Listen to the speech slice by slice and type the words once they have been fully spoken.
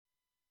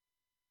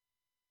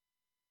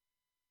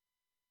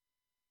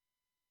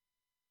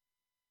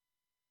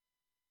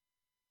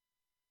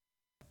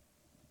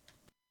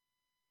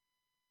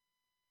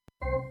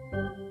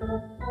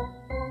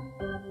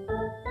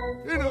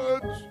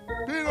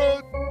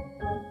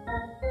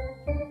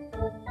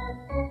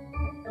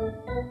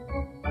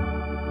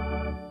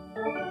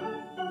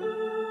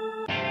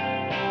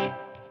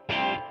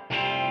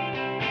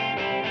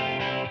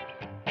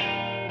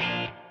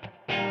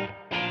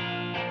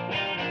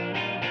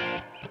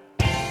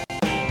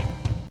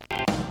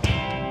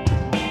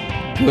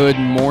Good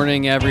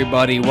morning,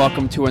 everybody.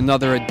 Welcome to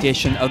another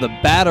edition of the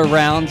Bat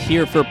Around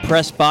here for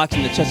Press Box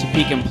in the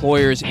Chesapeake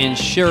Employers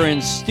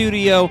Insurance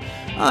Studio.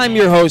 I'm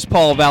your host,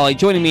 Paul Valley.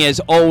 Joining me,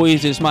 as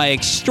always, is my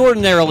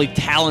extraordinarily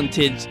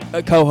talented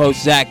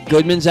co-host, Zack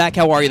Goodman. Zack,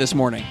 how are you this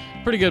morning?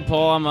 Pretty good,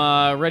 Paul.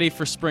 I'm ready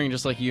for spring,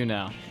 just like you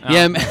now.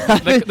 Yeah,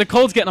 the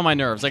cold's getting on my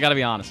nerves. I got to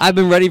be honest. I've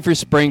been ready for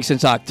spring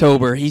since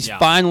October. He's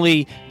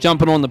finally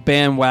jumping on the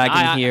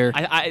bandwagon here.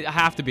 I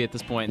have to be at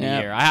this point in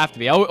the year. I have to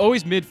be.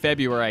 Always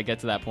mid-February I get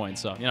to that point.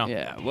 So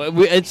Yeah,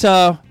 it's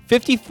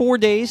 54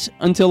 days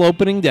until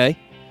opening day.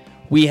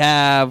 We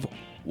have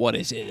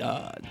 11 days?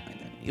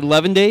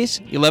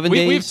 11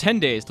 days? We have 10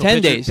 days.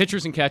 10 days.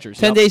 Pitchers and catchers.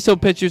 10 days till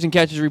pitchers and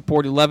catchers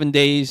report. 11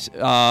 days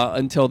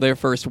until their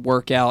first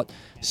workout.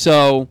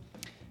 So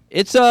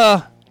it's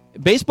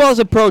baseball's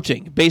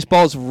approaching.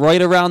 Baseball's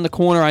right around the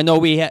corner. I know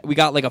we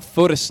got like a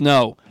foot of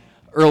snow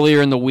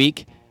earlier in the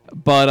week,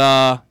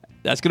 but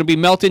that's going to be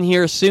melting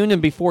here soon,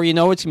 and before you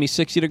know it, it's going to be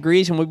 60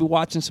 degrees, and we'll be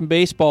watching some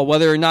baseball.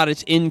 Whether or not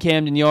it's in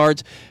Camden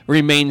Yards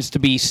remains to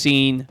be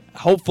seen.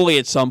 Hopefully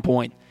at some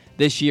point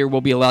this year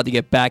we'll be allowed to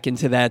get back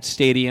into that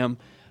stadium.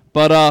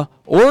 But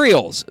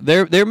Orioles,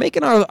 they're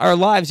making our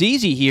lives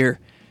easy here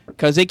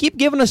because they keep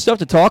giving us stuff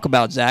to talk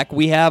about, Zach.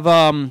 We have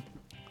a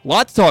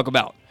lot to talk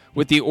about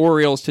with the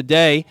Orioles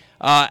today.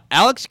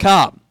 Alex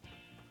Cobb,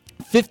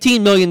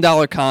 $15 million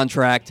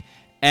contract,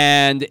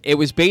 and it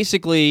was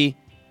basically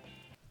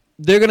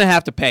they're going to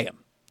have to pay him.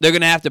 They're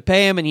going to have to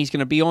pay him, and he's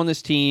going to be on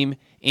this team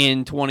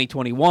in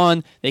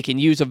 2021. They can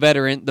use the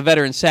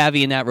veteran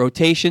savvy in that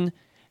rotation,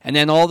 and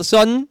then all of a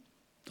sudden,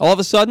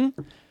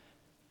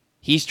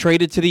 he's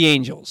traded to the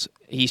Angels.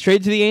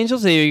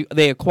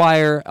 They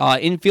acquire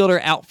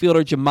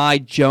outfielder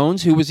Jahmai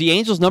Jones, who was the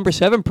Angels' number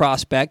 7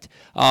 prospect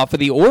for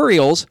the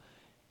Orioles.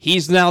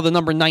 He's now the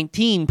number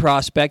 19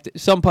 prospect.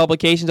 Some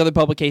publications, other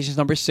publications,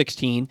 number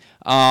 16.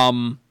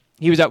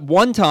 He was at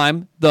one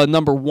time the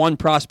number 1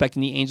 prospect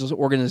in the Angels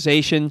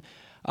organization.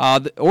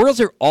 The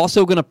Orioles are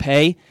also going to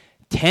pay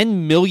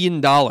 $10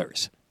 million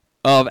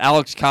of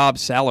Alex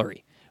Cobb's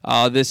salary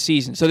this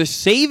season. So they're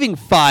saving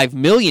 $5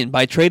 million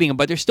by trading him,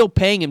 but they're still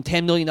paying him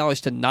 $10 million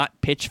to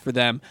not pitch for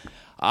them.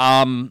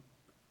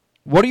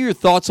 What are your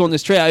thoughts on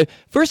this trade?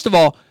 First of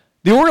all,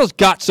 the Orioles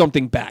got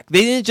something back.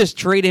 They didn't just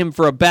trade him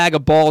for a bag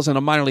of balls and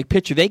a minor league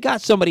pitcher. They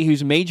got somebody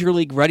who's major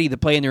league ready to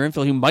play in their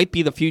infield, who might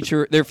be their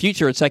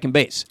future at second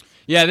base.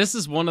 Yeah, this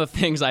is one of the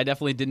things I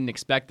definitely didn't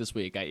expect this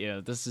week.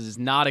 This is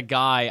not a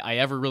guy I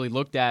ever really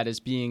looked at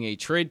as being a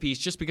trade piece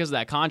just because of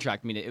that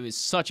contract. I mean, it was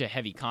such a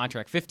heavy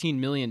contract, $15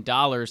 million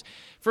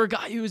for a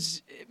guy who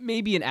was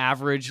maybe an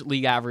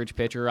league average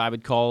pitcher, I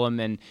would call him.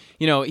 And,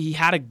 he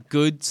had a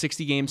good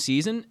 60-game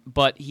season,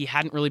 but he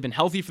hadn't really been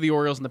healthy for the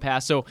Orioles in the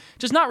past. So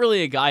just not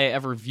really a guy I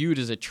ever viewed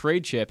as a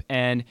trade chip.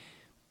 And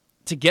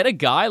to get a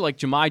guy like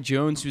Jahmai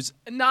Jones, who's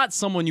not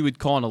someone you would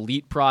call an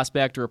elite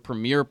prospect or a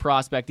premier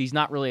prospect, he's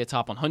not really a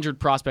top 100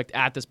 prospect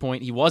at this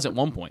point. He was at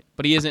one point,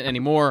 but he isn't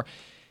anymore.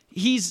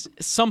 He's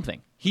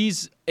something.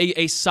 He's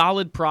a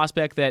solid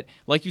prospect that,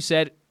 like you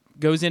said,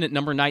 goes in at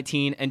number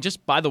 19, and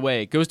just, by the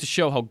way, goes to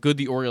show how good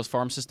the Orioles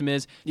farm system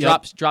is.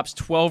 Yep. Drops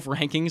 12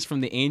 rankings from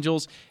the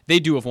Angels. They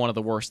do have one of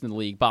the worst in the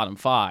league, bottom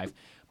 5.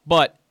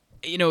 But,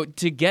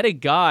 to get a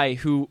guy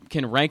who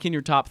can rank in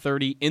your top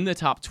 30, in the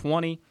top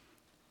 20,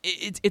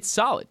 it's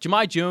solid.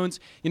 Jahmai Jones,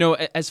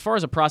 as far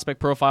as a prospect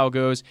profile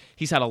goes,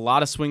 he's had a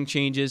lot of swing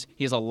changes.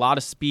 He has a lot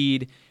of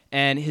speed,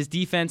 and his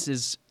defense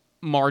is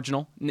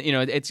marginal.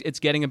 It's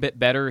getting a bit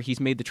better. He's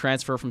made the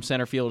transfer from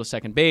center field to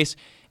second base,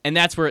 and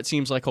that's where it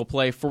seems like he'll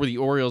play for the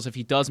Orioles if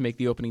he does make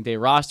the opening day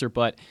roster.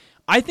 But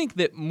I think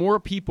that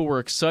more people were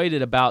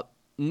excited about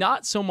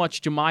not so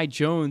much Jahmai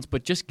Jones,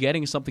 but just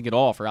getting something at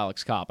all for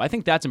Alex Cobb. I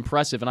think that's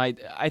impressive, and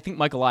I think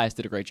Miklasz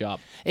did a great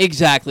job.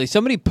 Exactly.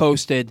 Somebody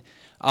posted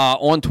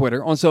on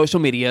Twitter, on social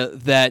media,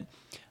 that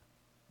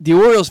the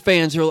Orioles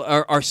fans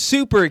are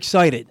super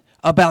excited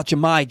about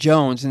Jahmai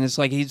Jones, and it's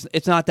like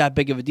it's not that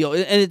big of a deal.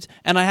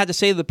 And I had to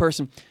say to the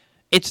person,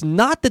 it's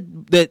not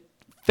that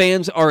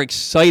fans are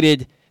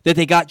excited that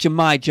they got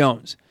Jahmai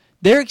Jones.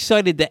 They're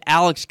excited that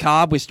Alex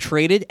Cobb was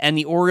traded and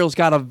the Orioles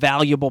got a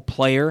valuable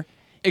player.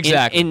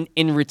 Exactly.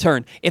 In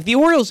return. If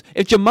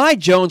Jahmai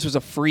Jones was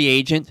a free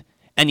agent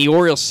and the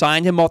Orioles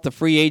signed him off the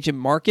free agent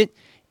market,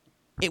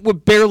 it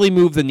would barely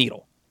move the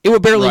needle.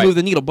 Move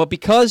the needle. But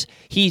because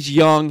he's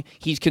young,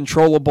 he's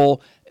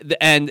controllable,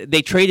 and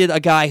they traded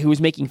a guy who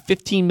was making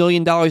 $15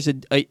 million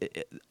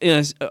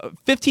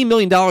 $15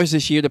 million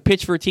this year to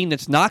pitch for a team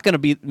that's not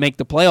going to make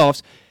the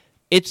playoffs,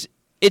 it's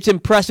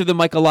impressive that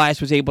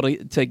Miklasz was able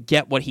to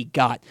get what he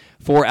got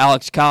for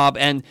Alex Cobb.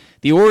 And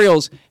the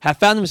Orioles have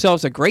found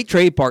themselves a great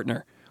trade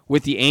partner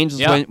with the Angels.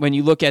 Yeah. When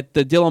you look at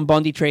the Dylan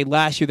Bundy trade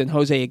last year, then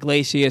Jose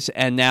Iglesias,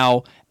 and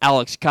now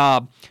Alex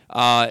Cobb.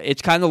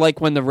 It's kind of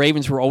like when the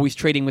Ravens were always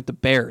trading with the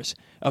Bears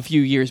a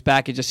few years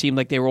back. It just seemed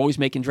like they were always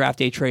making draft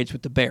day trades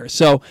with the Bears.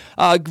 So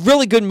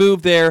really good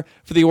move there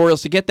for the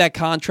Orioles to get that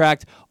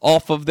contract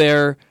off of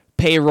their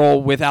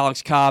payroll with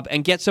Alex Cobb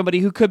and get somebody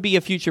who could be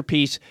a future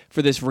piece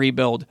for this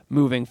rebuild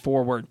moving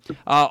forward.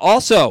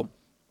 Also,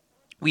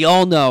 we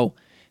all know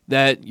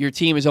that your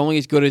team is only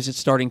as good as its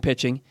starting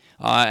pitching.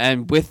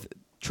 And with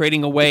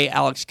trading away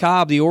Alex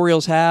Cobb, the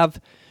Orioles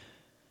have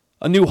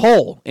a new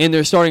hole in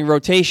their starting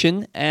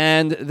rotation,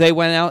 and they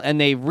went out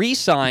and they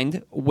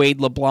re-signed Wade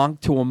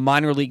LeBlanc to a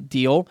minor league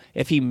deal.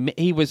 If he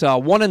was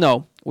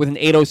 1-0 with an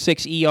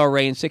 8.06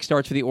 ERA and 6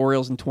 starts for the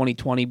Orioles in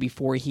 2020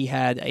 before he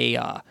had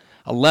a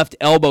left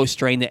elbow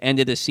strain that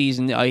ended the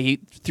season. He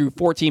threw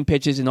 14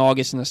 pitches in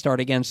August in the start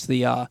against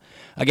the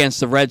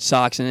Red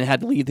Sox and then had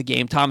to leave the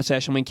game. Thomas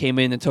Eshelman came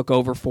in and took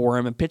over for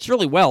him and pitched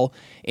really well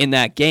in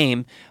that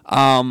game.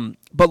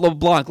 But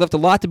LeBlanc left a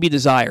lot to be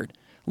desired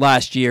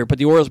last year, but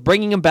the Orioles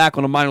bringing him back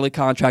on a minor league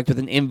contract with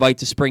an invite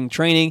to spring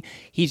training.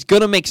 He's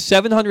going to make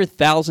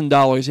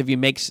 $700,000 if he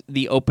makes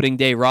the opening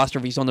day roster,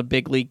 if he's on the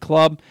big league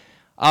club.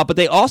 But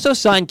they also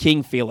signed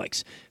King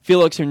Felix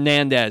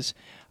Hernandez,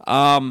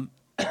 a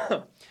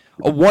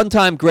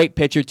one-time great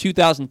pitcher,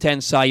 2010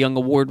 Cy Young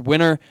Award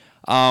winner,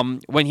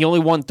 when he only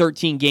won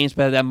 13 games,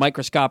 but had that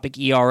microscopic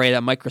ERA,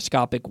 that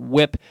microscopic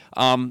whip,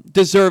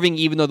 deserving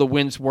even though the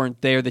wins weren't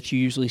there that you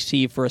usually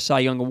see for a Cy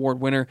Young Award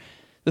winner.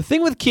 The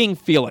thing with King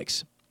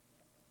Felix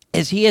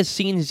is he has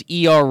seen his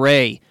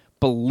ERA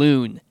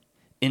balloon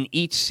in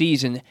each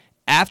season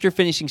after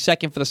finishing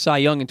second for the Cy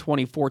Young in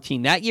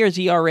 2014. That year's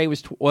ERA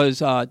was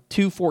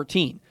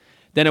 2.14.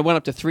 Then it went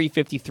up to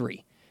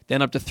 3.53.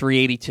 Then up to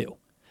 3.82.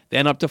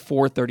 Then up to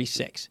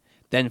 4.36.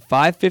 Then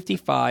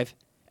 5.55.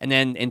 And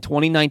then in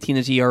 2019,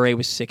 his ERA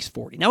was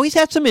 6.40. Now, he's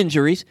had some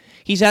injuries.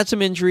 He's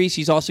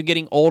also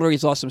getting older.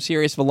 He's lost some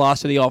serious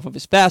velocity off of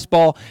his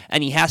fastball.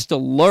 And he has to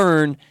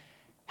learn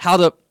how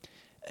to...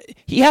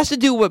 He has to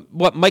do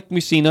what Mike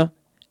Mussina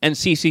and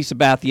CC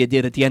Sabathia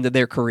did at the end of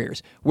their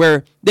careers,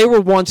 where they were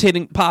once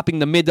popping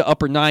the mid to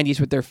upper 90s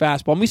with their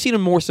fastball. We've seen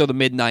them more so the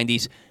mid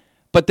 90s,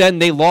 but then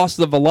they lost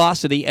the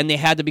velocity and they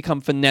had to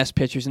become finesse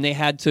pitchers, and they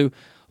had to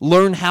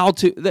learn how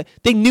to.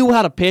 They knew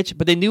how to pitch,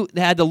 but they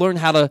had to learn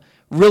how to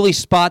really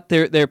spot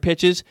their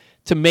pitches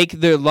to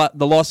make the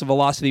loss of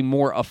velocity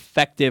more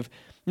effective.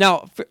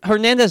 Now,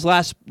 Hernandez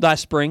last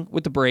spring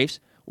with the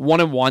Braves,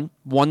 1-1,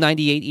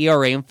 1.98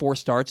 ERA in 4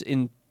 starts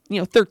in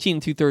 13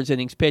 2/3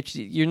 innings pitched.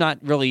 You're not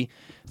really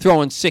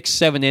throwing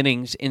 6-7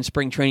 innings in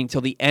spring training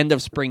till the end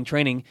of spring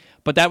training,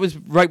 but that was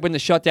right when the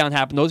shutdown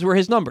happened. Those were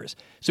his numbers.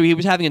 So he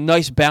was having a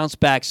nice bounce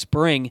back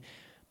spring.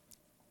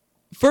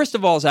 First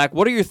of all, Zach,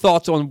 what are your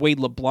thoughts on Wade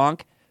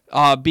LeBlanc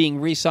being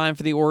re-signed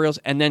for the Orioles,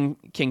 and then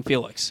King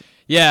Felix?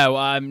 Yeah, well,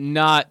 I'm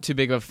not too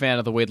big of a fan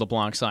of the Wade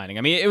LeBlanc signing.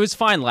 I mean, it was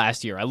fine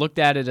last year. I looked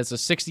at it as a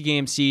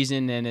 60-game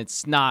season, and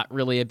it's not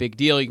really a big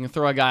deal. You can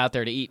throw a guy out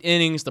there to eat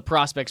innings. The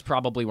prospects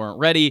probably weren't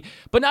ready.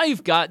 But now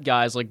you've got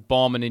guys like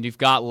Ballman, and you've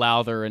got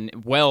Lowther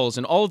and Wells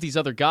and all of these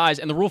other guys,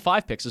 and the Rule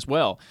 5 picks as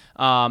well,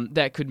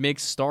 that could make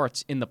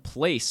starts in the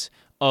place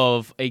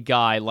of a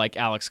guy like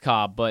Alex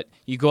Cobb. But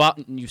you go out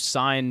and you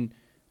sign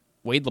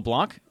Wade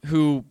LeBlanc,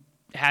 who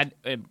had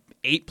a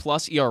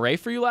 8+ ERA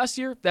for you last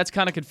year. That's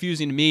kind of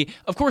confusing to me.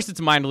 Of course,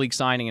 it's a minor league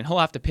signing, and he'll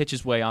have to pitch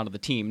his way onto the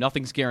team.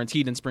 Nothing's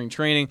guaranteed in spring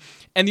training,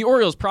 and the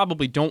Orioles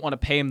probably don't want to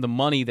pay him the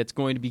money that's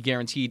going to be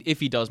guaranteed if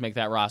he does make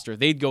that roster.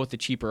 They'd go with the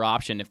cheaper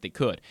option if they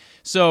could.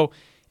 So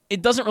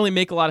it doesn't really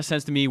make a lot of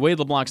sense to me. Wade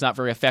LeBlanc's not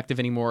very effective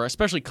anymore,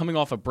 especially coming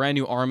off a brand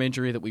new arm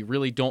injury that we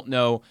really don't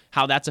know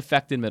how that's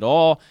affected him at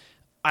all.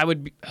 I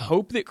would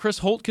hope that Chris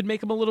Holt could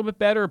make him a little bit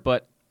better,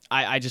 but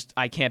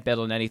I can't bet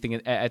on anything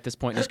at this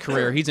point in his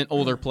career. He's an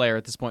older player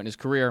at this point in his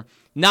career.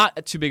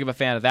 Not too big of a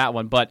fan of that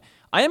one, but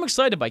I am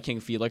excited by King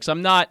Felix.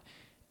 I'm not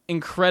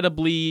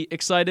incredibly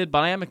excited,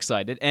 but I am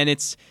excited, and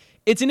it's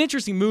an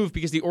interesting move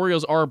because the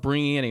Orioles are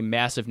bringing in a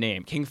massive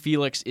name. King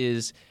Felix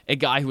is a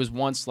guy who was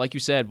once, like you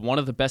said, one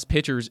of the best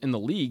pitchers in the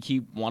league.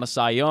 He won a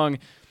Cy Young.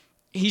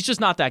 He's just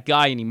not that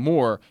guy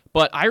anymore,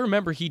 but I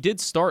remember he did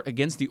start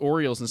against the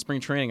Orioles in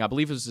spring training. I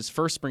believe it was his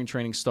first spring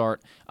training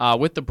start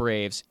with the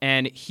Braves,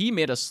 and he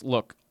made us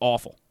look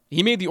awful.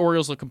 He made the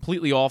Orioles look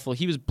completely awful.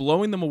 He was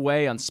blowing them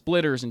away on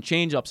splitters and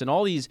changeups and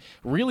all these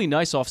really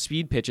nice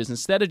off-speed pitches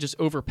instead of just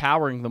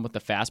overpowering them with the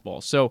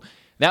fastball. So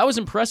that was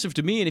impressive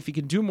to me, and if he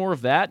can do more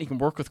of that, he can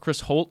work with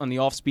Chris Holt on the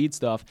off-speed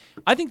stuff,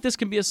 I think this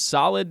can be a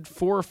solid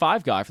 4 or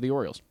 5 guy for the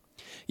Orioles.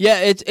 Yeah,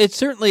 it's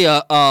certainly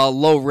a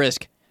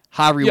low-risk,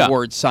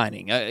 high-reward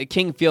signing.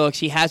 King Felix,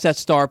 he has that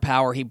star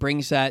power. He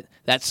brings that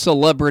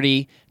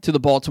celebrity to the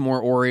Baltimore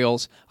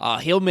Orioles.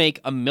 He'll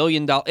make $1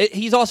 million.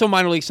 He's also a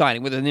minor league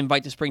signing with an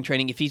invite to spring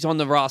training. If he's on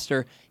the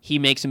roster, he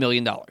makes $1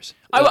 million.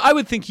 I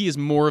would think he is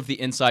more of the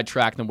inside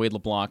track than Wade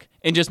LeBlanc,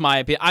 in just my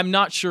opinion. I'm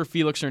not sure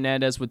Felix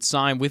Hernandez would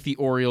sign with the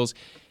Orioles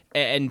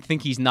and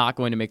think he's not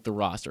going to make the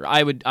roster.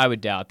 I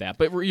would doubt that.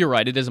 But you're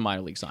right, it is a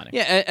minor league signing.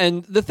 Yeah,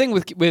 and the thing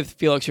with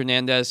Felix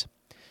Hernandez,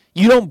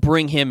 you don't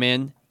bring him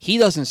in. He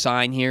doesn't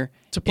sign here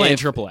to play in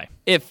AAA.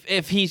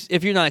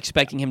 If you're not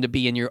expecting him to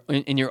be in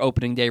your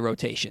opening day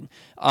rotation,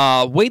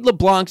 Wade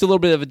LeBlanc's a little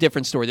bit of a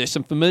different story. There's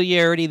some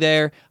familiarity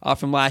there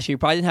from last year.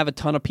 Probably didn't have a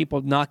ton of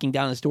people knocking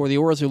down his door. The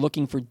Orioles are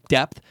looking for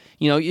depth.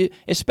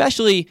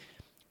 Especially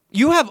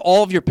you have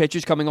all of your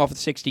pitchers coming off a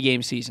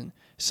 60-game season,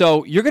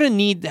 so you're going to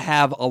need to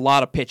have a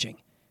lot of pitching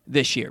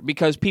this year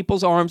because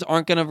people's arms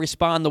aren't going to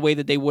respond the way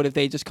that they would if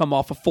they just come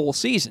off a full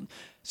season.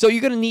 So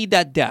you're going to need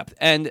that depth.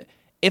 And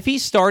if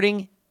he's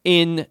starting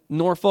in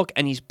Norfolk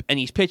and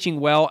he's pitching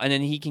well, and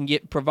then he can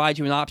provide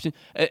you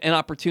an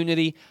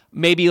opportunity,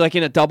 maybe like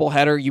in a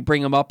doubleheader, you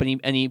bring him up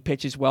and he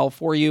pitches well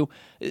for you.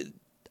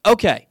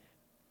 Okay.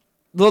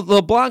 The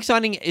LeBlanc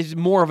signing is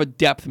more of a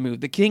depth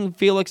move. The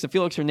Felix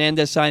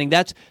Hernandez signing,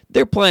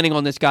 they're planning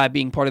on this guy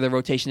being part of their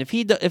rotation. If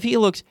he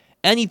looks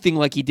anything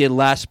like he did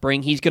last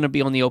spring, he's going to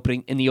be on the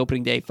opening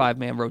day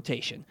 5-man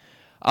rotation.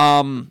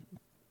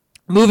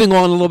 Moving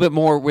on a little bit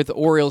more with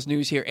Orioles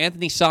news here.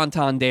 Anthony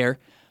Santander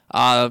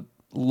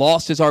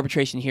lost his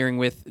arbitration hearing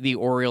with the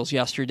Orioles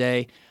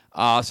yesterday.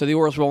 So the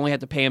Orioles will only have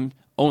to pay him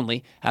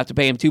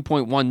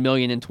 $2.1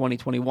 million in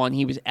 2021.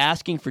 He was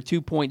asking for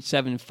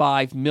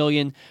 $2.75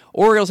 million.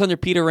 Orioles under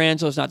Peter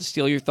Angelos, not to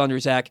steal your thunder,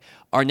 Zach,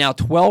 are now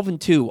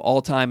 12-2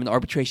 all-time in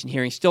arbitration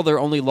hearings. Still, their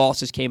only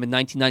losses came in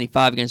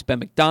 1995 against Ben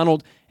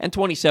McDonald and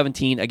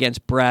 2017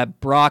 against Brad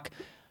Brock.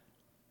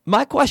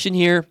 My question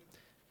here,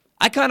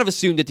 I kind of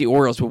assumed that the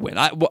Orioles would win.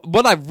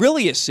 What I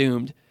really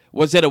assumed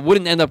was that it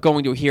wouldn't end up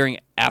going to a hearing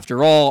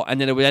after all,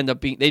 and then it would end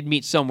up they'd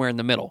meet somewhere in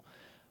the middle.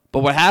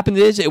 But what happened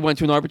is it went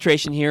to an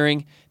arbitration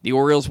hearing. The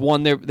Orioles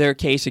won their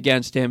case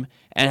against him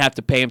and have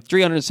to pay him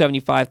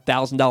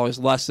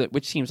 $375,000 less,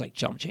 which seems like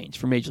chump change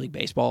for Major League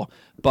Baseball.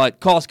 But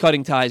cost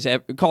cutting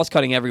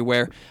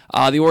everywhere.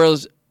 The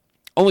Orioles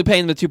only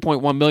paying them the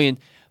 $2.1 million.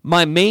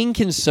 My main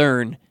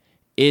concern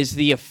is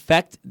the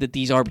effect that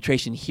these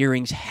arbitration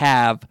hearings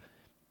have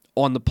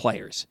on the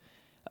players,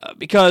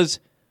 because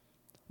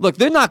look,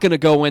 they're not going to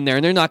go in there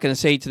and they're not going to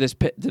say to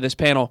this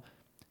panel,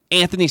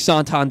 Anthony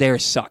Santander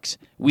sucks.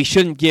 We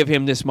shouldn't give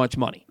him this much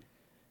money.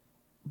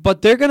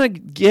 But they're going to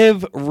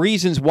give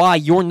reasons why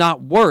you're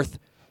not worth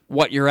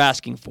what you're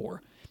asking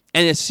for.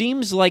 And it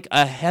seems like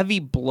a heavy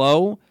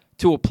blow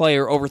to a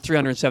player over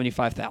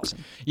 $375,000.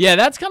 Yeah,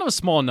 that's kind of a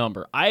small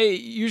number.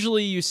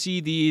 Usually you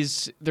see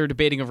these, they're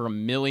debating over $1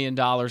 million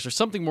or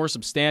something more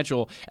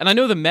substantial. And I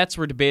know the Mets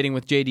were debating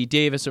with J.D.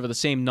 Davis over the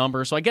same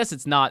number, so I guess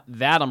it's not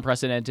that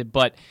unprecedented,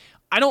 but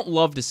I don't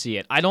love to see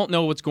it. I don't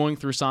know what's going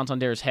through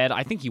Santander's head.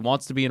 I think he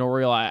wants to be an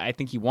Oriole. I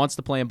think he wants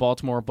to play in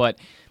Baltimore, but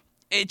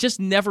it just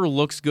never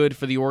looks good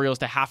for the Orioles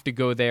to have to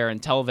go there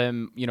and tell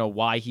them,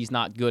 why he's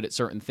not good at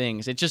certain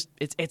things.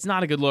 It's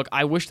not a good look.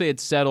 I wish they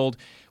had settled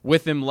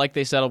with him like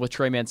they settled with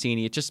Trey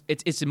Mancini.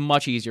 It's a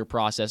much easier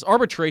process.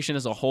 Arbitration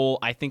as a whole,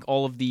 I think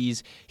all of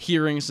these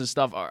hearings and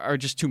stuff are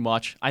just too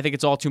much. I think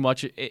it's all too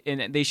much,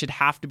 and they should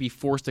have to be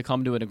forced to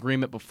come to an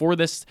agreement before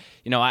this.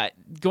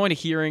 Going to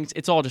hearings,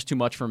 it's all just too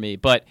much for me.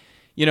 But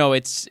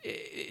it's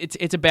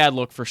a bad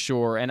look for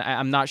sure, and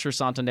I'm not sure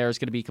Santander is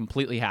going to be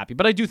completely happy,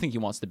 but I do think he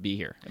wants to be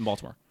here in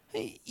Baltimore.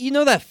 You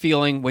know that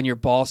feeling when your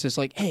boss is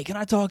like, hey, can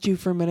I talk to you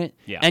for a minute?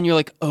 Yeah. And you're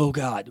like, oh,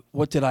 God,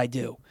 what did I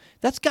do?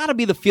 That's got to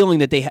be the feeling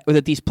that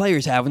that these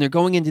players have when they're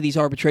going into these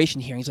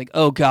arbitration hearings, like,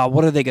 oh, God,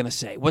 what are they going to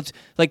say? What's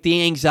like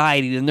the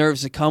anxiety, the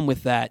nerves that come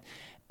with that?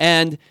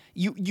 And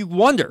you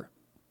wonder,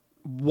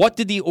 what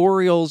did the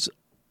Orioles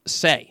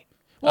say?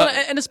 Well,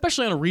 and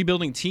especially on a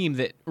rebuilding team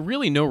that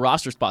really no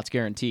roster spots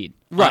guaranteed.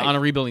 Right. On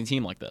a rebuilding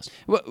team like this.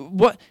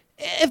 What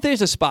if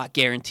there's a spot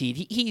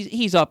guaranteed?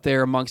 He's up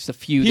there amongst the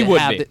few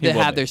that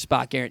have their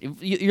spot guaranteed.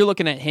 You're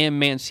looking at him,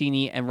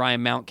 Mancini, and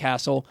Ryan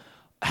Mountcastle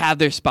have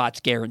their spots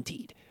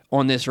guaranteed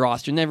on this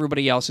roster, and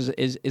everybody else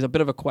is a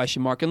bit of a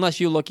question mark unless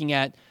you're looking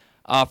at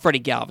Freddie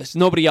Galvis.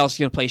 Nobody else is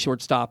going to play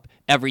shortstop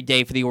every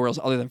day for the Orioles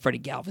other than Freddie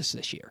Galvis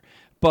this year.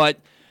 But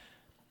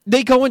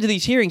they go into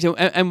these hearings,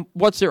 and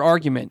what's their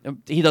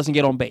argument? He doesn't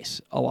get on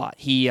base a lot.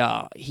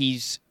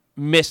 He's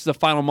missed the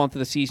final month of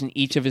the season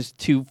each of his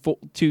two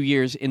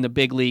years in the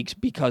big leagues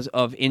because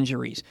of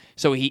injuries.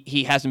 So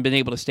he hasn't been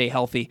able to stay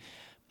healthy.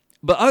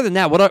 But other than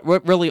that, what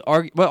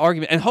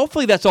argument? And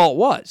hopefully that's all it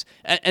was.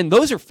 And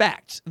those are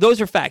facts.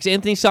 Those are facts.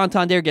 Anthony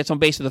Santander gets on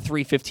base with a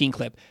 .315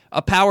 clip.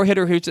 A power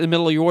hitter who's in the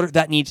middle of your order,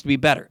 that needs to be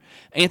better.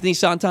 Anthony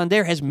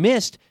Santander has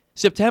missed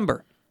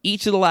September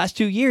each of the last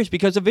 2 years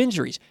because of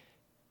injuries.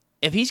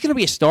 If he's going to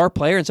be a star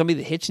player and somebody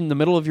that hits in the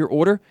middle of your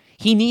order,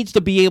 he needs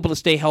to be able to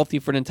stay healthy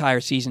for an entire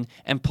season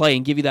and play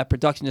and give you that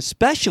production,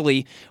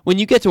 especially when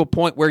you get to a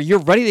point where you're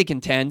ready to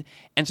contend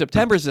and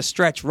September is a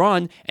stretch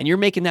run and you're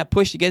making that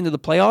push to get into the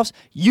playoffs.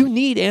 You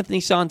need Anthony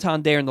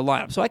Santander in the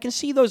lineup. So I can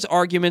see those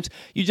arguments.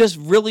 You just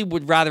really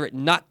would rather it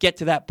not get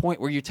to that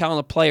point where you're telling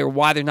a player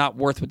why they're not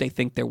worth what they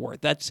think they're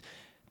worth. That's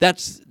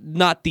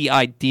not the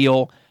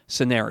ideal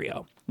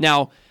scenario.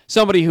 Now,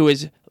 somebody who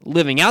is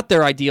living out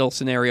their ideal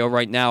scenario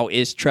right now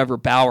is Trevor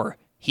Bauer.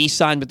 He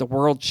signed with the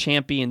world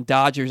champion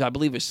Dodgers. I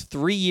believe it's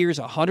 3 years,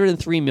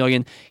 $103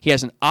 million. He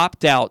has an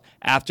opt-out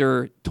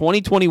after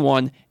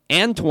 2021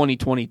 and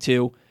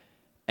 2022.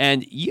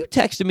 And you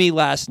texted me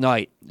last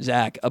night,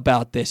 Zach,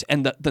 about this,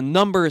 and the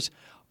numbers,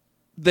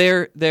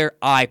 they're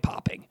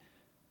eye-popping.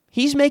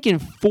 He's making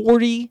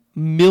 $40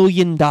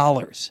 million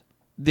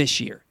this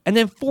year, and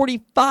then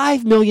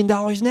 $45 million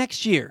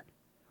next year.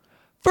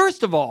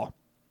 First of all,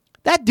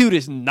 that dude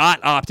is not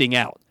opting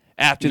out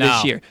after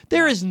this year.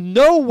 There is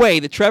no way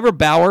that Trevor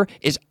Bauer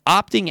is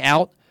opting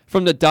out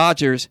from the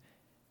Dodgers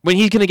when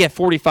he's going to get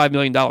 $45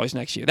 million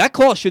next year. That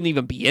clause shouldn't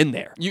even be in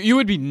there. You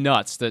would be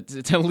nuts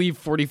to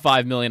leave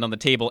 $45 million on the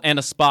table and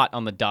a spot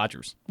on the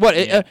Dodgers. What?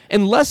 Yeah.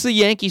 Unless the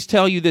Yankees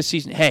tell you this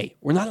season, hey,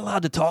 we're not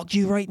allowed to talk to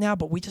you right now,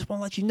 but we just want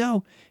to let you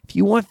know, if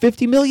you want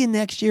 $50 million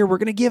next year, we're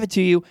going to give it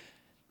to you.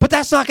 But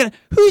that's not going to...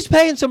 Who's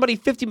paying somebody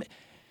 $50 million?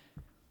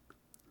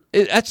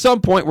 At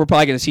some point, we're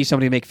probably going to see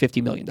somebody make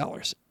 $50 million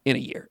in a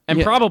year.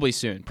 And probably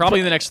soon. Probably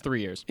in the next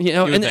 3 years.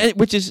 And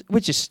which is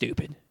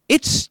stupid.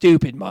 It's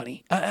stupid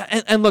money.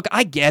 And look,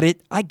 I get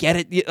it.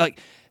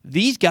 Like,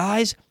 these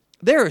guys,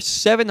 there are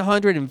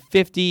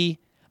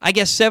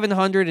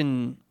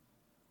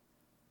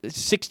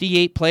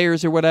 768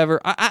 players or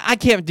whatever. I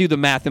can't do the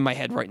math in my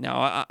head right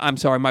now. I'm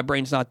sorry, my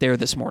brain's not there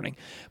this morning.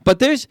 But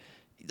there's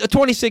a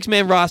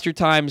 26-man roster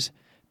times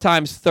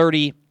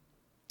 30.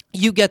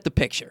 You get the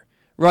picture,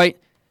 right?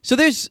 So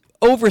there's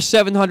over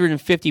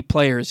 750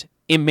 players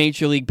in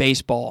Major League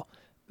Baseball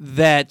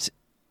that...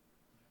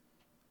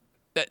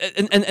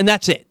 And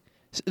that's it.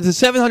 The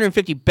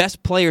 750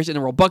 best players in the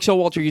world. Buck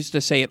Showalter used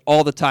to say it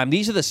all the time.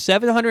 These are the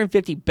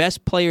 750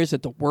 best players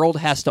that the world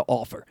has to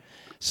offer.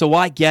 So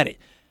I get it.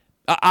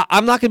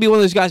 I'm not going to be one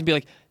of those guys and be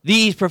like,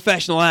 these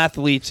professional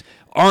athletes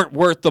aren't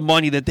worth the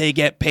money that they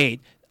get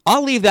paid.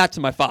 I'll leave that to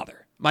my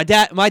father. My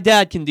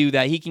dad can do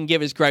that. He can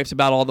give his gripes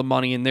about all the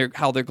money and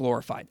how they're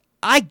glorified.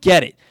 I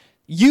get it.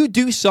 You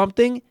do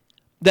something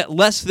that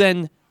less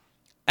than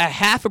a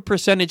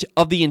 0.5%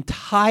 of the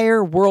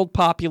entire world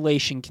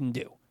population can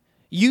do.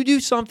 You do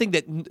something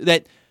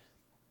that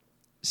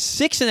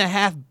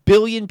 6.5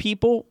 billion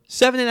people,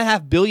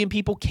 7.5 billion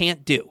people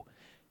can't do.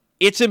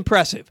 It's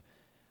impressive.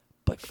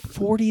 But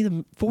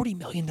 $40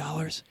 million?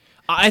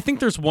 I think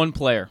there's one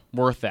player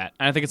worth that,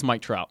 and I think it's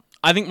Mike Trout.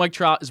 I think Mike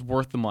Trout is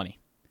worth the money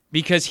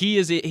because he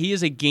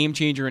is a game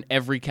changer in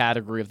every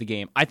category of the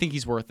game. I think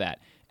he's worth that.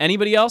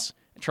 Anybody else?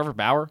 Trevor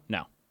Bauer?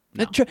 No.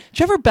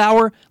 Trevor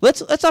Bauer,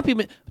 let's not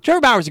be. Trevor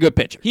Bauer's a good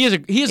pitcher. He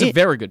is a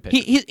very good pitcher.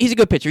 He's a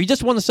good pitcher. He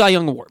just won the Cy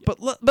Young Award.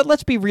 But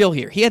let's be real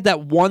here. He had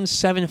that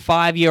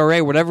 1.75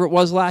 ERA, whatever it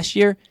was last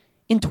year,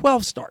 in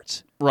 12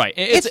 starts. Right.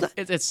 It's a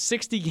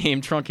 60-game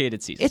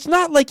truncated season. It's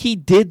not like he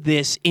did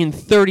this in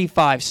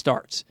 35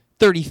 starts,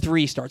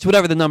 33 starts,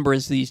 whatever the number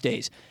is these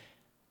days.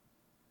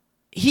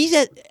 He's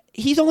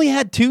only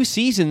had 2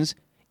 seasons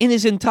in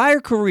his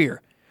entire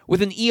career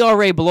with an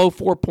ERA below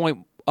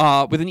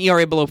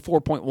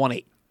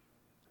 4.18.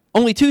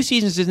 Only 2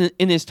 seasons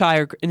in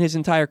his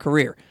entire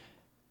career.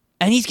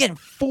 And he's getting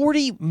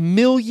 $40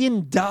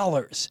 million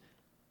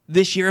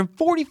this year and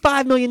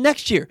 $45 million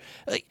next year.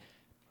 Like,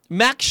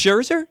 Max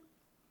Scherzer,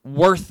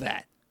 worth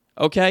that.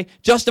 Okay?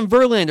 Justin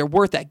Verlander,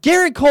 worth that.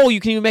 Garrett Cole,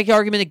 you can even make the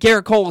argument that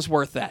Garrett Cole is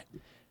worth that.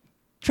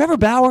 Trevor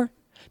Bauer?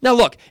 Now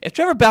look, if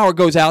Trevor Bauer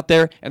goes out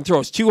there and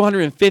throws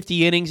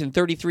 250 innings and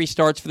 33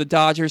 starts for the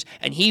Dodgers,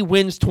 and he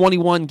wins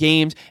 21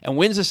 games and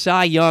wins a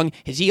Cy Young,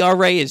 his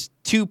ERA is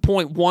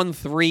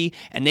 2.13,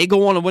 and they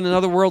go on to win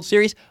another World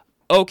Series,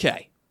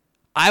 okay,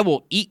 I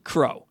will eat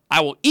crow.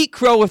 I will eat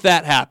crow if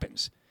that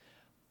happens.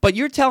 But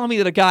you're telling me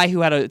that a guy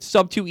who had a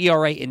sub-2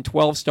 ERA in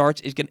 12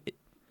 starts is going to...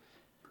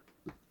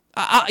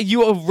 You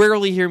will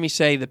rarely hear me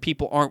say that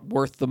people aren't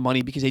worth the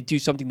money because they do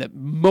something that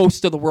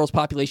most of the world's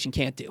population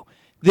can't do.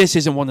 This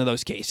isn't one of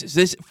those cases.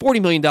 This $40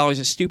 million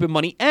is stupid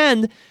money,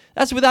 and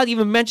that's without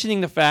even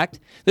mentioning the fact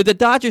that the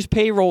Dodgers'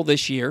 payroll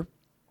this year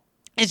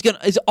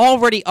is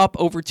already up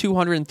over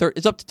 $230.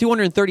 It's up to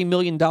 $230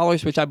 million,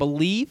 which I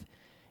believe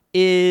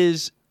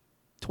is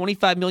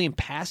 $25 million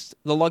past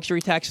the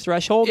luxury tax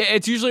threshold. Yeah,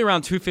 it's usually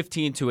around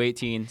 215,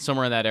 218,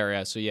 somewhere in that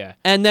area. So yeah.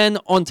 And then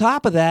on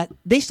top of that,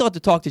 they still have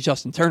to talk to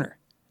Justin Turner.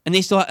 And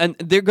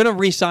they're going to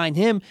re-sign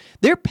him.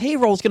 Their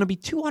payroll is going to be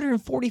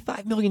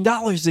 $245 million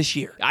this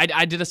year.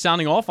 I did a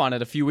sounding off on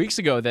it a few weeks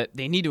ago that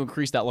they need to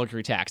increase that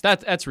luxury tax.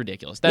 That's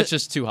ridiculous. That's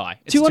just too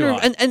high. It's 200, too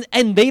high.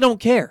 And they don't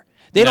care.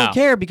 They don't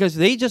care because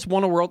they just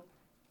won a world.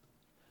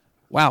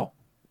 Wow,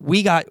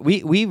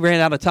 we ran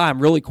out of time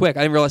really quick.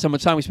 I didn't realize how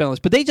much time we spent on this.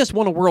 But they just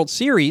won a World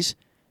Series,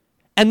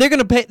 and they're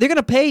going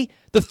to pay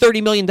the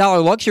 $30 million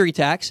luxury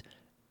tax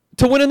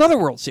to win another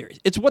World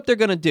Series. It's what they're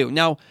going to do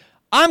now.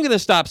 I'm going to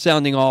stop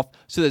sounding off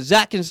so that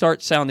Zack can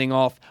start sounding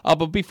off.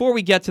 But before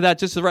we get to that,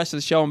 just the rest of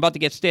the show, I'm about to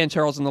get Stan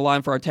Charles on the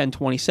line for our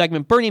 1020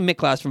 segment. Bernie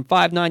Miklasz from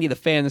 590, The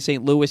Fan in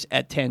St. Louis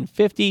at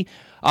 1050.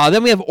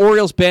 Then we have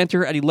Orioles banter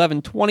at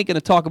 1120, going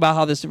to talk about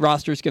how this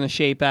roster is going to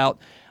shape out.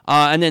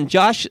 And then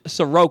Josh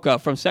Sroka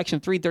from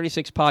Section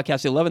 336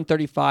 podcast at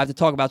 1135 to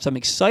talk about some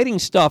exciting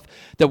stuff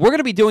that we're going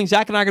to be doing.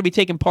 Zack and I are going to be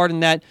taking part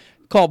in that,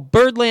 called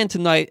Birdland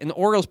tonight, an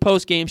Orioles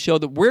post-game show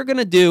that we're going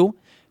to do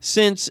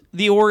since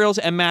the Orioles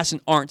and Masson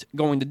aren't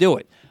going to do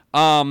it.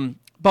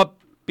 But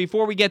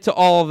before we get to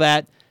all of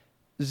that,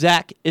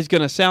 Zack is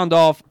going to sound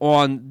off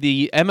on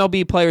the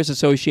MLB Players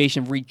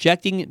Association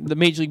rejecting the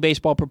Major League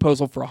Baseball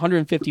proposal for a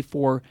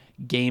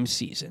 154-game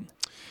season.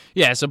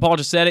 Yeah, so Paul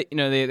just said it. You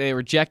know, they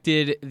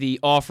rejected the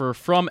offer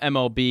from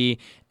MLB,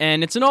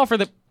 and it's an offer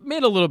that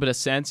made a little bit of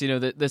sense. You know,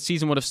 the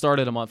season would have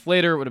started a month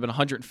later. It would have been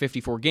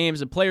 154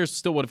 games, and players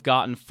still would have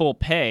gotten full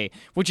pay,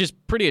 which is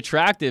pretty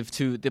attractive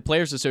to the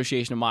Players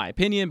Association, in my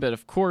opinion. But,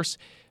 of course,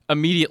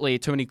 immediately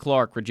Tony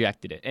Clark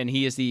rejected it, and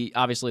he is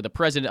obviously the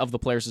president of the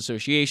Players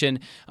Association,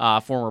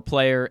 former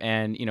player,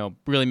 and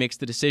really makes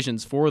the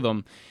decisions for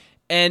them.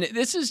 And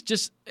this is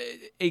just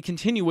a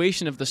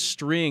continuation of the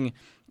string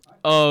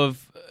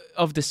of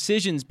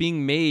decisions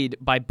being made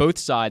by both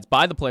sides,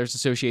 by the Players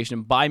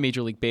Association, by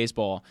Major League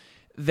Baseball,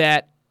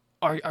 that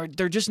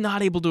they're just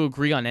not able to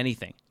agree on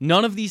anything.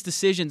 None of these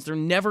decisions, they're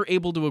never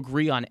able to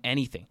agree on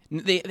anything.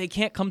 They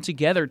can't come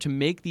together to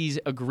make these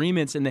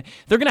agreements, and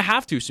they're going to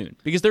have to soon,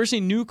 because there's a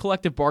new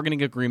collective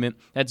bargaining agreement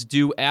that's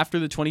due after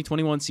the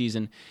 2021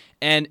 season,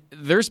 and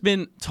there's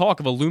been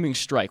talk of a looming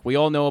strike. We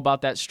all know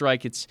about that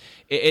strike.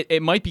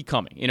 It might be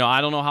coming.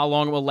 I don't know how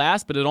long it will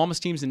last, but it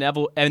almost seems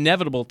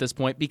inevitable at this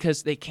point,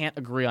 because they can't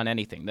agree on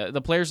anything.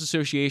 The Players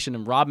Association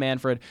and Rob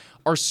Manfred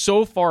are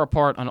so far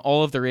apart on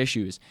all of their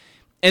issues.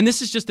 And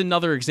this is just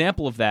another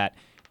example of that.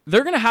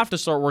 They're going to have to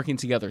start working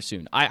together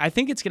soon. I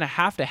think it's going to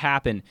have to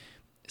happen.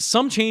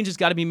 Some change has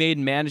got to be made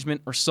in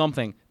management or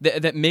something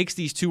that makes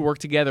these two work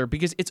together,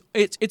 because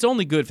it's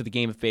only good for the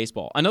game of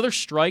baseball. Another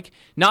strike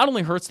not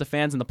only hurts the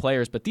fans and the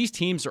players, but these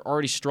teams are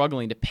already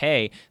struggling to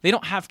pay. They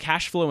don't have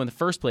cash flow in the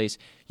first place.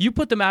 You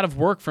put them out of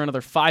work for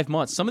another 5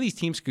 months, some of these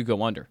teams could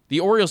go under. The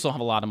Orioles don't have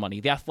a lot of money.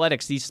 The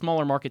Athletics, these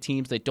smaller market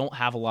teams, they don't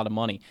have a lot of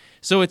money.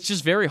 So it's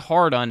just very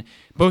hard on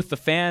both the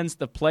fans,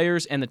 the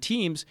players, and the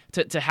teams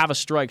to have a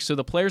strike. So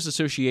the Players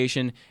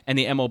Association and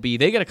the MLB,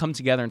 they got to come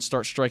together and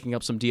start striking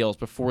up some deals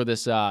before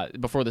this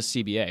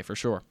CBA, for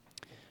sure.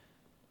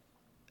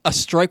 A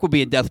strike would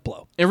be a death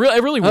blow. It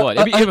really would.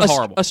 It'd be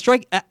horrible. A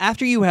strike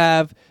after you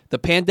have the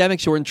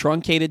pandemic-shortened,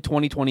 truncated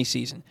 2020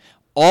 season.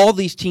 All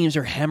these teams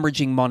are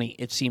hemorrhaging money,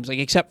 it seems like,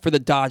 except for the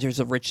Dodgers.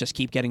 The rich just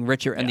keep getting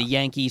richer, and the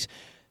Yankees.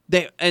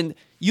 And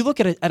you look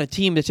at a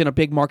team that's in a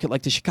big market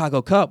like the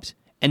Chicago Cubs,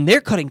 and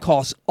they're cutting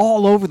costs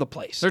all over the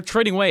place. They're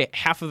trading away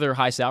half of their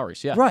high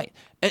salaries. Yeah, right.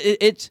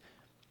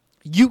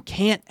 You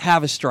can't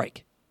have a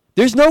strike.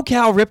 There's no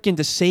Cal Ripken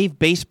to save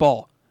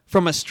baseball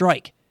from a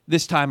strike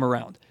this time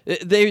around.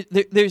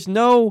 There's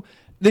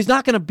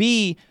not going to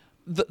be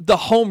the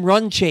home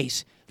run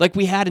chase like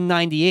we had in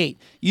 '98.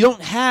 You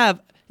don't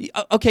have.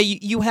 Okay,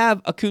 you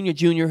have Acuna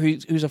Jr.,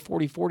 who's a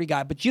 40-40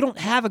 guy, but you don't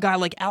have a guy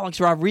like Alex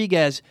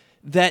Rodriguez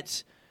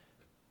that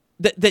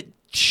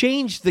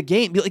changed the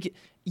game. Like,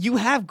 you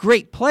have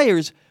great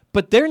players,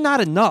 but they're not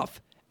enough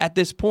at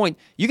this point.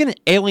 You're going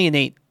to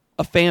alienate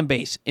a fan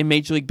base in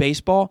Major League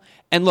Baseball.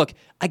 And look,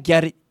 I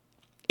get it.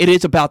 It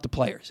is about the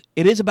players.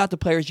 It is about the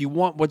players. You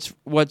want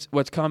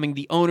what's coming.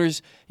 The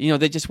owners,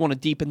 they just want to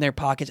deepen their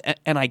pockets,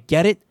 and I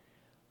get it.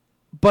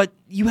 But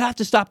you have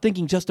to stop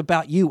thinking just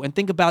about you and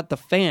think about the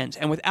fans.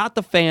 And without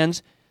the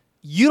fans,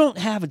 you don't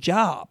have a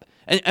job.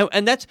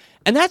 And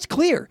that's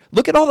clear.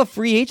 Look at all the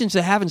free agents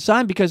that haven't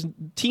signed because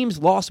teams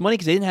lost money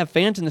because they didn't have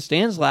fans in the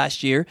stands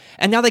last year,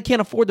 and now they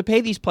can't afford to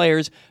pay these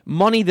players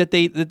money that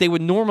they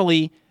would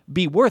normally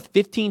be worth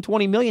 $15,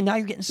 $20 million. Now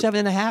you're getting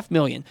 $7.5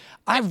 million.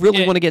 I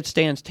really want to get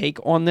Stan's take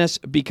on this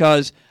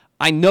because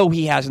I know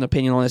he has an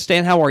opinion on this.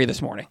 Stan, how are you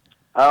this morning?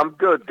 I'm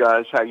good,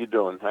 guys. How you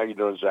doing?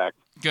 Zach?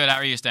 Good. How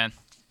are you, Stan?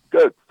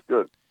 Good.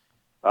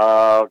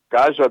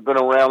 Guys, I've been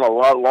around a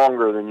lot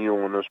longer than you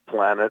on this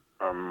planet.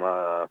 I'm,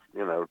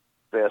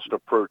 fast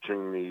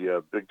approaching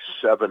the big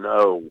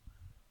 7-0.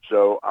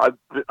 So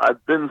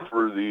I've been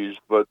through these,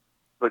 but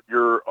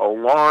your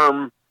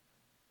alarm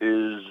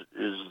is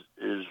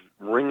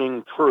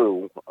ringing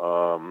true.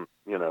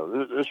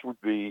 This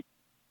would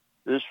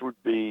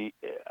be.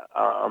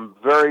 I'm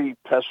very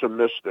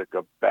pessimistic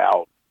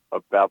about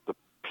the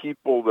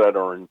people that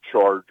are in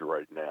charge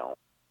right now.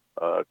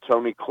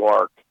 Tony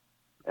Clark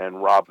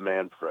and Rob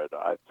Manfred.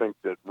 I think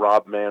that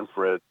Rob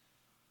Manfred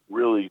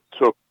really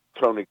took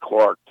Tony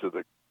Clark to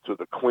the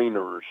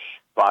cleaners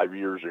 5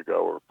 years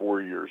ago or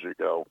 4 years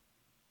ago,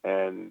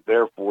 and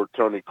therefore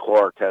Tony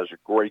Clark has a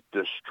great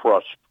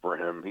distrust for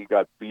him. He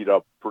got beat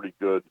up pretty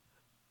good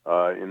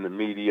in the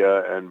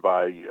media and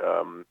by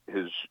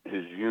his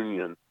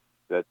union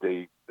that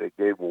they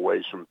gave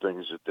away some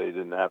things that they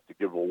didn't have to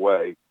give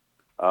away.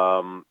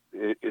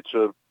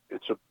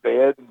 It's a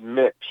bad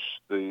mix,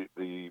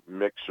 the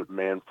mix of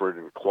Manfred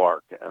and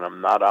Clark, and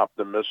I'm not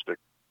optimistic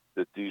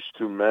that these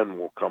two men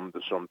will come to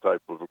some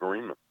type of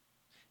agreement.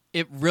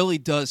 It really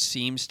does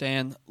seem,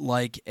 Stan,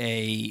 like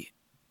a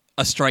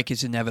strike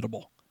is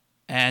inevitable.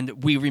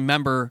 And you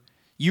remember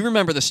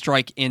the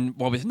strike in,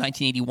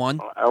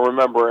 1981? I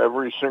remember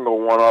every single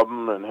one of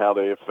them and how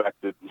they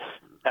affected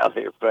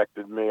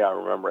me. I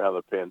remember how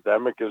the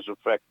pandemic has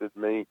affected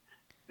me.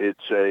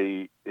 It's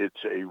a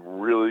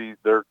really,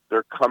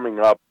 they're coming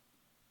up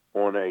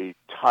on a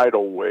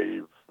tidal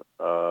wave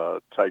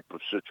type of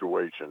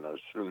situation, a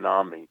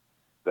tsunami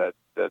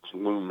that's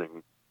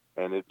looming,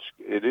 and it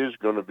is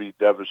going to be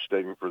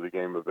devastating for the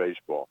game of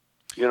baseball.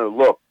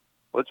 Look,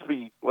 let's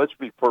be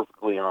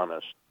perfectly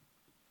honest.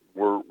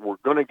 We're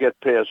going to get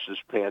past this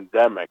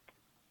pandemic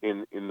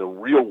in the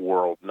real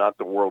world, not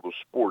the world of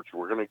sports.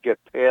 We're going to get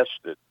past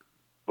it,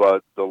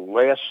 but the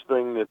last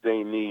thing that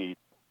they need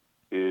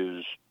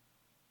is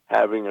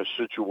having a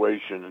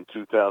situation in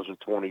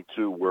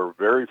 2022 where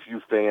very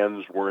few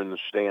fans were in the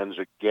stands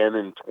again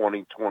in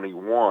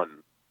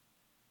 2021,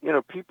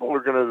 people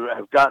are going to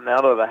have gotten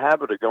out of the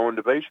habit of going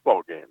to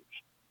baseball games.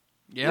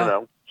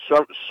 Yeah.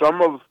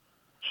 Some of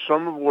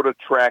what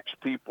attracts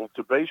people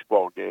to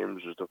baseball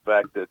games is the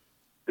fact that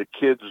the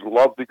kids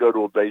love to go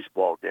to a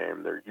baseball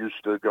game. They're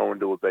used to going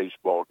to a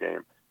baseball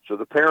game. So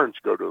the parents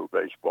go to a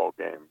baseball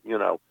game.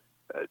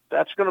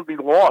 That's going to be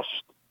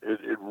lost.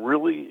 It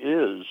really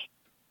is.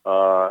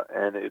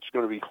 And it's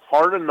going to be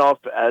hard enough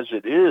as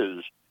it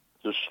is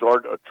to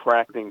start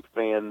attracting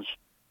fans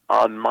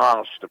en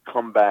masse to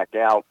come back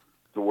out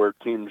to where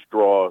teams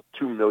draw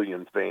 2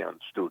 million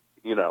fans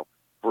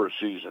for a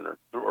season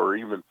or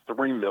even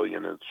 3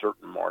 million in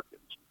certain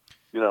markets.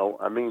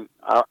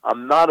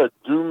 I'm not a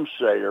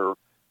doomsayer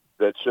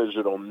that says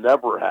it'll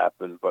never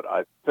happen, but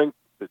I think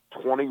that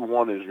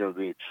 21 is going to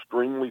be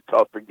extremely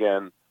tough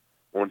again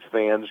on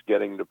fans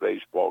getting to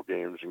baseball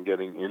games and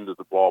getting into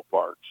the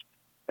ballparks.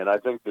 And I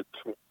think that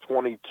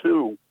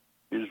 22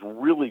 is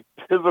really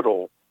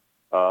pivotal.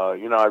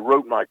 I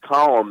wrote my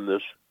column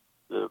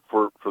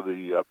for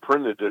the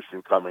print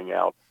edition coming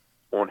out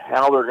on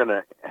how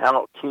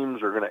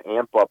teams are going to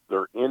amp up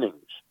their innings.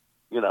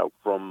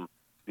 From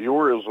the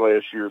Orioles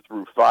last year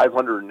through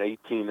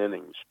 518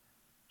 innings.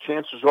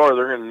 Chances are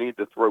they're going to need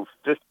to throw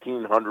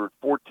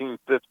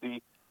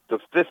 1,450 to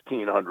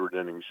 1,500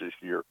 innings this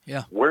year.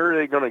 Yeah. Where are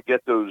they going to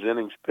get those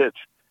innings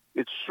pitched?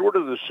 It's sort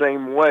of the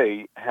same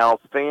way how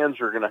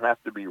fans are going to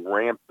have to be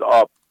ramped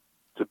up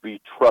to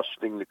be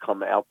trusting to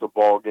come out to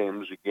ball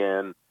games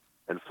again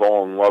and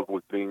fall in love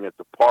with being at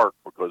the park,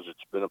 because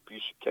it's been a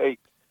piece of cake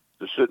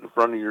to sit in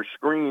front of your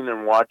screen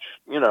and watch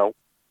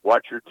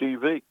your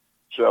TV.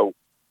 So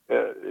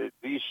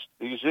these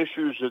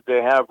issues that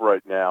they have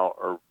right now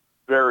are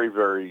very,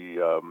 very,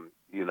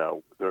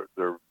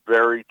 they're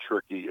very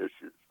tricky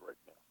issues right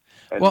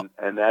now.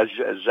 And as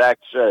Zack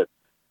said,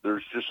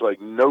 there's just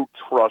like no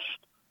trust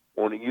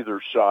on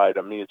either side.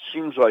 I mean, it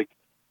seems like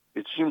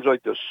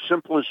the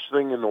simplest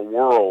thing in the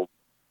world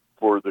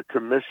for the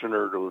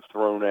commissioner to have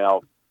thrown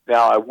out.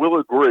 Now, I will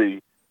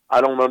agree,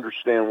 I don't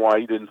understand why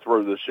he didn't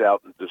throw this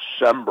out in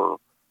December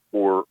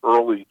or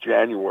early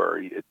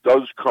January. It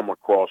does come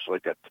across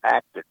like a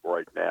tactic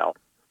right now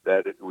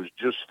that it was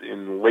just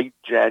in late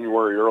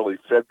January, early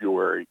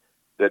February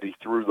that he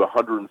threw the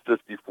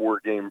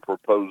 154-game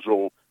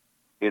proposal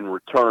in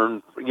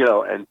return,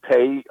 and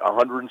pay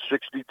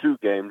 162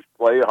 games,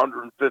 play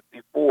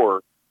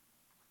 154,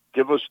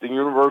 give us the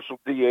universal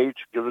DH,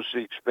 give us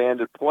the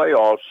expanded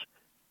playoffs,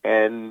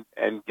 and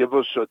give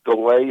us a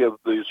delay of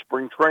the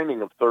spring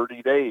training of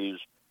 30 days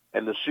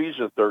and the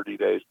season 30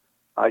 days.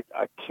 I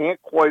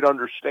can't quite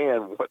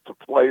understand what the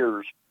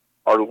players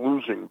are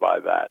losing by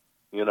that,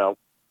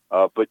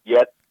 but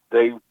yet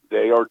they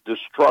are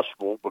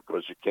distrustful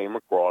because it came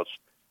across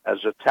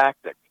as a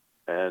tactic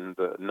and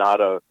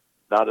not a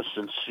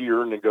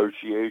sincere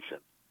negotiation.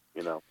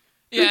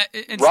 Yeah,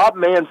 Rob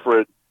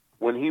Manfred,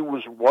 when he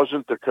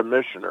wasn't the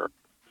commissioner,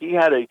 he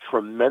had a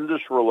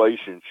tremendous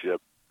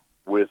relationship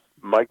with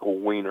Michael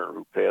Weiner,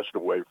 who passed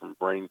away from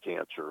brain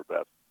cancer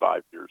about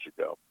 5 years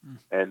ago.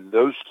 And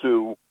those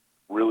two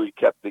really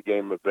kept the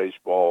game of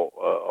baseball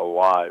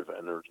alive,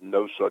 and there's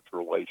no such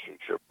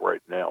relationship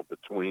right now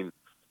between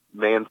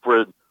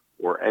Manfred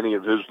or any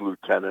of his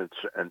lieutenants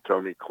and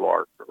Tony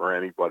Clark or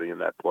anybody in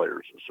that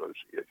Players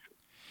Association.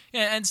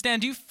 Yeah, and Stan,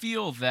 do you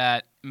feel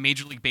that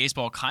Major League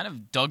Baseball kind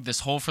of dug this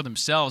hole for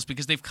themselves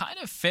because they've kind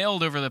of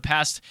failed over the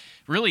past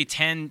really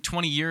 10,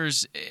 20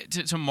 years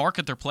to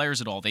market their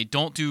players at all? They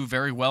don't do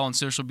very well on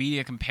social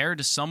media compared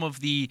to some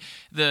of the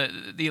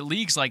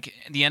leagues like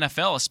the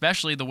NFL,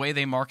 especially the way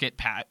they market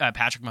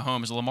Patrick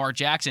Mahomes, Lamar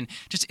Jackson,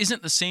 just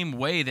isn't the same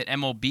way that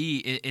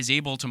MLB is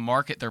able to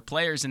market their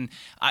players. And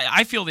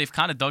I feel they've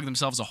kind of dug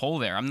themselves a hole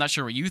there. I'm not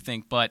sure what you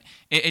think, but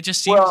it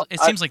just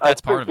seems like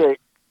that's part of it.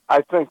 I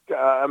think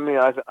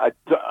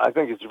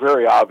it's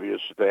very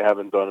obvious that they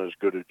haven't done as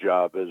good a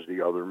job as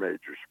the other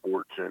major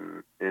sports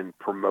in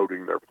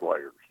promoting their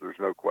players. There's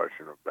no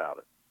question about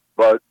it.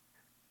 But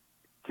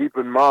keep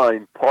in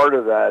mind, part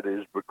of that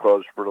is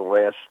because for the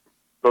last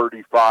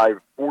 35,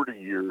 40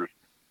 years,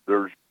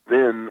 there's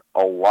been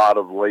a lot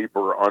of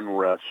labor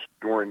unrest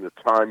during the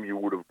time you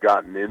would have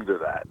gotten into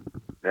that.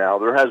 Now,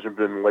 there hasn't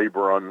been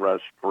labor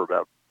unrest for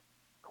about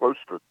close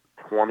to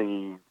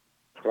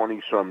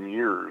 20-some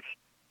years.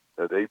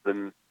 They've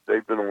been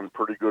on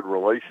pretty good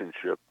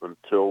relationship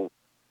until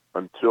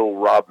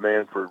Rob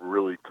Manfred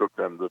really took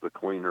them to the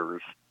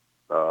cleaners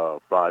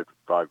 5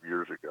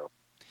 years ago.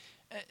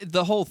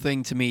 The whole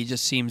thing to me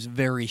just seems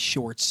very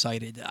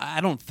short-sighted.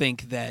 I don't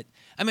think that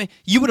 – I mean,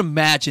 you would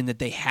imagine that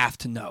they have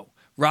to know.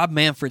 Rob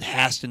Manfred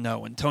has to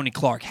know, and Tony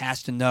Clark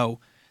has to know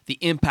the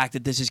impact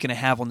that this is going to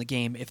have on the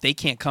game if they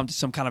can't come to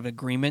some kind of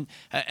agreement,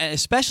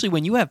 especially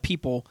when you have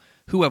people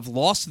who have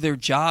lost their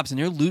jobs and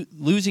they're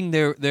losing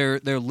their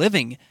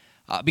living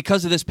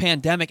because of this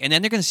pandemic, and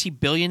then they're going to see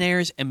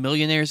billionaires and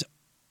millionaires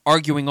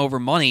arguing over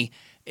money.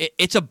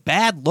 It's a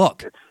bad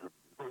look.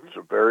 It's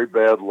a very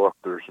bad look.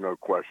 There's no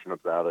question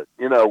about it.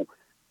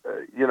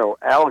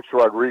 Alex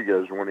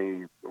Rodriguez, when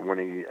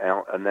he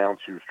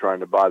announced he was trying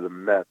to buy the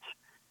Mets,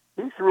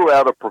 he threw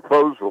out a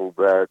proposal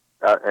that,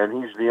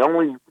 and he's the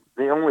only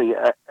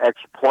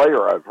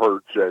ex-player I've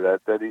heard say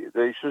that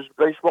he says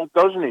baseball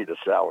does need a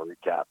salary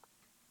cap,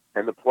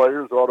 and the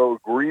players ought to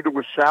agree to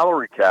a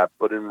salary cap,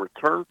 but in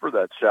return for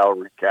that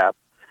salary cap,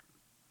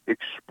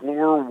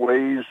 explore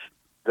ways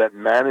that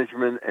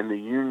management and the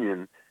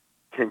union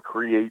can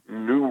create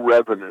new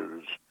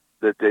revenues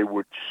that they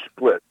would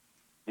split,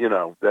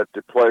 that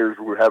the players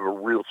would have a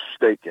real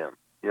stake in,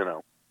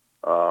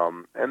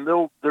 and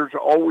there's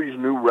always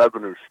new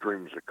revenue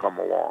streams that come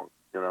along,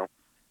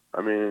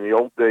 I mean, in the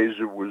old days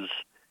it was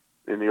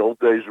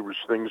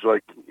things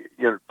like,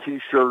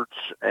 T-shirts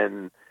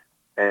and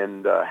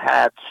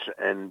hats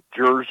and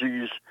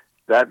jerseys.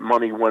 That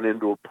money went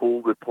into a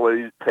pool that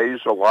pays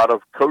a lot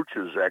of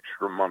coaches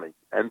extra money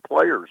and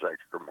players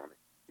extra money,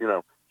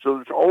 So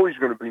there's always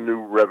going to be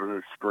new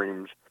revenue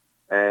streams,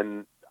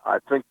 and I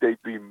think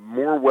they'd be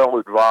more well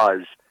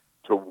advised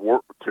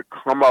to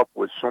come up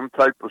with some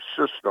type of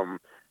system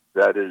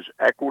that is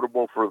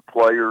equitable for the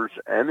players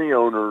and the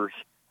owners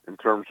in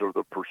terms of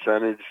the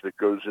percentage that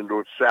goes into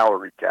a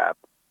salary cap,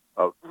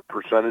 of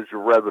percentage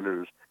of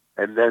revenues,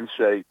 and then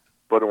say,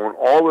 but on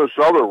all this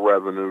other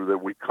revenue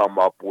that we come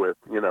up with,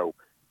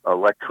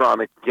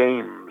 electronic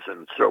games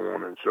and so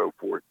on and so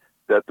forth,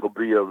 that there'll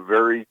be a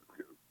very,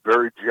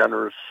 very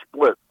generous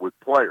split with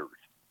players.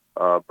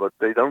 But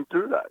they don't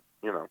do that.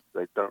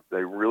 They don't.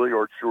 They really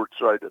are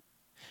short-sighted.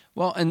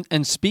 Well,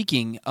 and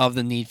speaking of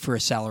the need for a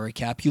salary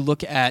cap, you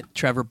look at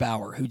Trevor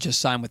Bauer, who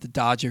just signed with the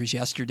Dodgers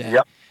yesterday.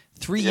 Yep.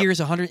 3 years,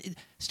 100.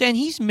 Stan,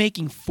 he's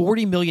making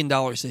 $40 million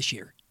this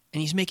year,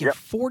 and he's making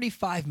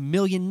 $45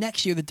 million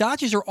next year. The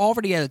Dodgers are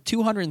already at a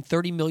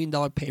 $230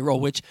 million payroll,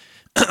 which,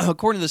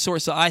 according to the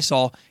source that I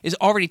saw, is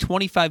already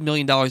 $25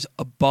 million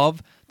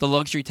above the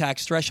luxury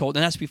tax threshold,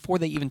 and that's before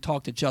they even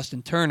talked to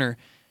Justin Turner.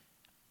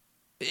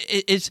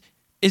 Is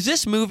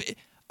this move?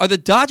 Are the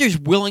Dodgers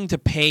willing to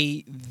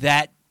pay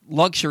that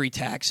luxury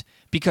tax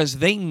because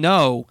they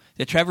know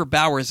that Trevor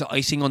Bauer is the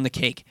icing on the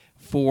cake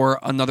for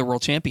another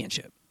world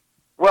championship?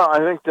 Well, I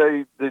think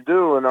they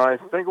do, and I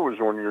think it was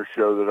on your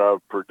show that I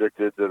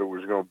predicted that it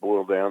was going to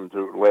boil down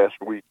to, last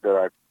week, that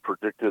I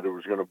predicted it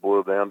was going to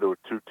boil down to a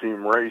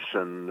two-team race,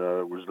 and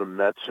it was the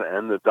Mets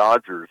and the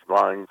Dodgers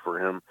vying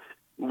for him.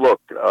 Look,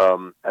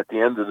 at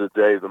the end of the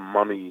day, the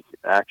money,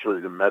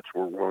 actually the Mets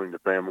were willing to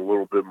pay him a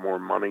little bit more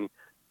money.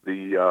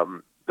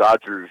 The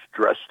Dodgers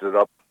dressed it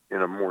up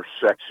in a more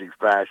sexy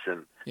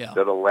fashion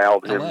that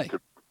allowed him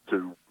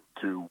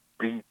to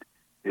beat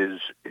his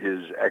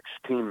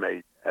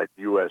ex-teammate at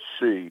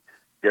USC,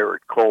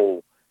 Garrett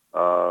Cole,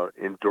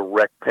 in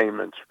direct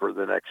payments for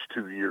the next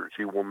 2 years.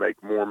 He will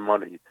make more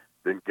money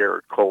than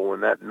Garrett Cole,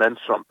 and that meant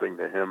something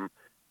to him.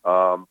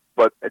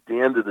 But at the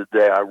end of the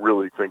day, I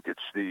really think it's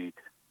the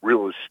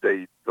real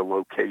estate, the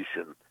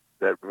location,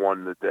 that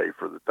won the day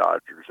for the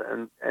Dodgers.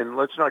 And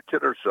let's not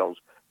kid ourselves.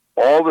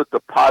 All that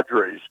the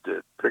Padres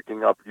did,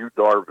 picking up Yu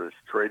Darvish,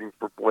 trading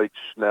for Blake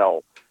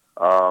Snell,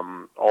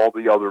 all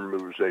the other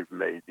moves they've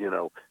made,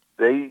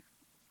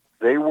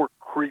 they were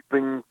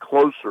creeping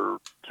closer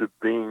to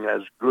being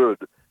as good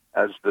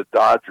as the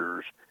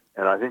Dodgers.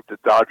 And I think the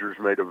Dodgers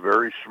made a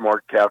very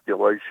smart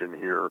calculation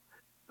here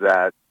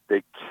that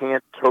they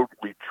can't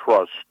totally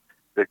trust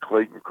that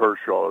Clayton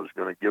Kershaw is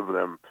going to give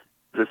them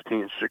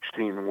 15,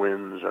 16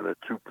 wins and a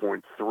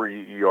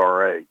 2.3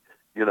 ERA.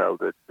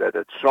 That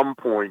at some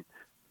point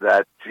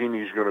that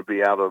genie's going to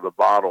be out of the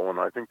bottle. And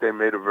I think they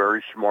made a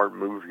very smart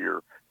move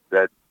here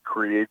that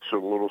creates a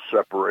little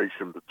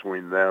separation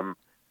between them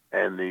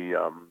and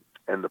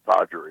the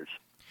Padres.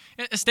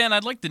 Stan,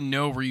 I'd like to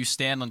know where you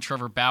stand on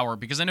Trevor Bauer,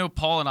 because I know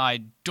Paul and I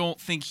don't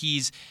think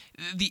he's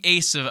the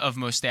ace of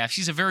most staffs.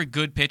 He's a very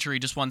good pitcher. He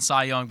just won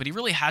Cy Young, but he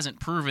really hasn't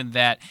proven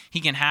that he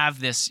can have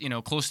this,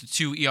 close to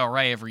 2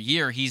 ERA every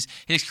year. His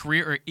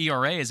career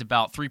ERA is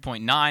about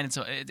 3.9, and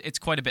so it's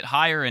quite a bit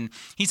higher. And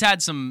he's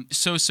had some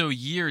so-so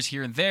years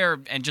here and there,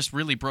 and just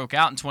really broke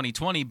out in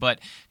 2020. But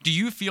do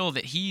you feel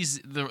that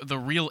he's the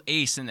real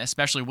ace, and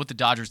especially what the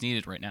Dodgers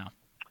needed right now?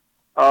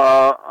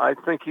 I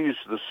think he's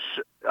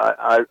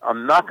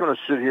I'm not going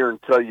to sit here and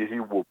tell you he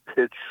will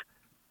pitch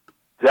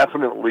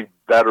definitely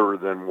better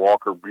than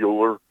Walker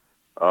Buehler,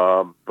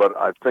 but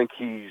I think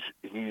he's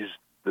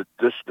the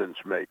distance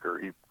maker.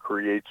 He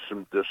creates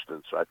some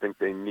distance. I think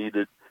they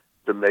needed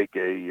to make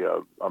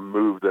a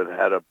move that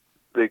had a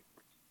big,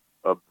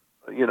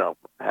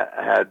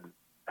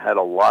 had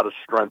a lot of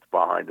strength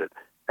behind it.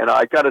 And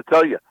I got to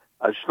tell you,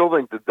 I still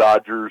think the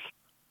Dodgers,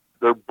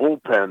 their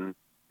bullpen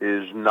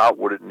is not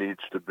what it needs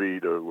to be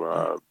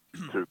to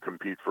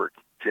compete for a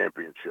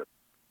championship.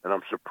 And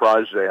I'm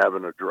surprised they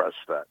haven't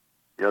addressed that.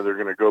 They're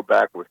going to go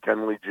back with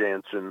Kenley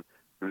Jansen,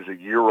 who's a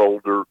year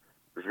older.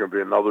 There's going to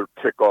be another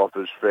tick off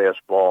his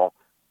fastball.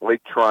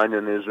 Blake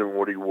Trinan isn't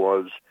what he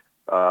was.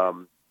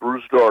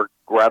 Brusdar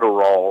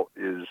Graterol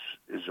is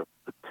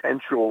a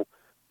potential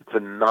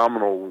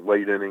phenomenal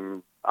late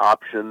inning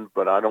option,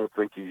 but I don't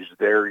think he's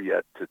there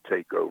yet to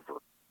take over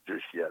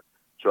just yet.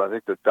 So I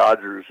think the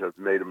Dodgers have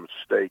made a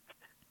mistake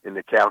in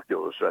the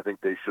calculus. I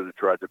think they should have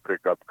tried to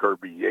pick up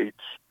Kirby Yates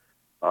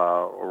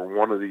or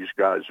one of these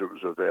guys that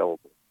was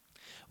available.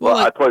 Well,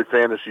 I play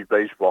fantasy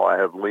baseball. I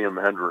have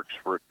Liam Hendricks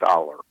for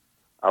 $1.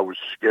 I was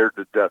scared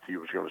to death he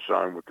was going to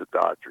sign with the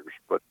Dodgers,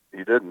 but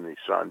he didn't. He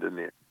signed in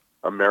the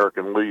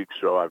American League,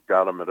 so I've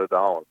got him at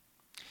 $1.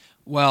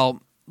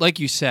 Well, like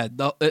you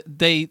said,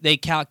 they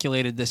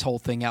calculated this whole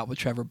thing out with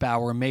Trevor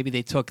Bauer, and maybe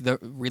they took the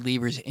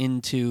relievers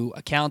into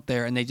account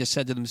there, and they just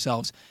said to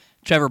themselves,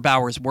 Trevor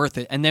Bauer is worth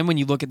it. And then when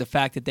you look at the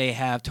fact that they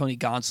have Tony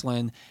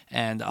Gonsolin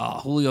and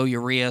Julio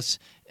Urias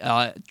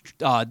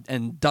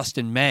and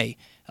Dustin May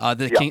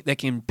that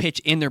can pitch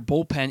in their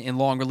bullpen in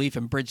long relief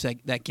and bridge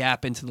that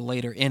gap into the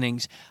later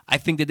innings, I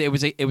think that it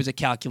was a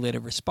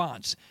calculated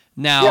response.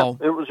 Now,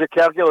 it was a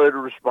calculated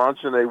response,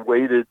 and they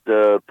waited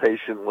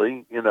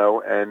patiently,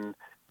 and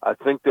I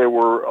think they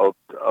were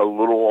a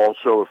little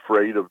also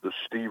afraid of the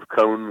Steve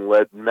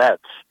Cohn-led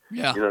Mets.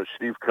 Yeah.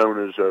 Steve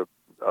Cohn is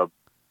a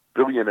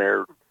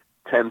billionaire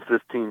 10,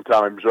 15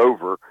 times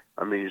over.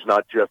 I mean, he's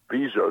not Jeff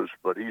Bezos,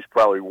 but he's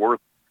probably worth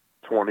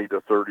 $20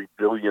 to $30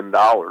 billion,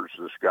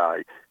 this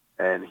guy.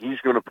 And he's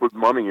going to put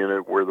money in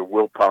it where the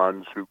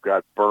Wilpons, who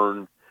got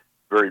burned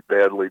very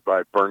badly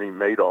by Bernie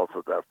Madoff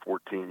about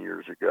 14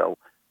 years ago,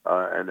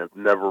 and have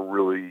never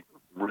really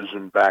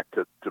risen back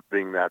to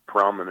being that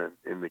prominent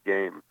in the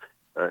game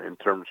in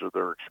terms of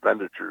their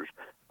expenditures.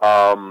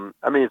 I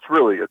mean, it's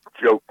really a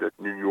joke that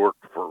New York,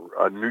 for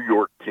a New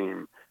York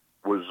team,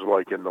 was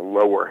like in the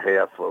lower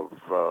half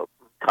of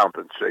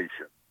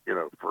compensation,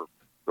 for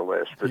the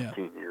last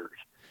 15 years.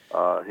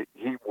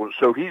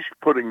 He's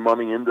putting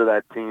money into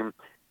that team,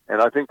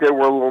 and I think they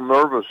were a little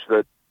nervous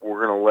that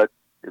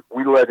if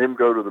we let him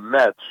go to the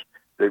Mets,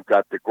 they've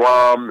got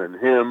DeGrom and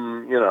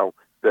him,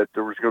 that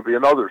there was going to be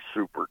another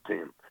super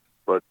team.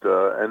 But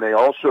and they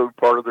also,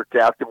 part of their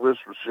calculus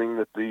was seeing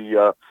that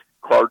the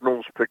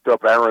Cardinals picked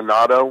up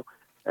Arenado,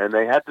 and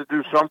they had to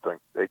do something.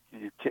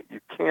 You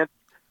can't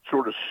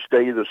sort of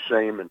stay the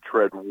same and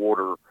tread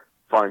water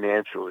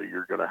financially.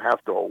 You're going to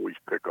have to always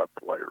pick up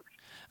players.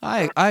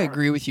 I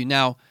agree with you.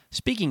 Now,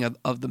 speaking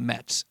of the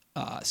Mets,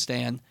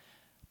 Stan,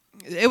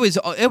 it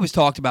was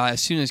talked about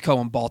as soon as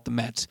Cohen bought the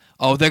Mets.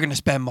 Oh, they're going to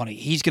spend money.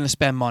 He's going to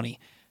spend money.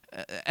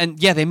 And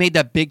they made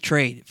that big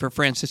trade for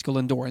Francisco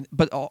Lindor.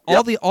 But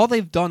all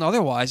they've done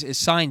otherwise is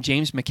sign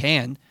James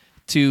McCann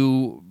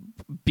to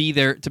be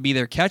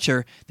their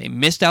catcher. They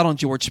missed out on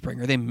George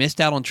Springer. They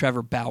missed out on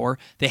Trevor Bauer.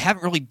 They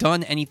haven't really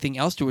done anything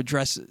else to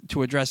address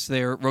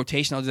their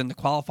rotation other than the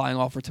qualifying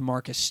offer to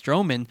Marcus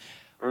Stroman.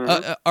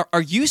 Mm-hmm.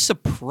 Are you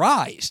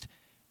surprised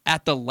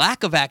at the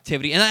lack of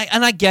activity? And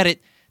I get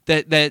it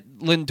that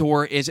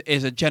Lindor is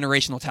a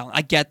generational talent.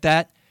 I get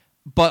that.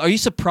 But are you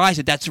surprised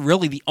that that's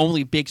really the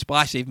only big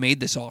splash they've made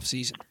this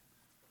offseason?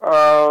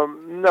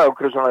 No,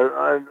 because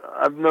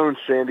I've known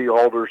Sandy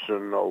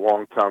Alderson a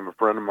long time. A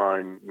friend of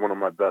mine, one of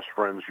my best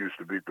friends, used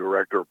to be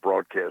director of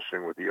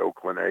broadcasting with the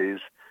Oakland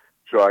A's.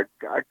 So I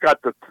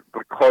got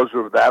because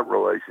of that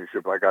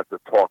relationship, I got to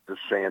talk to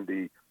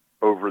Sandy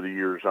over the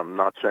years. I'm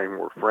not saying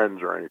we're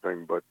friends or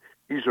anything, but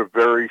he's a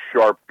very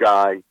sharp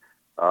guy.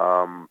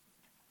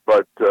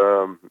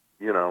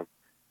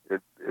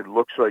 It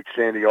looks like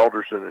Sandy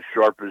Alderson, as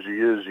sharp as he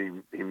is,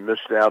 he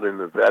missed out in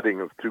the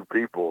vetting of two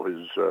people.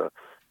 His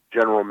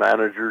general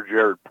manager,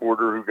 Jared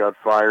Porter, who got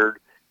fired,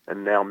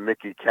 and now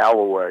Mickey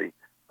Callaway.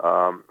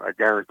 I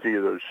guarantee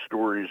you those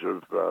stories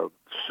of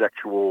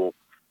sexual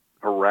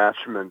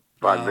harassment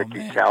by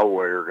Mickey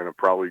Callaway are going to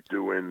probably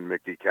do in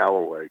Mickey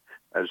Callaway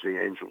as the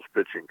Angels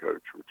pitching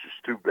coach, which is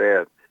too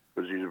bad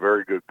because he's a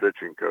very good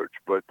pitching coach.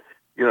 But,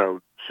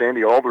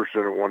 Sandy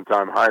Alderson at one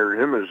time hired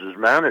him as his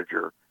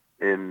manager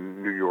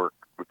in New York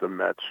with the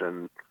Mets,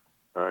 and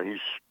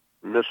he's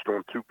missed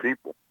on two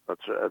people.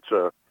 That's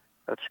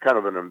kind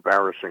of an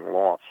embarrassing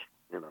loss,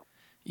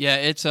 Yeah,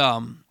 it's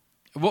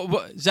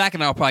Zack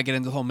and I will probably get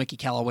into the whole Mickey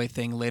Callaway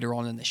thing later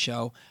on in the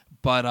show,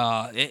 but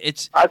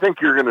it's. I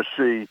think you're going to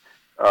see,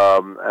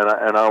 and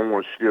I don't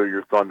want to steal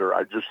your thunder.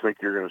 I just think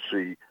you're going to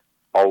see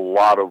a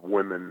lot of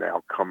women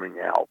now coming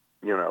out.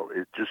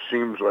 It just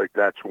seems like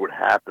that's what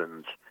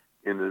happens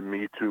in the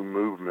Me Too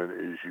movement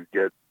is you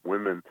get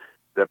women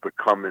that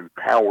become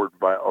empowered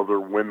by other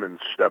women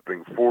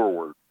stepping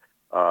forward.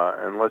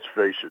 And let's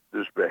face it,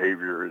 this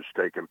behavior has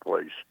taken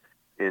place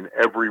in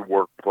every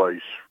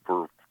workplace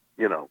for,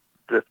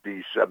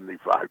 50,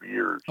 75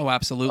 years. Oh,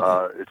 absolutely.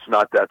 It's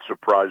not that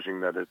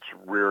surprising that it's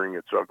rearing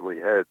its ugly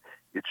head.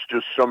 It's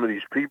just some of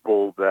these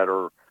people that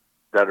are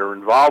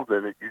involved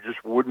in it, you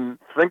just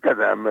wouldn't think of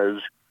them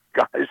as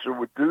guys who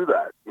would do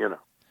that,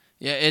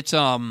 Yeah,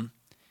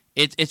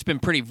 it's been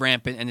pretty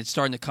rampant, and it's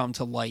starting to come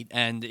to light,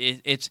 and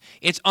it's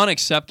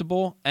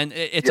unacceptable, and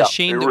it's a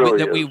shame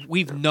that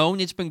we've known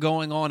it's been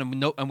going on,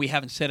 and we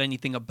haven't said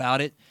anything about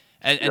it,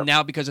 and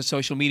now because of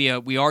social media,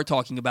 we are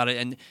talking about it,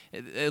 and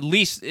at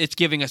least it's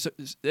giving us,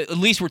 at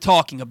least we're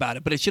talking about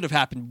it, but it should have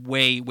happened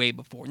way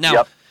before.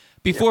 Now,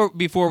 before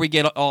we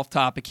get off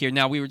topic here,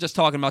 now we were just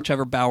talking about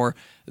Trevor Bauer.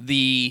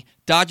 The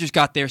Dodgers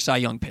got their Cy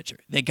Young pitcher;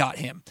 they got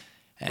him,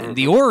 and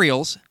the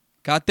Orioles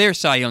got their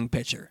Cy Young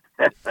pitcher.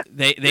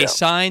 They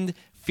signed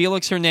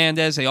Felix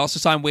Hernandez. They also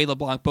signed Wade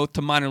LeBlanc, both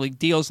to minor league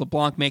deals.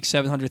 LeBlanc makes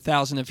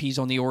 $700,000 if he's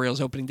on the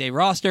Orioles opening day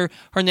roster.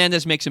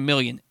 Hernandez makes $1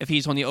 million if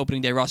he's on the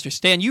opening day roster.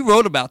 Stan, you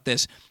wrote about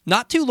this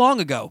not too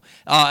long ago,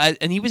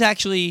 and he was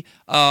actually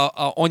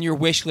on your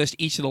wish list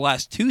each of the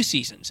last 2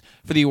 seasons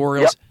for the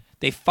Orioles. Yep.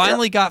 They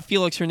finally got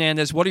Felix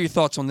Hernandez. What are your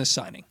thoughts on this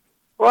signing?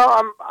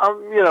 Well,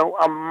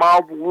 I'm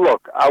mild.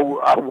 Look, I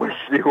wish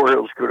the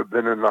Orioles could have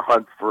been in the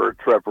hunt for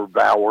Trevor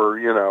Bauer,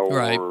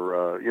 right.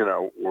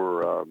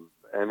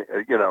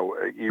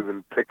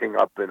 even picking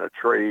up in a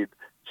trade,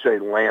 say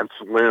Lance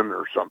Lynn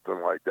or something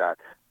like that.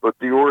 But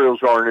the Orioles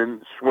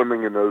aren't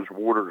swimming in those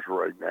waters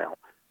right now.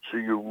 So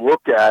you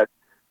look at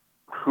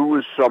who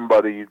is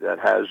somebody that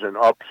has an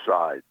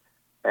upside,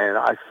 and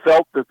I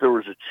felt that there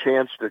was a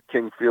chance that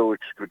King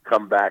Felix could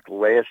come back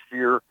last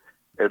year.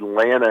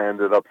 Atlanta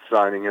ended up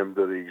signing him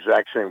to the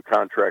exact same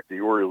contract the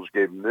Orioles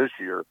gave him this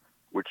year,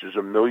 which is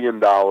 $1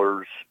 million.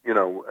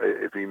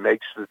 If he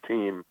makes the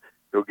team,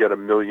 he'll get $1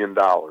 million.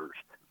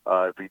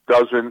 If he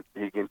doesn't,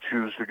 he can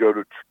choose to go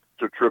to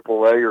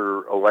AAA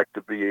or elect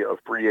to be a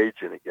free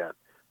agent again.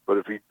 But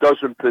if he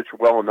doesn't pitch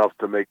well enough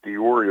to make the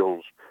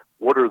Orioles,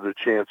 what are the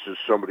chances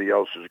somebody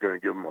else is going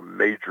to give him a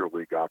major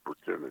league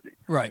opportunity?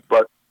 Right.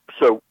 But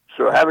so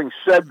having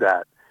said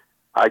that,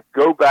 I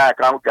go back,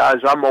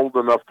 I'm old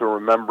enough to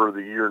remember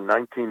the year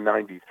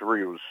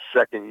 1993. It was the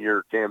second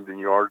year Camden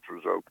Yards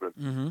was open.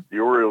 Mm-hmm. The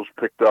Orioles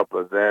picked up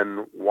a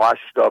then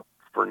washed-up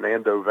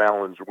Fernando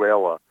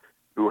Valenzuela,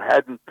 who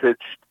hadn't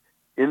pitched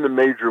in the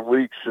major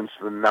leagues since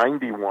the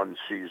 91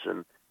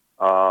 season.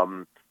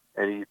 And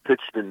he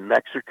pitched in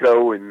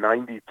Mexico in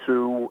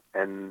 92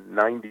 and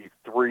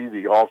 93,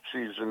 the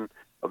off-season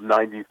of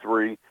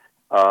 93.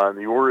 And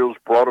the Orioles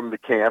brought him to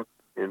camp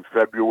in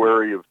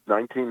February of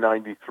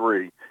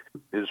 1993.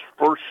 His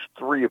first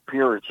 3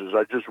 appearances,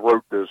 I just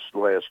wrote this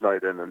last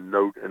night in a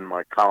note in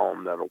my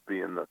column that'll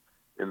be in the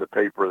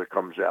paper that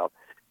comes out.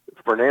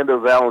 Fernando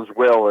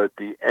Valenzuela at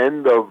the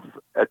end of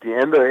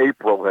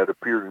April had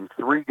appeared in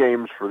 3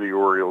 games for the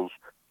Orioles,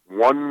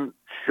 1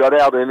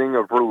 shutout inning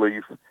of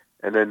relief,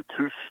 and then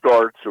 2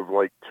 starts of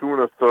like 2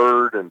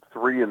 1/3 and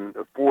 3 and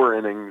 4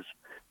 innings,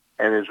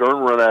 and his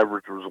earned run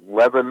average was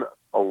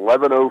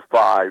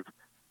 11.05.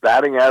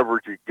 Batting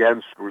average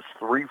against was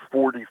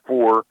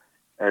 344,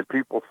 and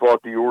people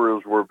thought the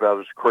Orioles were about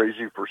as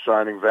crazy for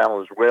signing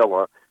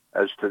Valenzuela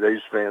as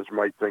today's fans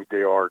might think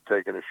they are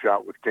taking a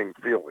shot with King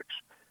Felix.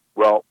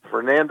 Well,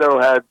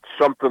 Fernando had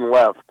something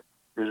left.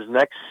 His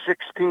next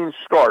 16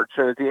 starts,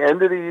 and at the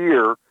end of the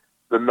year,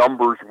 the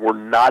numbers were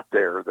not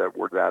there that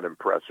were that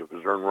impressive.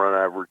 His earned run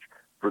average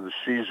for the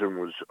season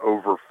was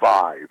over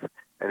 5,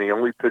 and he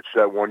only pitched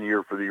that 1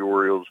 year for the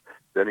Orioles.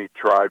 Then he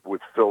tried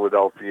with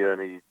Philadelphia,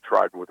 and he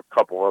tried with a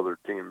couple other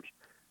teams.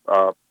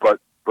 But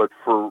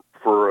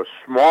for a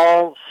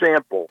small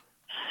sample,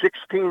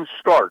 16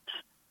 starts,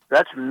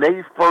 that's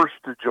May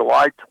 1st to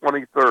July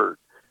 23rd.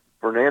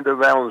 Fernando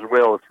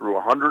Valenzuela threw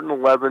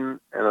 111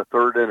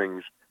 1/3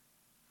 innings,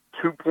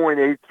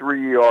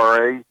 2.83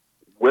 ERA,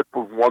 whip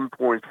of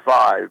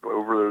 1.5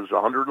 over those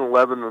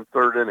 111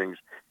 1/3 innings.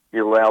 He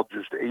allowed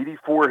just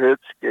 84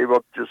 hits, gave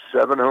up just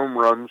 7 home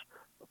runs.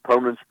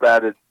 Opponents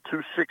batted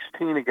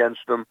 .216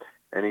 against him,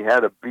 and he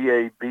had a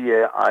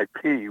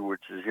BABIP,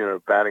 which is,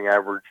 batting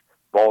average,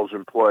 balls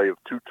in play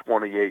of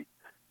 228.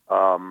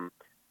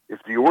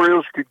 If the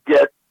Orioles could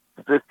get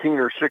 15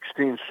 or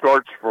 16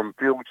 starts from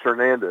Felix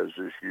Hernandez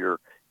this year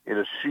in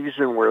a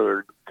season where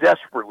they're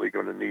desperately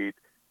going to need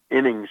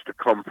innings to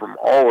come from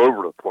all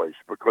over the place,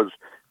 because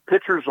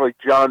pitchers like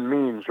John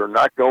Means are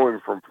not going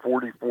from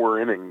 44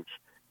 innings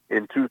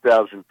in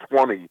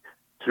 2020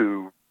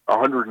 to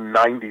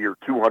 190 or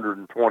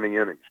 220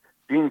 innings.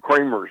 Dean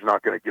Kramer is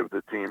not going to give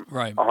the team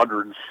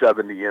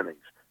 170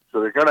 innings.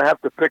 So they're going to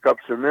have to pick up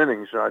some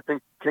innings. And I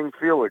think King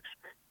Felix,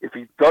 if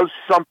he does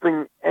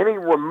something any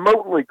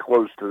remotely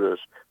close to this,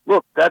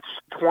 look, that's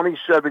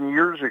 27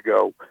 years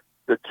ago.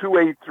 The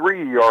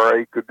 2.83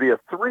 ERA could be a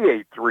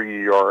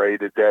 3.83 ERA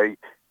today,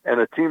 and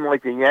a team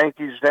like the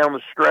Yankees down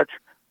the stretch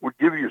would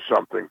give you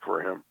something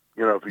for him,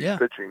 if he's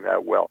pitching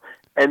that well.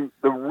 And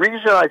the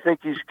reason I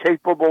think he's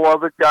capable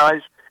of it,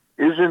 guys,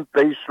 isn't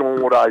based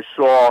on what I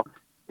saw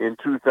in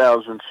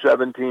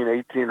 2017,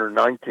 18, or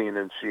 19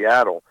 in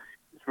Seattle.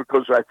 It's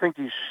because I think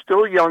he's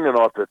still young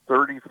enough at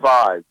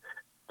 35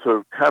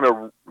 to kind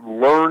of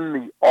learn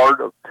the art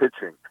of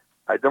pitching.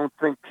 I don't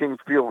think King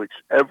Felix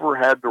ever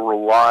had to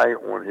rely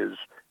on his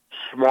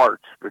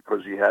smarts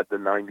because he had the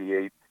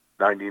 98,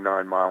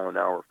 99 mile an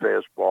hour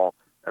fastball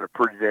and a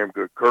pretty damn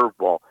good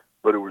curveball.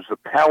 But it was the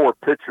power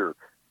pitcher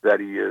that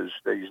he is,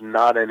 that he's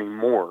not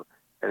anymore.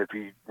 And if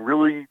he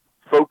really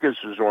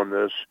focuses on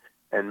this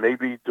and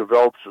maybe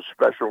develops a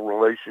special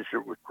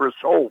relationship with Chris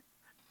Holt,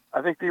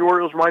 I think the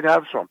Orioles might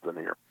have something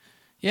here.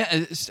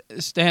 Yeah,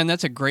 Stan,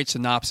 that's a great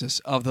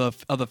synopsis of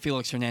the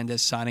Felix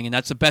Hernandez signing, and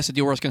that's the best that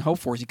the Orioles can hope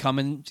for. Is he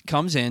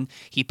comes in,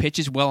 he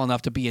pitches well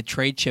enough to be a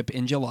trade chip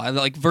in July,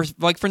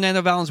 like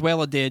Fernando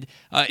Valenzuela did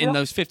in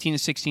those 15 to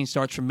 16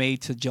 starts from May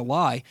to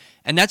July,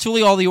 and that's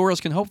really all the Orioles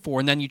can hope for.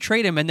 And then you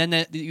trade him, and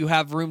then you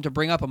have room to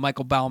bring up a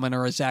Michael Baumann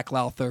or a Zach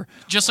Lowther,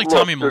 just like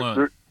Tommy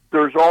Malone.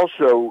 There's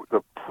also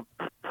the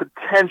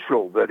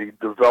potential that he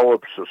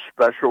develops a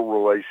special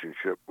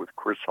relationship with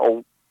Chris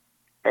Holt.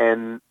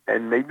 And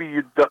maybe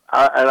and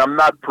I'm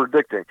not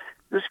predicting.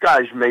 This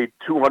guy's made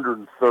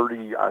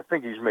I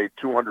think he's made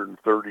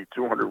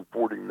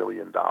 $240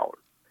 million.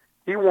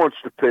 He wants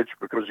to pitch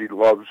because he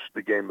loves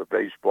the game of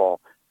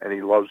baseball and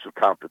he loves the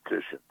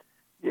competition.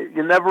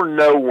 You never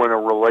know when a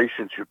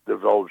relationship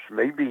develops.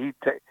 Maybe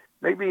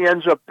he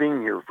ends up being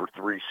here for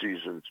 3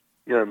 seasons.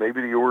 Maybe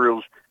the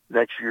Orioles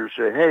next year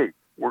say, hey,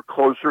 we're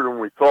closer than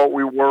we thought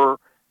we were.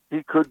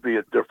 He could be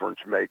a difference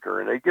maker.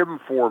 And they give him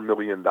 $4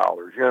 million.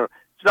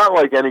 It's not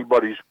like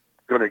anybody's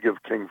going to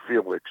give King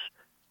Felix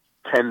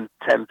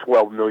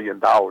 $12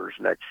 million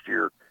next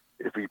year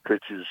if he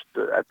pitches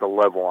at the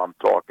level I'm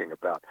talking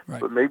about. Right.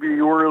 But maybe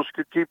the Orioles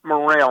could keep him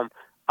around.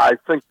 I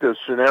think the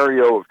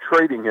scenario of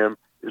trading him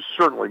is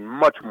certainly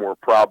much more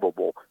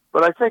probable.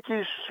 But I think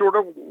he's sort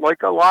of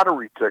like a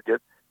lottery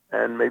ticket,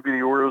 and maybe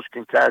the Orioles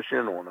can cash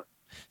in on it.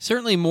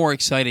 Certainly more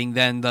exciting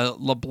than the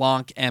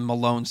LeBlanc and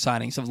Malone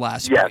signings of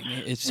last spring.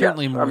 It's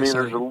certainly more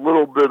exciting. There's a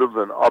little bit of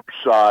an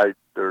upside.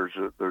 There's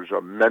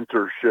a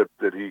mentorship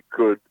that he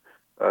could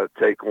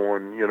take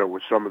on,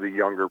 with some of the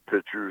younger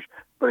pitchers.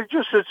 But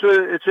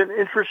it's an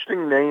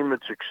interesting name.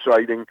 It's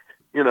exciting.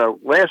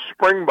 Last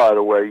spring, by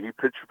the way, he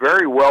pitched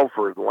very well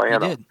for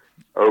Atlanta. He did.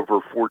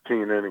 Over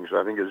 14 innings.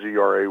 I think his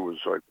ERA was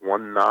like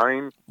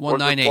 1.9.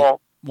 1.98.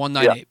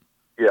 1.98.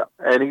 Yeah,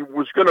 and he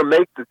was going to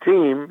make the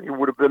team. He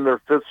would have been their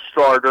 5th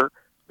starter.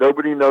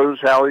 Nobody knows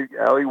how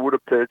he would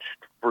have pitched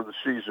for the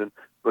season,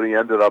 but he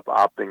ended up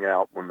opting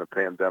out when the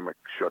pandemic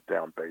shut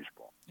down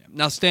baseball.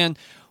 Now, Stan,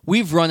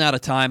 we've run out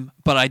of time,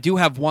 but I do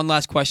have one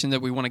last question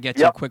that we want to get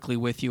to quickly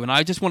with you, and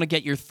I just want to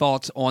get your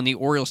thoughts on the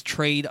Orioles'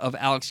 trade of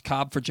Alex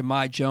Cobb for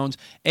Jahmai Jones.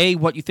 A,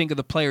 what you think of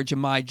the player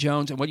Jahmai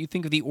Jones, and what you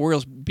think of the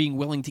Orioles being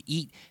willing to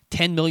eat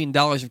 $10 million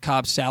of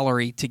Cobb's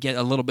salary to get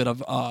a little bit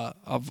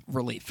of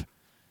relief.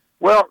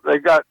 Well, they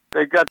got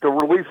the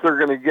relief they're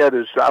going to get.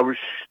 I was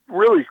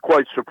really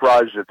quite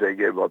surprised that they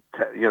gave up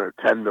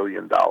 $10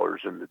 million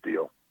in the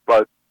deal,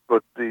 but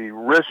the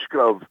risk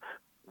of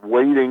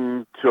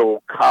waiting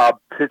till Cobb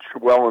pitched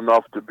well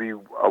enough to be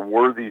a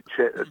worthy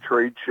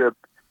trade chip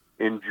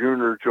in June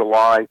or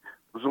July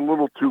was a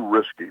little too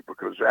risky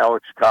because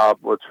Alex Cobb,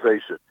 let's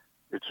face it,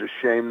 it's a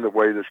shame the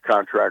way this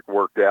contract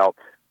worked out,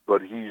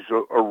 but he's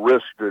a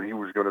risk that he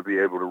was going to be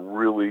able to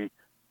really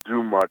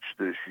do much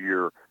this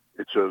year.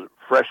 It's a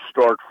fresh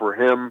start for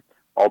him,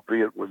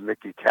 albeit with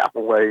Mickey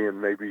Callaway,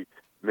 and maybe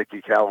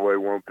Mickey Callaway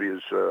won't be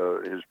his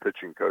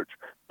pitching coach.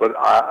 But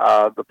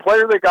the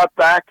player they got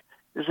back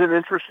is an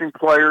interesting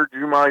player,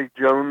 Jahmai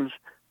Jones.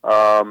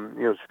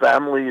 His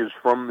family is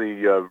from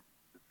the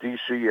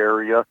D.C.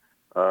 area.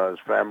 His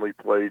family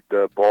played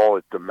ball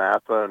at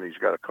DeMatha, and he's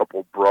got a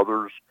couple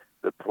brothers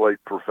that played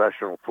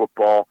professional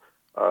football.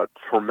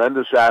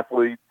 Tremendous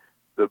athlete.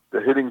 The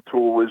hitting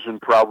tool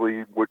isn't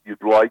probably what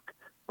you'd like,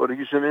 but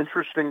he's an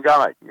interesting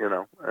guy,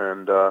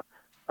 and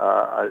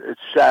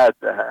it's sad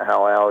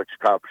how Alex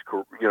Cobb's,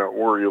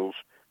 Orioles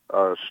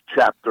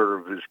chapter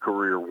of his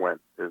career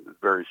went. It's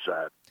very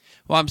sad.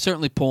 Well, I'm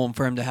certainly pulling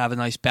for him to have a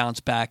nice bounce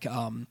back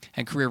and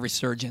career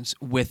resurgence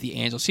with the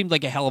Angels. Seemed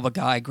like a hell of a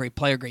guy, great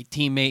player, great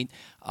teammate,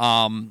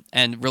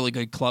 and really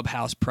good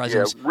clubhouse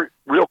presence. Yeah,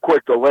 real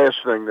quick, the last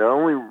thing,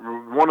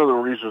 one of the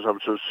reasons I'm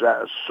so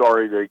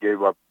sorry they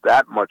gave up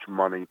that much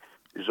money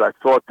is I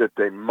thought that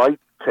they might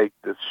take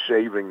the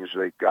savings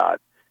they got,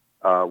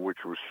 which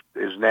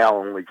is now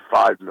only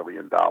 $5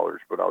 million,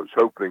 but I was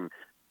hoping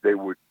they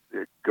would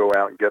go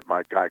out and get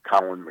my guy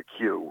Colin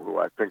McHugh, who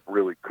I think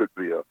really could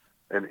be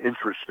an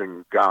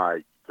interesting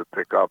guy to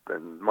pick up.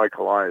 And Mike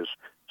Elias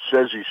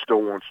says he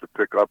still wants to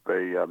pick up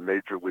a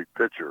major league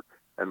pitcher,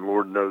 and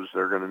Lord knows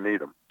they're going to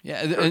need him.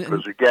 Yeah,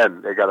 because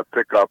again, they got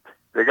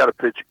to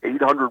pitch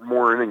 800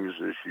 more innings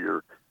this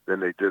year than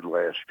they did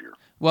last year.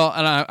 Well,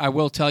 and I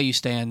will tell you,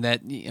 Stan,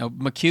 that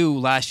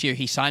McHugh last year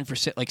he signed for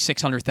like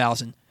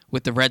 $600,000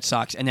 with the Red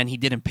Sox, and then he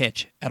didn't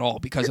pitch at all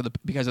because of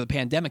the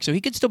pandemic. So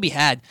he could still be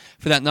had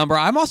for that number.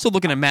 I'm also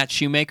looking at Matt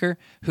Shoemaker,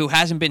 who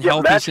hasn't been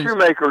healthy Matt since.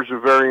 Shoemaker's a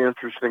very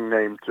interesting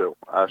name too.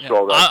 I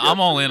saw that.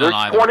 I'm all in on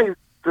either.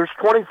 There's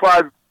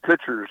 25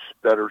 pitchers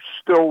that are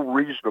still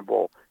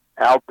reasonable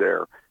out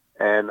there,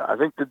 and I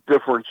think the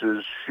difference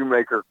is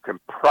Shoemaker can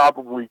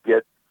probably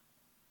get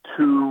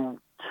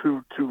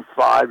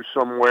 2.25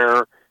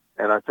 somewhere,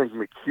 and I think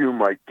McHugh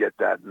might get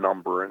that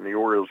number, and the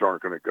Orioles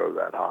aren't going to go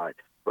that high.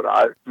 But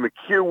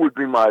McHugh would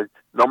be my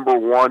number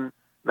one.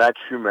 Matt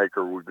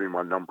Shoemaker would be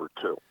my number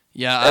two.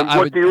 Yeah, and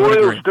what the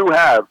Orioles do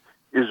have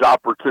is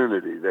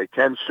opportunity. They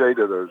can say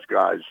to those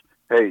guys,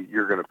 "Hey,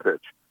 you're going to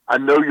pitch." I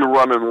know you're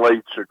running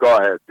late, so go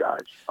ahead, guys.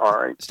 All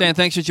right. Stan,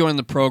 thanks for joining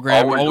the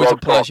program. Always a love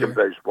pleasure.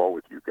 talking baseball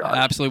with you guys.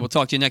 Absolutely. We'll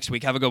talk to you next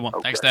week. Have a good one.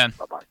 Okay. Thanks, Stan.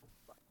 Bye-bye.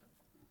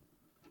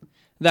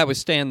 That was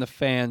Stan the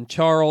Fan.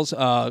 Charles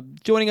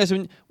joining us.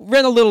 We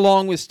ran a little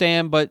long with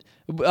Stan, but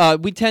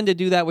we tend to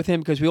do that with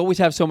him because we always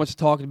have so much to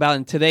talk about,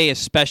 and today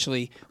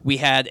especially we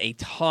had a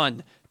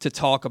ton to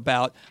talk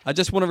about. I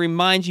just want to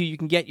remind you, you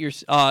can get your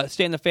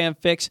Stan the Fan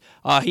fix.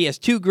 He has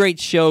 2 great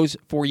shows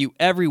for you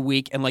every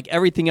week, and like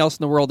everything else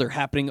in the world, they're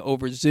happening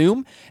over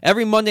Zoom.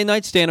 Every Monday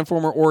night, Stan and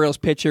former Orioles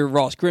pitcher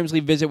Ross Grimsley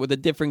visit with a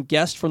different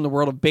guest from the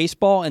world of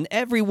baseball, and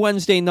every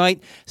Wednesday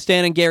night,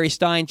 Stan and Gary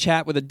Stein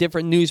chat with a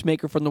different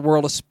newsmaker from the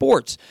world of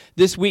sports.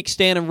 This week,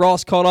 Stan and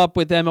Ross caught up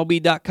with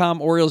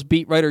MLB.com Orioles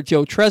beat writer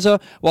Joe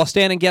Trezza, while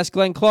Stan and guest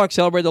Glenn Clark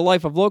celebrated the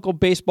life of local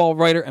baseball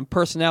writer and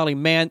personality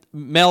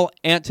Mel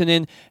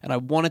Antonin, and I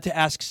wanted to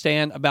ask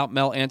Stan about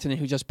Mel Antonin,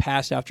 who just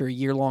passed after a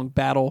year-long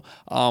battle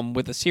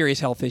with a serious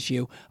health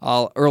issue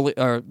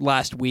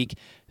last week.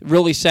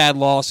 Really sad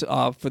loss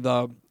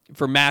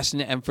for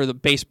Masson and for the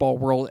baseball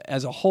world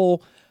as a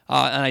whole.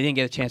 And I didn't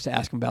get a chance to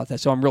ask him about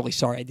that, so I'm really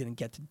sorry I didn't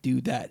get to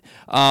do that.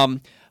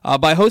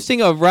 By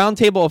hosting a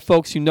roundtable of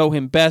folks who know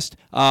him best,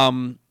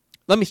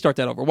 let me start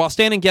that over. While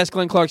Stan and guest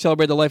Glenn Clark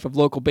celebrated the life of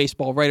local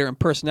baseball writer and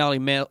personality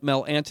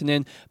Mel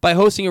Antonin by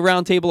hosting a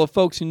roundtable of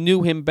folks who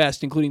knew him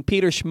best, including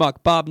Peter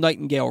Schmuck, Bob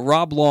Nightingale,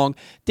 Rob Long,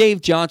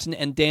 Dave Johnson,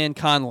 and Dan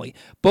Connolly.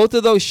 Both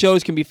of those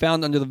shows can be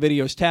found under the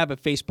videos tab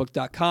at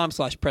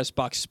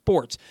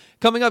facebook.com/PressBoxSports.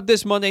 Coming up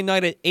this Monday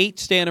night at 8,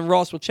 Stan and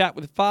Ross will chat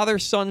with father,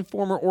 son,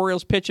 former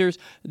Orioles pitchers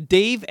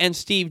Dave and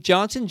Steve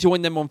Johnson.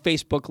 Join them on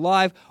Facebook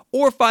Live,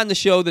 or find the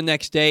show the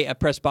next day at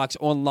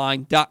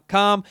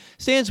PressBoxOnline.com.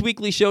 Stan's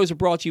weekly shows are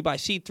brought to you by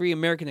C3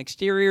 American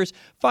Exteriors.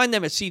 Find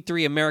them at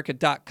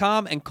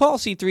C3America.com and call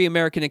C3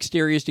 American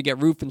Exteriors to get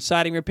roof and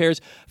siding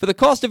repairs for the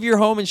cost of your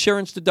home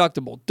insurance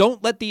deductible.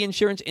 Don't let the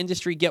insurance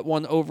industry get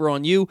one over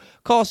on you.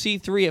 Call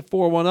C3 at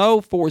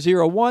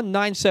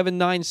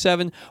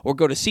 410-401-9797 or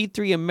go to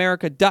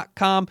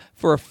C3America.com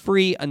for a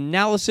free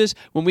analysis.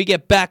 When we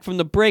get back from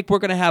the break, we're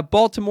going to have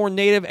Baltimore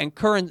native and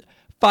current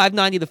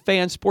 590 The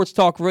Fan sports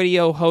talk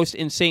radio host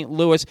in St.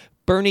 Louis,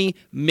 Bernie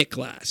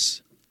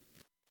Miklasz.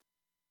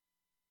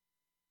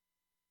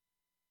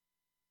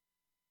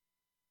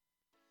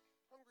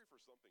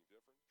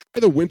 Try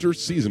the winter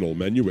seasonal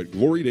menu at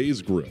Glory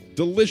Days Grill.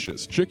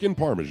 Delicious chicken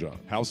parmesan,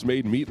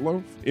 house-made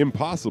meatloaf,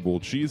 impossible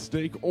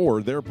cheesesteak,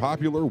 or their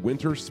popular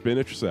winter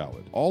spinach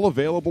salad. All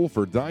available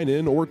for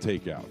dine-in or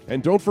takeout.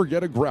 And don't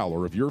forget a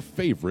growler of your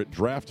favorite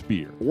draft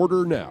beer.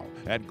 Order now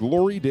at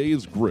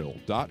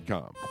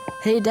glorydaysgrill.com.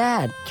 Hey,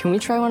 Dad, can we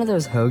try one of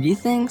those hoagie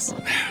things?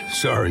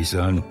 Sorry,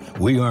 son.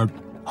 We aren't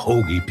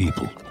hoagie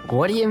people.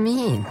 What do you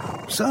mean?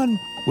 Son,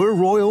 we're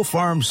Royal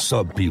Farms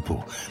sub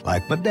people,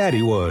 like my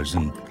daddy was,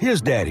 and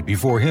his daddy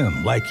before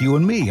him, like you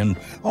and me, and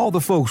all the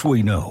folks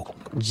we know.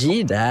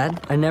 Gee, Dad,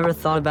 I never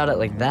thought about it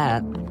like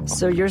that.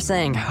 So you're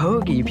saying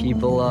hoagie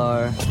people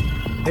are...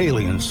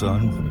 Aliens,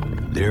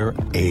 son. They're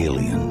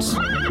aliens.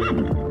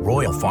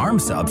 Royal Farm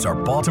subs are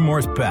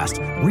Baltimore's best.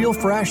 Real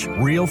fresh,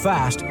 real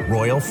fast,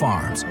 Royal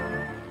Farms.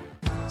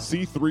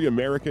 C3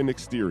 American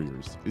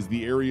Exteriors is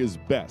the area's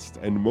best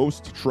and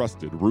most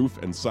trusted roof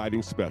and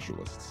siding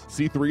specialists.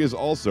 C3 is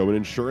also an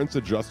insurance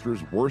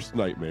adjuster's worst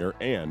nightmare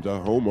and a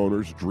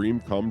homeowner's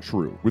dream come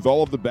true. With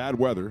all of the bad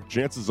weather,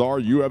 chances are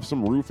you have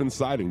some roof and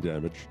siding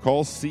damage.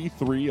 Call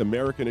C3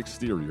 American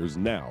Exteriors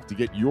now to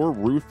get your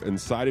roof and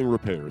siding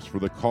repairs for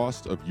the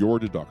cost of your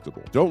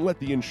deductible. Don't let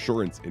the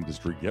insurance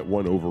industry get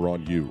one over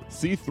on you.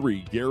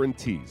 C3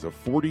 guarantees a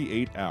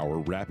 48-hour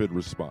rapid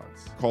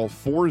response. Call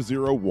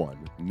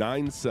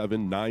 401-9797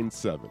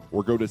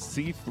 or go to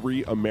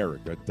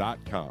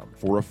c3america.com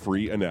for a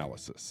free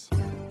analysis.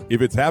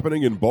 If it's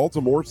happening in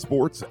Baltimore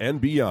sports and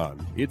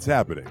beyond, it's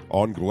happening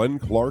on Glenn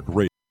Clark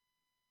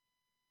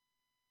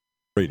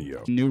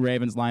Radio. New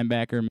Ravens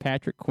linebacker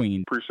Patrick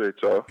Queen. Appreciate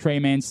y'all. Trey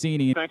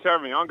Mancini. Thanks for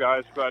having me on,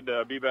 guys. Glad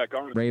to be back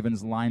on.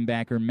 Ravens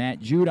linebacker Matt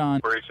Judon.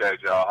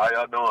 Appreciate y'all. How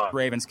y'all doing?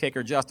 Ravens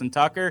kicker Justin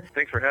Tucker.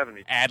 Thanks for having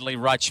me. Adley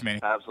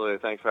Rutschman. Absolutely.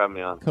 Thanks for having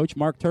me on. Coach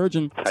Mark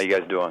Turgeon. How you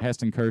guys doing?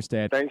 Heston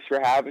Kerstad. Thanks for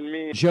having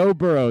me. Joe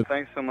Burrow.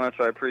 Thanks so much.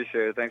 I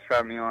appreciate it. Thanks for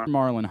having me on.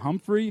 Marlon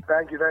Humphrey.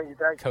 Thank you.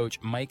 Coach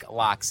Mike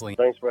Loxley.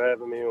 Thanks for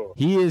having me on.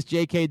 He is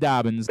J.K.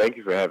 Dobbins. Thank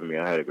you for having me.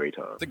 I had a great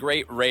time. The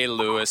great Ray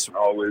Lewis.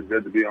 Always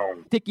good to be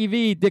on. Dickie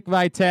V. Dick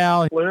Vitale. And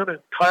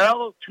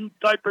Kyle, two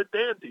diaper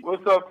dandy.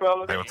 What's up,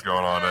 fellas? Hey, what's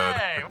going on,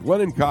 Ed?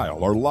 Glenn and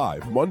Kyle are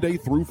live Monday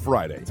through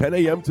Friday, 10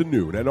 a.m. to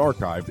noon, and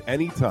archived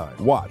anytime.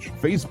 Watch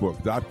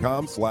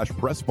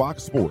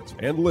Facebook.com/PressBoxSports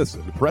and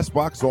listen to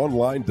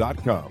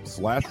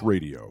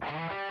PressBoxOnline.com/radio.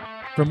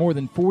 For more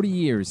than 40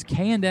 years,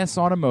 K&S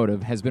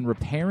Automotive has been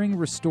repairing,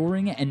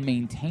 restoring, and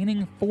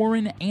maintaining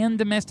foreign and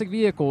domestic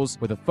vehicles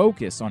with a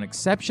focus on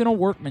exceptional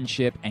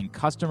workmanship and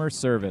customer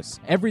service.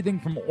 Everything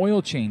from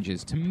oil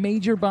changes to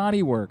major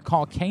body work.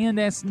 Call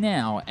K&S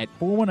now at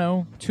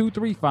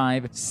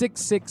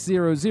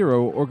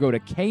 410-235-6600 or go to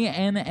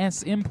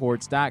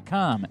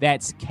knsimports.com.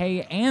 That's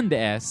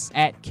K&S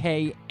at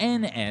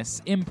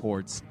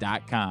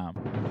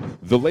knsimports.com.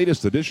 The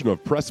latest edition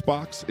of Press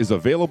Box is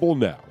available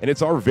now, and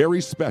it's our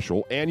very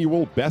special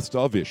annual Best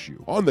of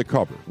issue. On the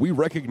cover, we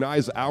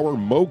recognize our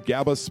Mo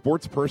Gabba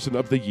Sports Person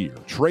of the Year,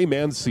 Trey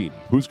Mancini,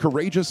 whose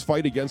courageous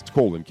fight against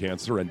colon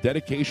cancer and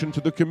dedication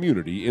to the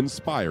community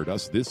inspired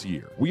us this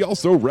year. We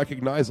also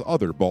recognize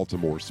other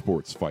Baltimore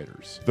sports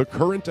fighters, the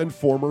current and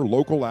former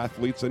local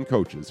athletes and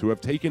coaches who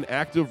have taken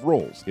active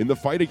roles in the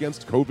fight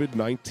against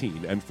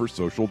COVID-19 and for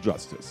social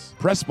justice.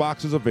 Press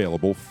Box is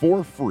available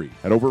for free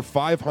at over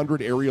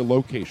 500 area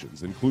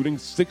locations, including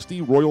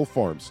 60 Royal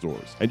Farm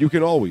stores. And you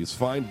can always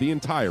find the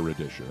entire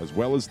edition, as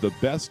well as the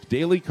best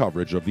daily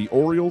coverage of the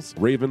Orioles,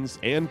 Ravens,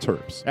 and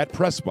Terps at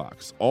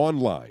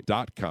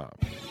PressBoxOnline.com.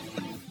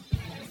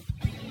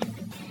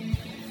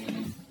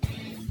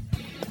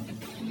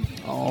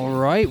 All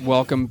right,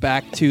 welcome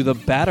back to the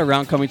Bat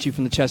Around, coming to you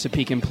from the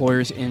Chesapeake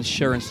Employers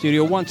Insurance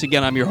Studio. Once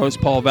again, I'm your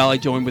host, Paul Valley,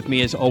 joined with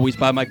me as always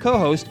by my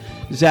co-host,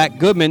 Zack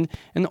Goodman.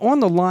 And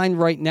on the line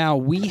right now,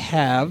 we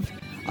have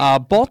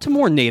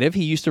Baltimore native.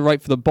 He used to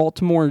write for the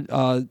Baltimore,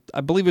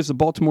 I believe it was the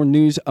Baltimore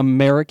News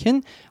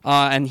American,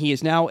 and he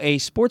is now a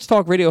sports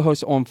talk radio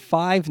host on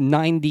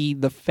 590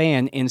 The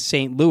Fan in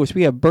St. Louis.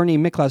 We have Bernie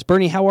Miklasz.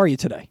 Bernie, how are you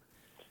today?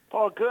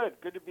 Paul, good.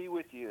 Good to be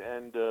with you.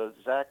 And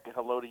Zack,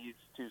 hello to you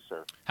too,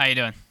 sir. How you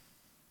doing?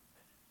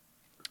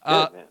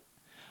 Good,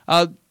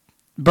 man.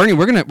 Bernie,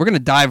 we're gonna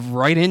dive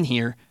right in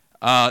here.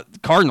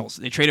 Cardinals,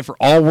 they traded for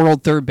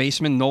all-world third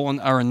baseman Nolan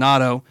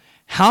Arenado.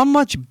 How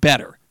much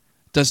better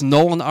does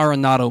Nolan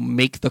Arenado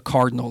make the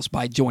Cardinals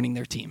by joining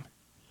their team?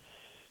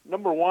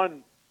 Number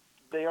one,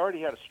 they already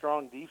had a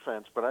strong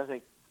defense, but I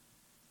think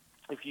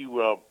if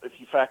you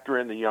factor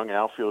in the young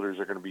outfielders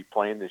that are going to be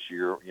playing this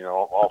year,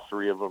 all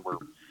three of them are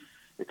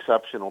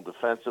exceptional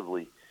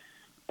defensively.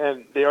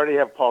 And they already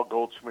have Paul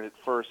Goldschmidt at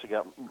first. They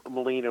got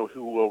Molina,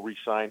 who will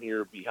re-sign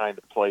here behind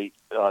the plate.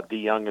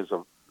 DeYoung is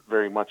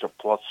very much a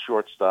plus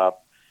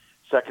shortstop.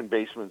 Second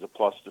baseman's a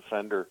plus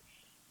defender.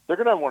 They're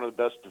going to have one of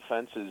the best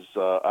defenses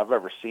I've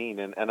ever seen,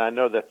 and I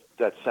know that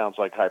sounds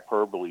like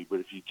hyperbole, but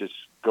if you just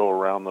go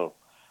around the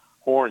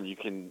horn, you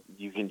can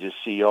just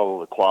see all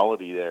of the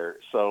quality there.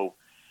 So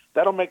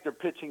that'll make their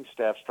pitching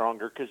staff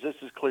stronger because this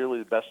is clearly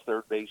the best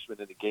third baseman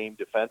in the game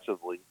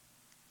defensively,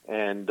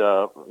 and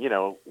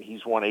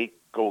he's won 8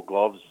 Gold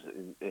Gloves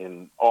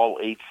in all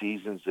 8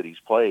 seasons that he's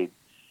played,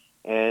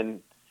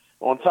 and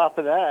on top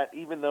of that,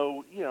 even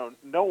though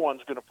no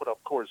one's going to put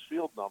up Coors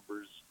Field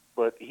numbers,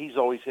 but he's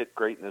always hit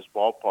great in this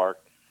ballpark,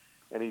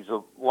 and he's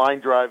a line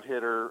drive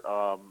hitter,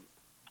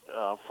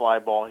 fly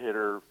ball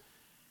hitter,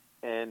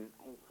 and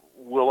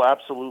will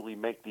absolutely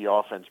make the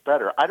offense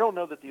better. I don't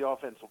know that the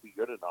offense will be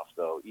good enough,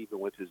 though, even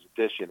with his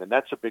addition, and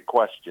that's a big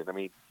question. I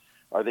mean,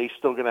 are they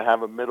still going to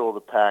have a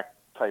middle-of-the-pack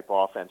type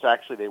offense?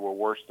 Actually, they were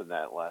worse than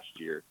that last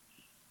year.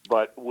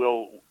 But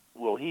will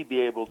he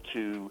be able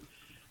to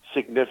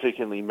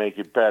significantly make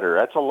it better?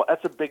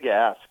 That's a big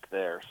ask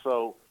there.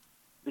 So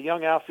the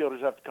young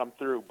outfielders have to come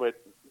through, but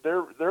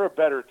they're a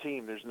better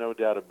team. There's no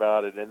doubt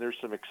about it, and there's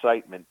some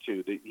excitement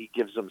too. He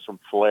gives them some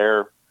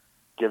flair,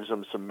 gives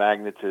them some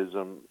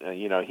magnetism.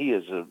 He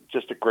is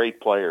just a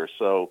great player.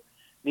 So,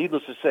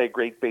 needless to say, a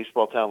great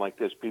baseball town like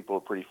this, people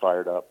are pretty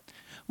fired up.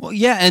 Well,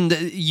 yeah, and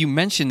you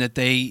mentioned that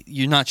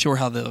you're not sure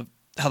how the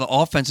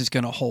offense is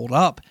going to hold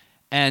up.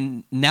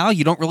 And now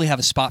you don't really have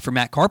a spot for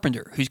Matt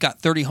Carpenter, who's got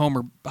 30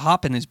 homer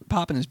pop in his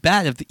bat.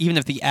 Even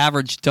if the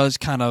average does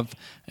kind of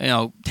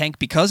tank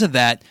because of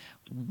that,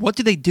 what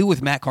do they do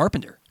with Matt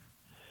Carpenter?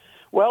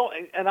 Well,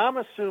 and I'm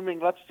assuming,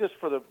 let's just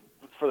for the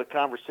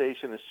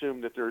conversation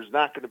assume that there's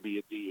not going to be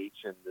a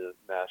DH in the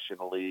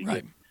National League.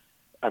 Right.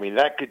 I mean,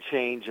 that could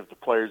change if the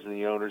players and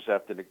the owners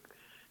have to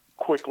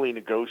quickly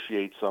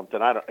negotiate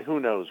something. Who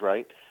knows,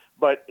 right?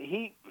 But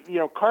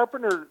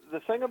Carpenter, the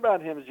thing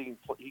about him is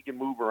he can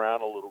move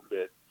around a little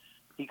bit.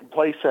 He can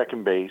play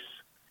second base.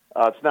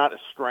 It's not a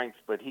strength,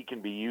 but he can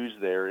be used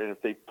there. And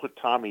if they put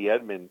Tommy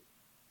Edman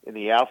in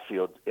the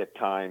outfield at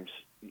times,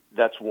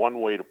 that's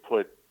one way to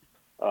put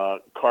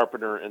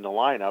Carpenter in the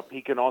lineup.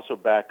 He can also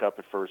back up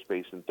at first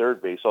base and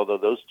third base, although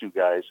those two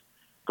guys,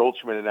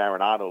 Goldschmidt and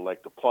Arenado,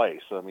 like to play.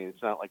 So, I mean,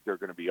 it's not like they're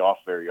going to be off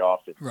very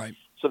often. Right.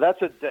 So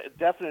that's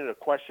definitely a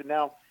question.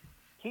 Now,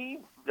 he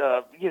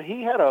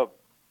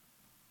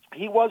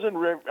wasn't.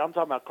 I'm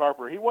talking about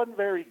Carpenter. He wasn't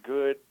very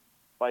good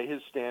by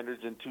his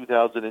standards in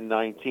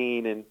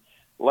 2019, and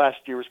last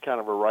year was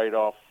kind of a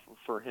write-off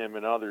for him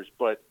and others.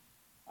 But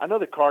I know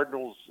the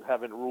Cardinals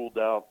haven't ruled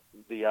out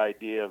the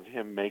idea of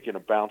him making a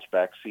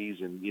bounce-back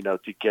season,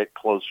 to get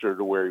closer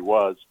to where he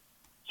was.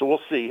 So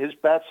we'll see. His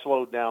bat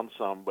slowed down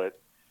some,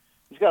 but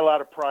he's got a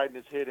lot of pride in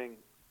his hitting.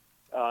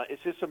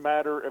 It's just a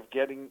matter of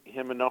getting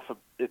him enough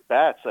at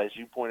bats, as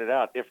you pointed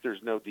out, if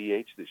there's no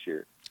DH this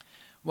year.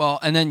 Well,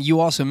 and then you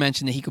also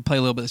mentioned that he could play a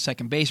little bit of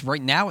second base.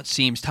 Right now, it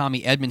seems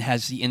Tommy Edman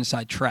has the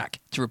inside track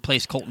to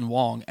replace Colton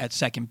Wong at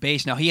second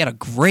base. Now, he had a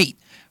great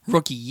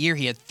rookie year.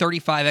 He had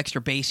 35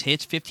 extra base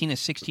hits, 15 of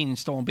 16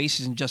 stolen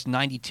bases in just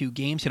 92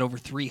 games, hit over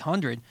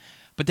 300.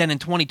 But then in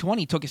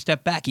 2020, he took a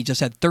step back. He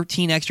just had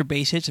 13 extra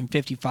base hits in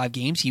 55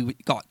 games. He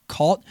got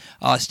caught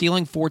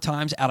stealing 4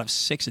 times out of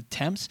 6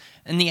 attempts,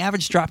 and the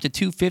average dropped to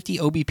 250,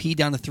 OBP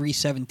down to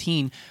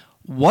 317.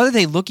 What are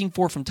they looking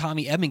for from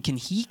Tommy Edman? Can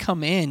he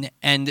come in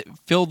and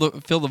fill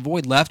the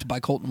void left by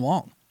Colton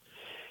Wong?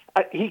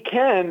 He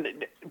can,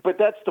 but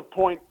that's the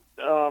point.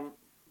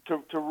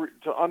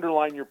 To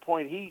underline your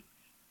point, he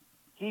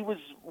was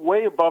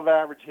way above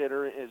average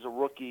hitter as a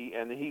rookie,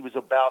 and he was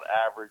about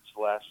average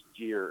last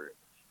year.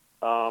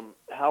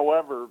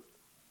 However,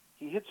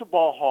 he hits the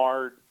ball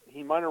hard.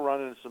 He might have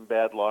run into some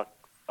bad luck.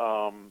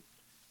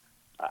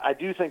 I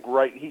do think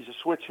he's a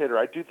switch hitter.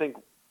 I do think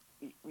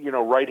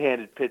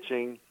right-handed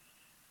pitching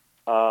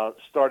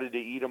started to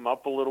eat him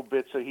up a little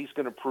bit, so he's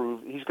going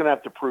to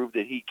have to prove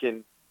that he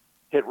can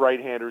hit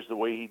right-handers the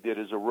way he did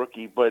as a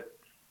rookie. But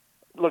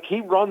look,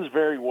 he runs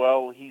very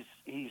well.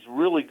 He's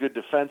really good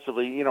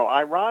defensively.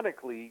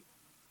 Ironically,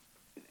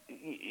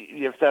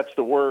 if that's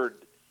the word,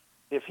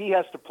 if he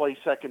has to play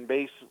second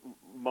base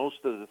most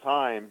of the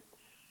time,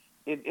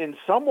 in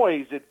some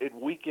ways it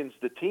weakens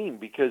the team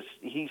because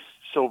he's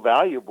so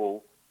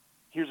valuable.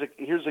 Here's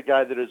a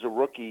guy that is a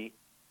rookie,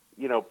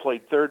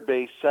 played third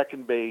base,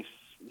 second base.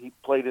 He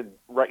played in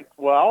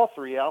all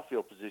 3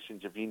 outfield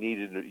positions if you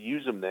needed to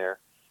use him there.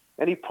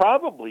 And he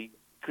probably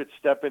could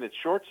step in at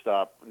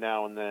shortstop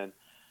now and then.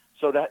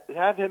 So to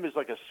have him as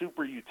like a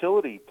super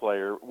utility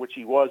player, which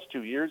he was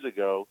 2 years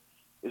ago,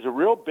 is a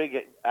real big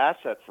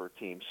asset for a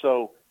team.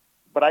 So,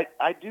 but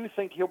I do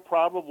think he'll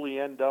probably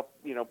end up,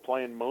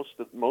 playing most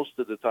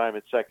of the time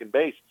at second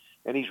base.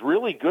 And he's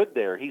really good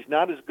there. He's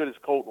not as good as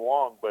Colton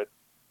Wong, but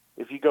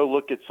if you go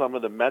look at some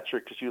of the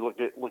metrics, you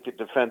look at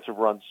defensive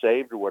runs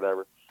saved or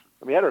whatever,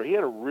 I mean, he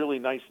had a really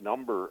nice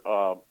number,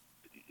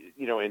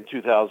 in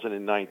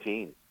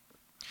 2019.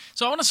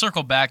 So I want to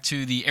circle back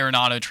to the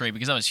Arenado trade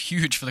because that was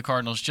huge for the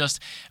Cardinals just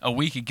a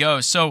week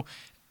ago. So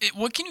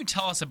what can you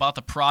tell us about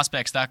the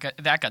prospects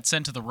that got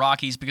sent to the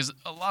Rockies? Because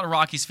a lot of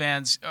Rockies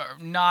fans are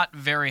not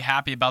very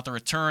happy about the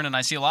return, and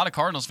I see a lot of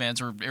Cardinals fans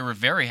who were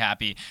very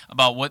happy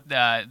about what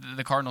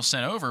the Cardinals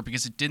sent over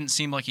because it didn't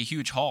seem like a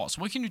huge haul.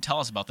 So what can you tell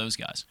us about those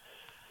guys?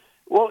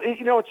 Well,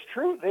 it's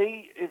true.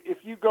 If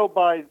you go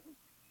by,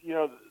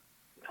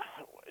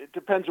 it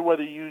depends on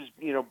whether you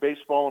use,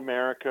 Baseball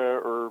America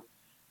or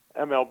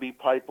MLB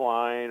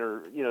Pipeline,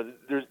 or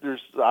there's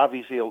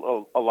obviously a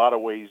lot of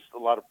ways, a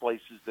lot of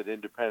places that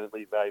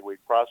independently evaluate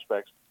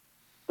prospects,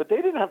 but they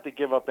didn't have to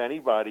give up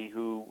anybody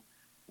who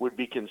would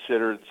be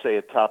considered, say,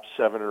 a top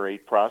 7 or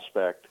 8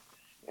 prospect,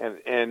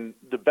 and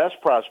the best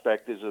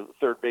prospect is a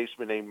third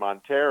baseman named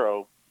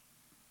Montero,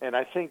 and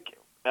I think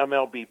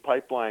MLB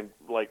Pipeline,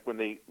 like when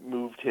they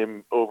moved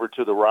him over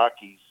to the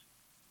Rockies,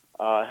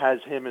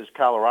 has him as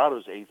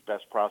Colorado's 8th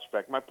best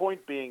prospect. My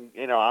point being,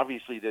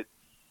 obviously that.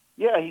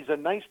 Yeah, he's a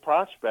nice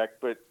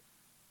prospect, but,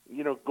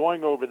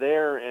 going over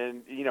there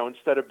and,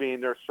 instead of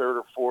being their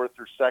 3rd or 4th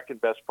or 2nd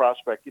best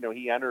prospect,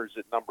 he enters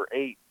at number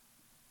 8.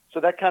 So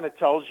that kind of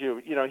tells you,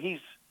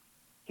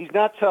 he's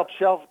not top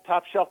shelf,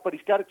 but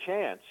he's got a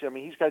chance. I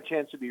mean, he's got a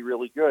chance to be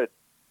really good.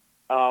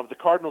 The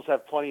Cardinals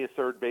have plenty of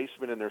third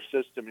basemen in their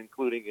system,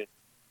 including a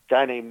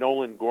guy named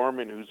Nolan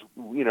Gorman,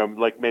 who's,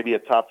 like maybe a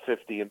top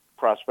 50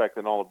 prospect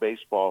in all of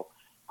baseball,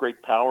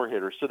 great power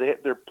hitter. So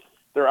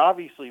they're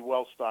obviously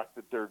well stocked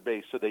at third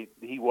base, so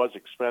he was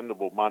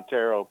expendable.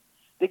 Montero,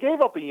 they gave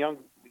up a young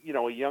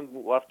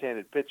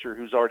left-handed pitcher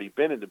who's already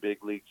been in the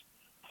big leagues,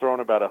 thrown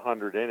about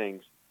 100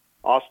 innings.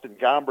 Austin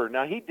Gomber.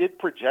 Now he did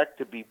project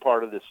to be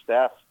part of the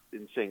staff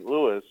in St.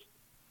 Louis,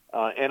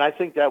 and I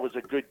think that was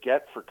a good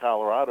get for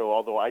Colorado.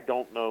 Although I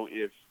don't know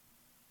if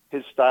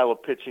his style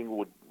of pitching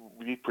would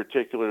be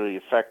particularly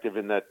effective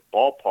in that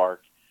ballpark.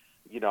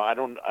 I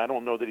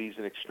don't know that he's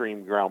an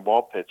extreme ground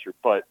ball pitcher,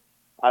 but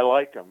I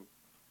like him.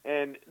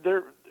 And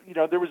there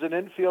was an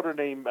infielder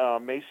named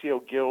Maceo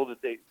Gill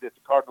that the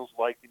Cardinals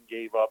liked and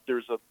gave up.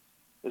 There's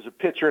a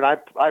pitcher, and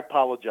I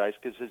apologize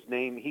because his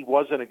name, he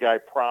wasn't a guy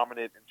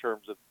prominent in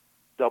terms of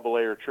AA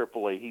or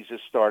AAA. He's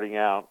just starting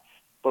out.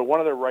 But one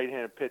of the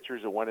right-handed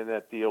pitchers that went in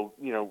that deal,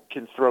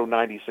 can throw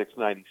 96,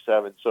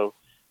 97. So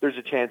there's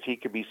a chance he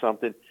could be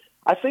something.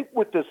 I think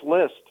with this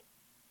list,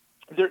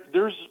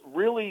 there's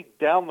really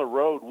down the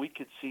road we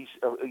could see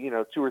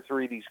 2 or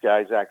 3 of these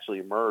guys actually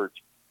emerge.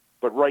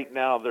 But right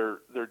now,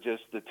 they're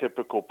just the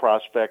typical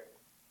prospect,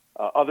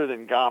 other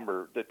than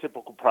Gomber, the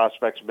typical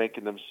prospects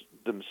making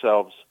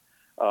themselves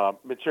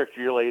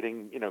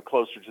matriculating,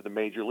 closer to the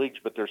major leagues,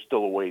 but they're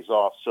still a ways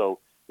off. So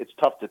it's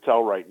tough to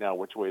tell right now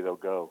which way they'll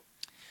go.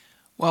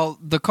 Well,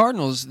 the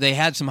Cardinals, they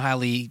had some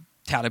highly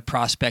touted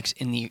prospects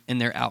in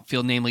their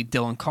outfield, namely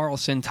Dylan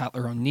Carlson,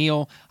 Tyler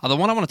O'Neill. The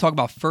one I want to talk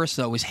about first,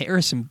 though, is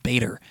Harrison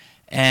Bader.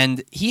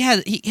 And he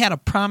had a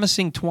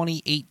promising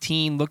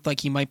 2018, looked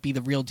like he might be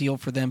the real deal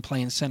for them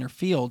playing center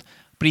field,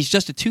 but he's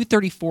just a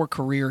 .234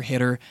 career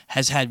hitter,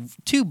 has had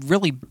 2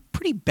 really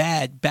pretty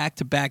bad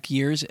back-to-back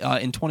years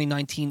in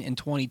 2019 and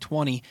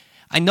 2020.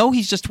 I know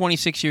he's just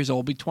 26 years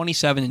old, be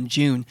 27 in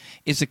June.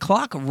 Is the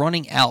clock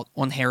running out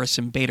on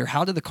Harrison Bader?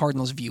 How do the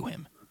Cardinals view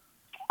him?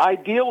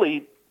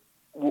 Ideally,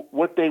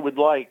 what they would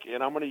like,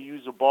 and I'm going to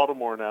use a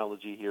Baltimore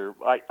analogy here.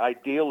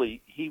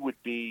 Ideally, he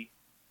would be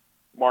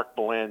Mark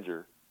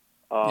Belanger,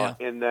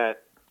 in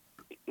that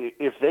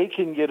if they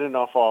can get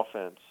enough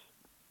offense,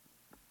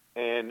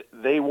 and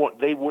they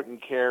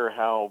wouldn't care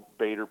how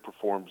Bader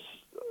performs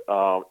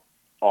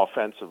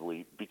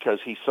offensively because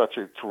he's such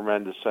a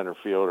tremendous center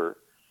fielder.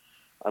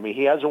 I mean,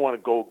 he hasn't won a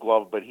Gold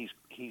Glove, but he's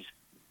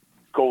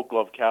Gold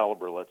Glove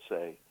caliber, let's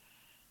say.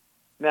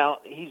 Now,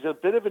 he's a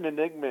bit of an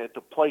enigma at the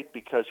plate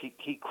because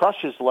he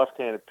crushes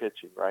left-handed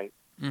pitching, right?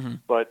 Mm-hmm.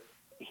 But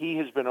he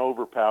has been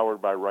overpowered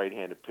by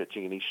right-handed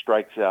pitching, and he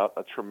strikes out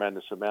a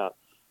tremendous amount.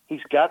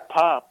 He's got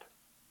pop.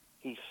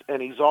 He's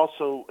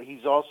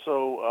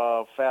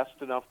also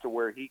fast enough to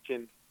where he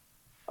can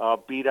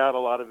beat out a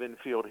lot of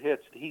infield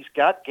hits. He's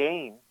got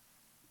game.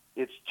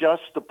 It's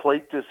just the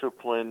plate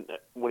discipline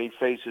when he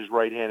faces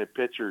right-handed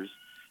pitchers,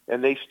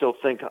 and they still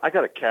think – I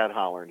got a cat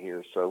hollering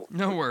here, so –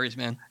 No worries,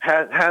 man.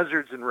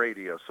 Hazards in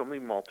radio, so let me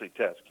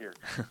multitask here.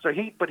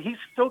 But he's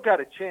still got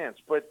a chance,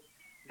 but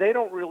they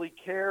don't really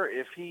care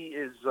if he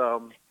is a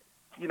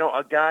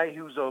guy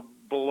who's a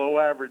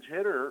below-average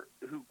hitter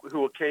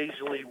who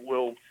occasionally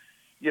will –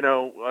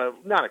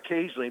 not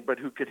occasionally, but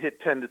who could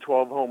hit 10 to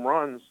 12 home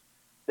runs.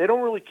 They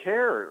don't really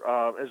care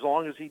as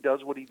long as he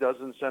does what he does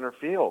in center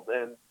field.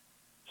 And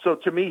so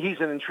to me, he's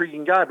an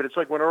intriguing guy. But it's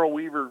like when Earl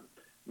Weaver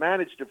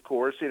managed, of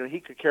course, he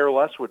could care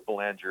less what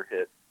Belanger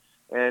hit.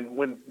 And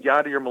when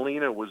Yadier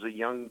Molina was a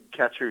young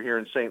catcher here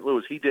in St.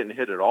 Louis, he didn't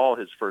hit at all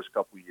his first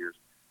couple of years.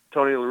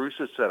 Tony La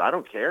Russa said, I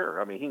don't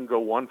care. I mean, he can go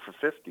 1 for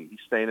 50. He's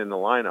staying in the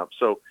lineup.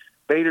 So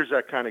Bader's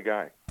that kind of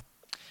guy.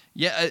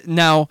 Yeah,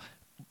 now –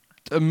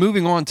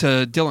 moving on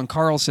to Dylan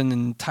Carlson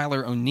and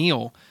Tyler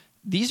O'Neill,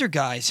 these are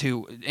guys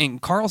who, in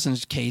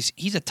Carlson's case,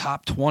 he's a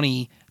top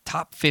 20,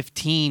 top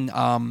 15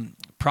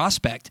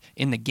 prospect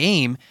in the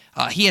game.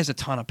 He has a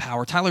ton of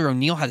power. Tyler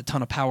O'Neill had a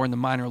ton of power in the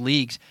minor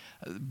leagues.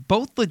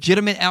 Both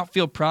legitimate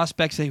outfield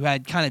prospects who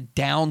had kind of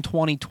down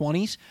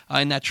 2020s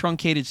in that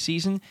truncated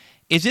season.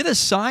 Is it a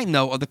sign,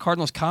 though, of the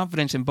Cardinals'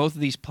 confidence in both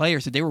of these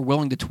players that they were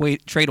willing to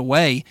trade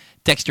away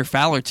Dexter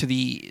Fowler to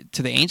the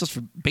Angels for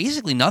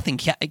basically nothing,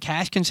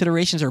 cash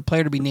considerations or a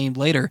player to be named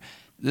later?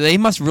 They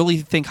must really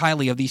think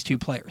highly of these two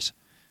players.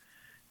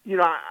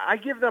 I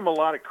give them a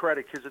lot of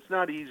credit because it's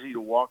not easy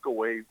to walk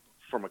away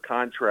from a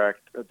contract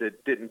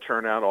that didn't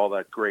turn out all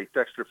that great.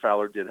 Dexter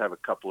Fowler did have a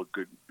couple of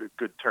good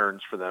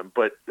turns for them,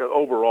 but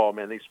overall,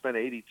 man, they spent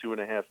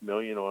 $82.5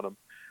 million on him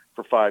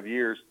for 5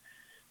 years.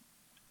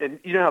 And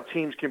you know how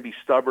teams can be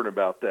stubborn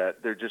about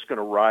that. They're just going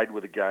to ride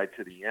with a guy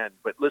to the end.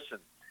 But listen,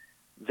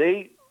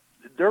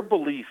 their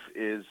belief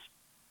is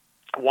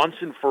once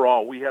and for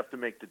all, we have to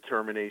make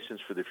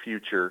determinations for the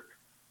future.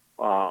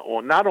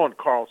 Not on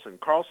Carlson.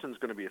 Carlson's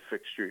going to be a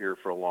fixture here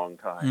for a long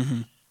time.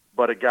 Mm-hmm.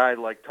 But a guy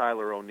like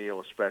Tyler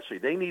O'Neill especially,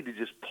 they need to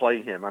just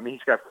play him. I mean,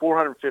 he's got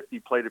 450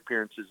 plate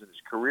appearances in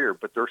his career,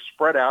 but they're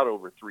spread out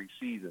over 3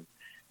 seasons.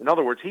 In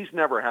other words, he's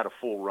never had a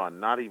full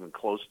run, not even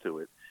close to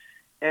it.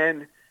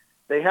 And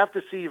they have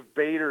to see if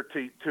Bader,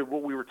 to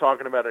what we were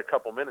talking about a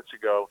couple minutes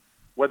ago,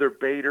 whether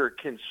Bader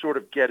can sort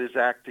of get his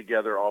act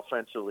together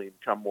offensively and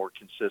become more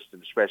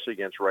consistent, especially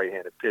against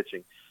right-handed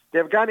pitching. They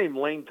have a guy named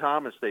Lane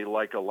Thomas they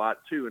like a lot,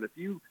 too. And if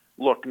you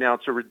look now,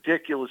 it's a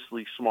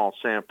ridiculously small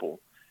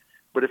sample.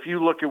 But if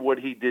you look at what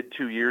he did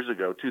 2 years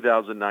ago,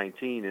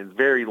 2019, in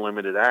very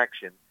limited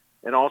action,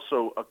 and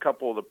also a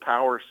couple of the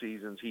power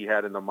seasons he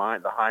had in the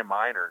high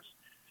minors,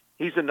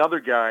 he's another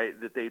guy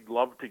that they'd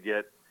love to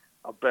get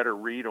a better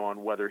read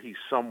on whether he's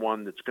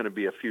someone that's going to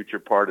be a future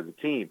part of the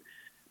team.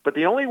 But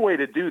the only way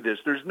to do this,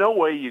 there's no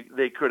way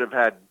they could have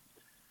had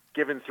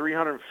given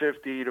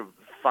 350 to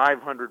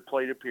 500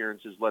 plate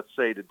appearances, let's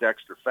say, to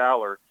Dexter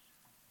Fowler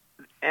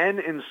and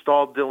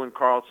installed Dylan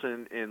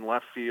Carlson in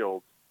left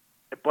field,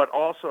 but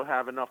also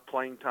have enough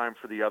playing time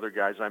for the other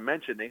guys I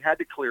mentioned. They had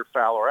to clear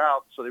Fowler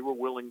out, so they were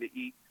willing to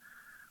eat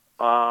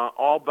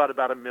all but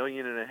about $1.5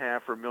 million or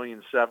 $1.7 million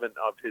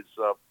of his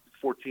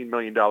 $14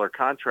 million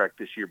contract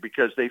this year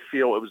because they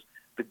feel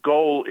the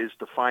goal is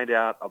to find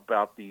out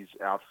about these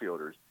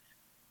outfielders.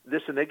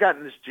 Listen, they got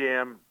in this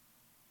jam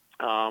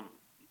a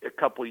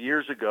couple of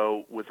years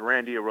ago with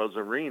Randy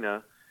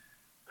Arozarena,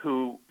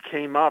 who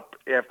came up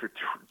after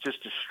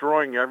just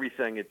destroying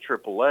everything at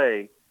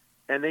AAA,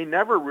 and they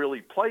never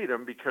really played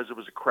him because it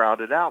was a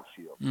crowded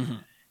outfield. Mm-hmm.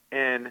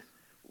 And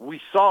we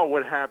saw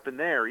what happened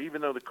there,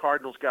 even though the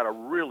Cardinals got a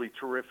really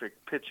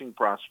terrific pitching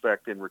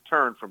prospect in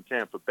return from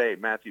Tampa Bay,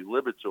 Matthew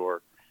Libator.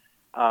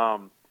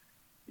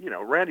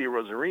 Randy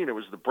Arozarena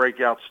was the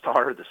breakout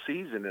star of the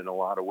season in a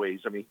lot of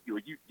ways. I mean,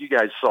 you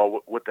guys saw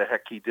what the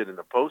heck he did in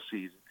the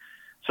postseason.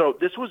 So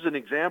this was an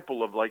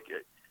example of, like,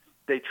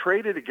 they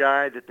traded a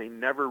guy that they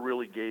never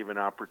really gave an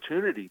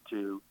opportunity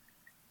to,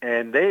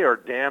 and they are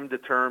damn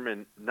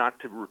determined not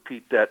to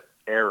repeat that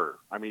error.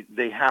 I mean,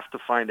 they have to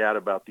find out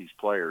about these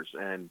players.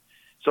 And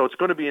so it's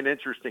going to be an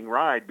interesting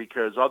ride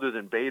because other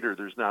than Bader,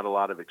 there's not a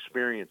lot of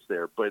experience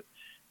there. But,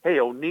 hey,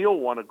 O'Neill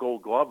won a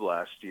Gold Glove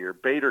last year.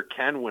 Bader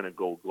can win a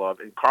Gold Glove,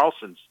 and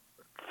Carlson's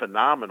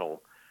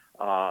phenomenal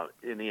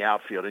in the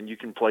outfield, and you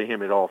can play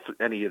him at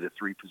any of the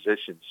 3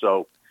 positions.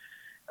 So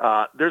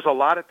There's a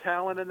lot of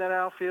talent in that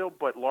outfield,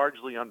 but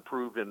largely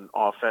unproven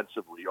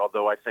offensively.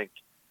 Although I think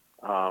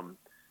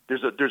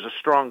there's a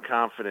strong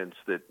confidence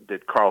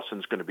that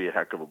Carlson's going to be a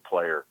heck of a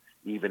player,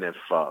 even if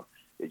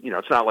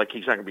it's not like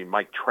he's not going to be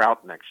Mike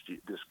Trout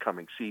this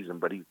coming season,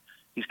 but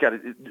he's got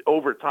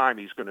over time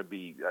he's going to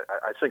be,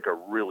 I think, a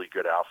really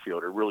good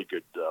outfielder, really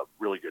good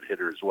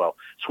hitter as well.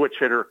 Switch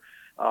hitter.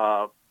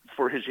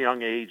 For his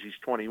young age, he's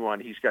 21.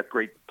 He's got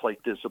great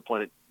plate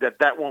discipline.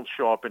 That won't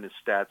show up in his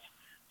stats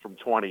from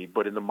 20,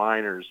 but in the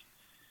minors,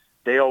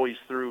 they always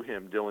threw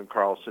him, Dylan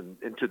Carlson,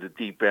 into the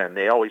deep end.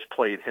 They always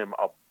played him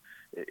up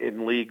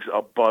in leagues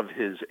above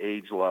his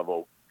age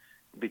level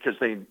because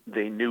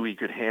they knew he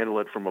could handle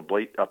it from a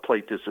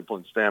plate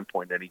discipline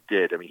standpoint, and he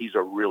did. I mean, he's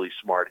a really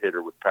smart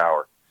hitter with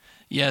power.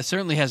 Yeah,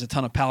 certainly has a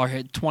ton of power.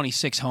 Hit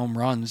 26 home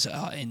runs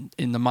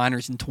in the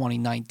minors in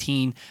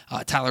 2019.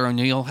 Tyler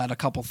O'Neill had a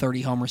couple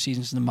 30-homer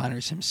seasons in the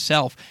minors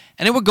himself.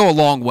 And it would go a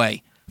long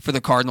way for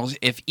the Cardinals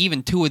if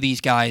even two of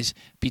these guys,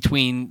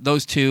 between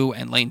those two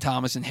and Lane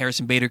Thomas and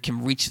Harrison Bader,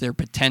 can reach their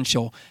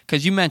potential.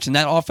 Because you mentioned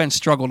that offense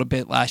struggled a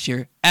bit last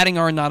year. Adding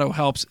Arenado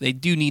helps. They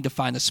do need to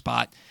find a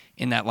spot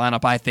in that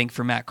lineup, I think,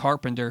 for Matt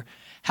Carpenter.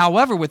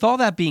 However, with all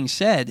that being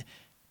said,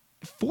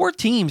 4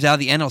 teams out of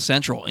the NL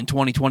Central in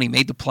 2020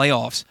 made the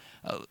playoffs.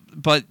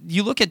 But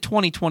you look at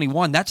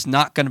 2021, that's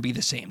not going to be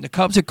the same. The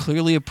Cubs are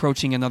clearly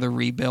approaching another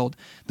rebuild.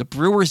 The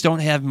Brewers don't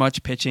have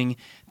much pitching.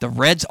 The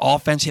Reds'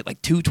 offense hit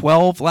like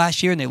 212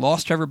 last year, and they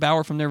lost Trevor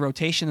Bauer from their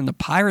rotation, and the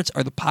Pirates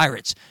are the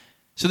Pirates.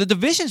 So the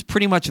division's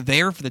pretty much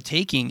there for the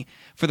taking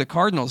for the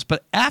Cardinals.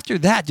 But after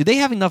that, do they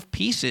have enough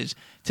pieces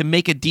to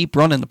make a deep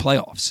run in the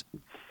playoffs?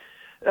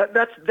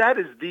 That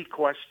is the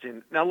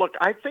question. Now, look,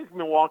 I think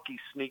Milwaukee's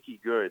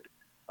sneaky good.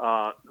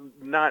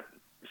 Not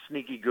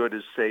sneaky good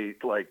as, say,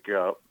 like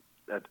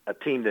a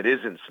team that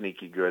isn't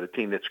sneaky good, a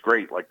team that's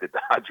great, like the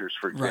Dodgers,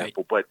 for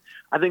example. Right. But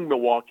I think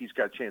Milwaukee's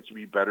got a chance to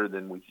be better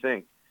than we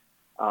think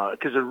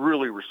because they're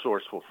really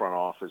resourceful front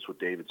office with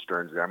David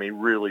Stearns there. I mean,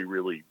 really,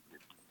 really,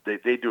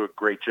 they do a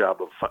great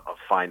job of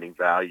finding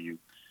value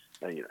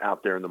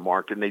out there in the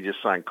market. And they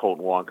just signed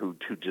Colton Wong, who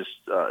just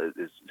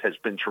has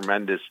been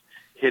tremendous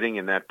hitting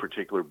in that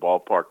particular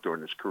ballpark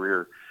during his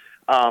career.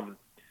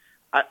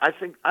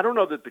 I don't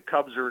know that the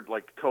Cubs are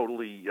like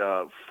totally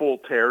full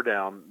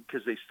teardown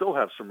because they still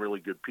have some really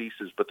good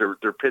pieces, but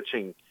their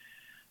pitching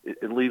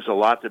it leaves a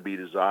lot to be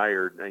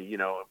desired.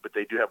 But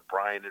they do have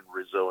Bryan and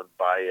Rizzo and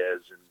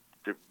Baez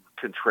and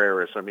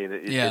Contreras. I mean,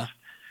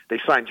 they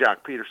signed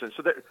Jock Peterson.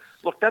 So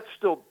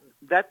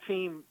that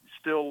team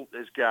still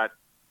has got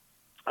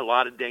a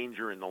lot of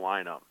danger in the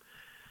lineup.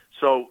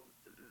 So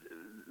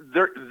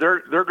they're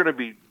going to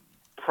be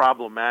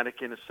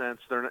problematic in a sense.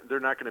 They're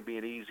not going to be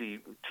an easy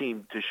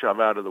team to shove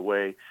out of the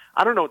way.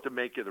 I don't know what to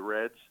make of the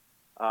Reds,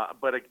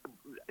 but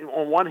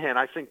on one hand,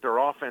 I think their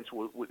offense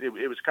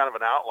it was kind of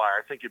an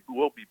outlier. I think it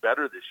will be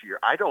better this year.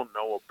 I don't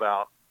know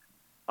about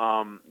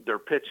their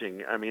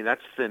pitching. I mean,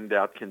 that's thinned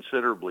out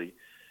considerably.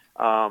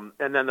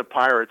 And then the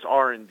Pirates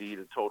are indeed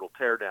a total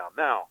teardown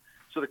now.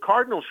 So the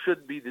Cardinals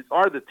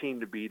are the team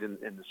to beat in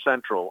the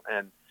Central,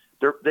 and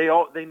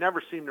they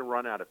never seem to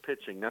run out of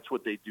pitching. That's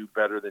what they do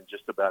better than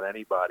just about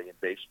anybody in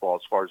baseball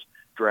as far as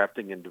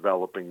drafting and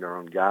developing their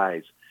own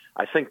guys.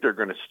 I think they're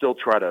going to still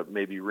try to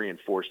maybe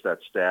reinforce that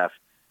staff.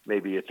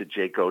 Maybe it's a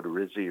Jake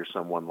Odorizzi or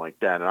someone like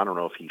that. And I don't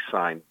know if he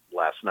signed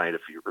last night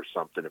or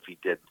something. If he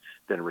did,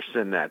 then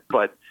rescind that.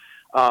 But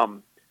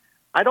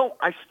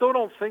I still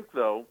don't think,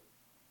 though,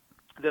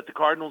 that the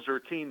Cardinals are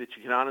a team that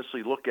you can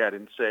honestly look at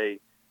and say,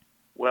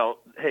 well,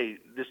 hey,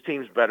 this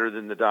team's better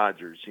than the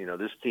Dodgers.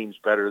 This team's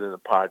better than the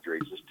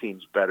Padres. This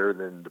team's better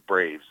than the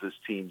Braves. This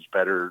team's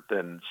better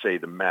than, say,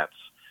 the Mets.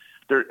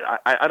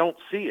 I don't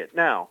see it.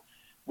 Now,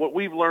 what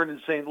we've learned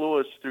in St.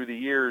 Louis through the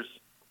years,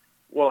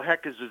 well,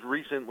 heck, as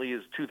recently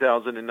as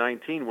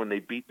 2019 when they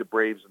beat the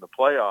Braves in the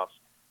playoffs,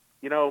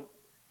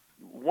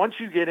 once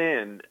you get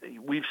in,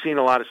 we've seen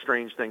a lot of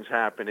strange things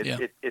happen.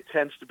 It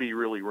tends to be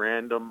really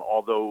random,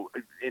 although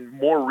in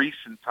more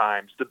recent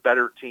times, the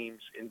better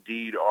teams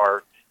indeed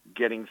are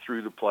getting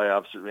through the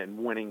playoffs and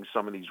winning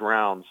some of these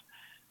rounds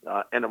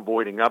and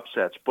avoiding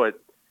upsets.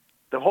 But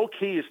the whole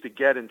key is to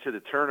get into the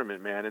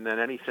tournament, man, and then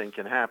anything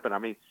can happen. I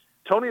mean,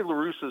 Tony La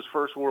Russa's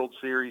first World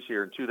Series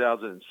here in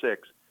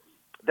 2006,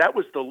 that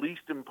was the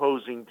least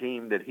imposing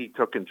team that he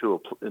took into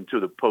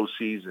the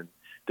postseason.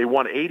 They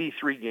won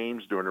 83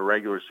 games during the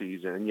regular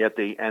season, and yet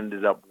they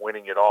ended up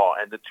winning it all.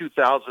 And the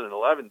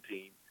 2011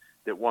 team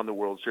that won the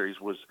World Series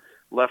was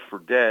left for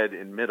dead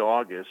in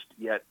mid-August,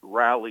 yet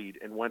rallied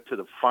and went to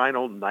the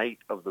final night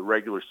of the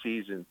regular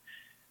season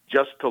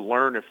just to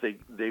learn if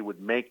they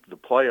would make the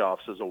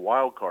playoffs as a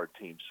wild card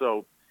team.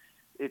 So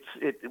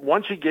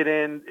once you get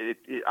in,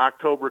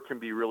 October can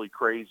be really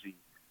crazy.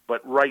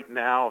 But right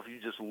now, if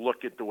you just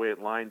look at the way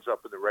it lines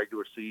up in the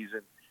regular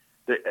season,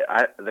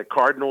 the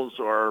Cardinals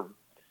are,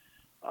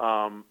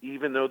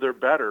 even though they're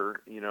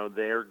better,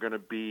 they're going to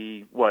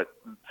be,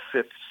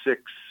 fifth,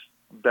 sixth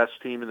best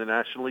team in the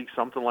National League,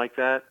 something like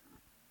that.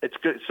 It's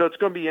good. So it's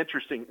going to be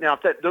interesting. Now,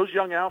 if those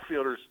young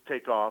outfielders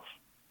take off,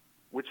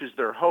 which is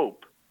their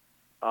hope,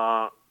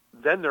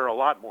 then they're a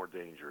lot more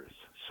dangerous.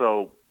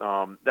 So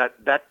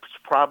that's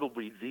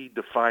probably the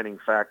defining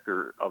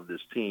factor of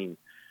this team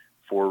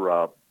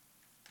for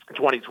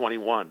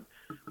 2021,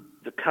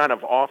 the kind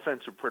of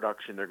offensive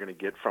production they're going to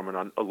get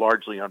from a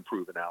largely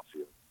unproven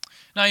outfield.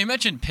 Now, you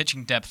mentioned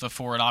pitching depth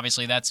before, and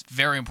obviously that's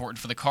very important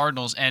for the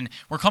Cardinals, and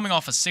we're coming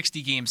off a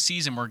 60-game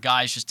season where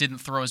guys just didn't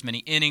throw as many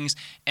innings,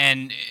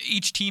 and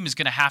each team is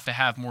going to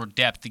have more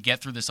depth to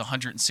get through this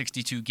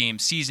 162-game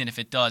season if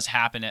it does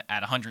happen at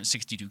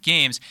 162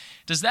 games.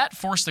 Does that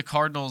force the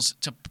Cardinals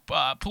to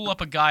pull up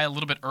a guy a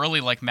little bit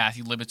early like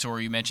Matthew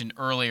Liberatore you mentioned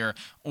earlier,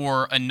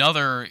 or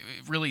another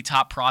really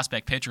top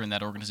prospect pitcher in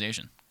that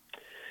organization?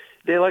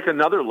 They like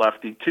another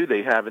lefty, too.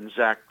 They have in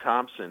Zack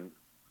Thompson,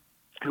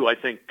 who I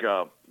think,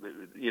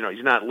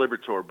 he's not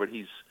Liberatore, but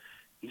he's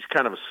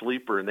kind of a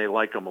sleeper, and they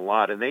like him a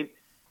lot. And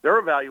their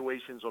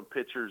evaluations on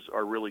pitchers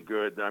are really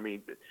good. I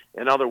mean,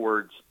 in other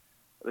words,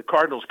 the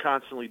Cardinals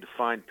constantly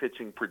define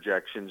pitching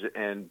projections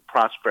and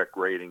prospect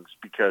ratings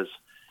because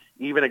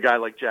even a guy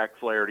like Jack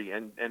Flaherty,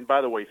 and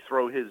by the way,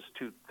 throw his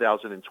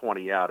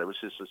 2020 out. It was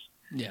just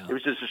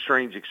a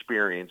strange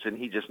experience, and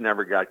he just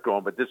never got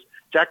going. But this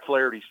Jack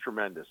Flaherty's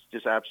tremendous,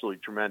 just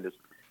absolutely tremendous.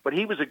 But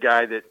he was a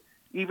guy that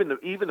even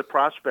the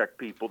prospect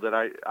people that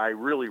I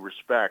really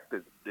respect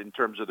in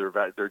terms of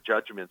their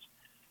judgments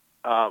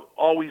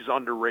always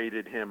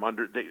underrated him,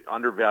 they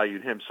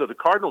undervalued him. So the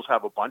Cardinals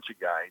have a bunch of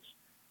guys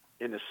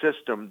in the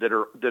system that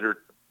are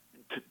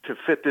to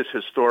fit this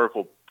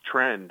historical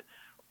trend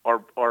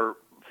are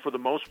for the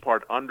most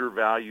part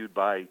undervalued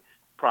by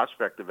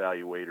prospect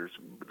evaluators.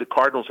 The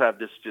Cardinals have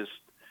this just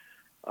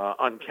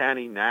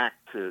uncanny knack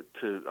to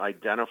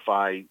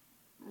identify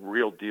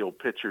real deal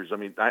pitchers. I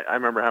mean, I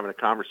remember having a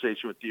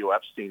conversation with Theo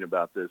Epstein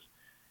about this,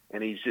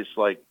 and he's just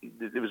like,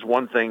 it was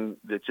one thing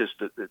that just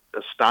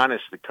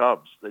astonished the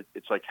Cubs.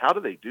 It's like, how do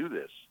they do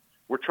this?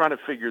 We're trying to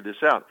figure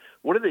this out.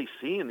 What do they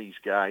see in these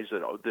guys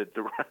that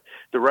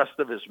the rest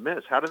of us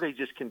miss? How do they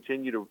just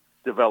continue to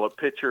develop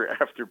pitcher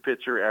after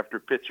pitcher after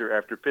pitcher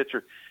after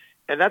pitcher?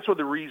 And that's what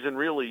the reason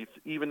really,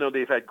 even though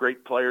they've had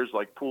great players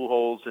like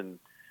Pujols and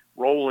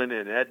Roland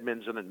and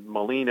Edmonds and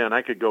Molina, and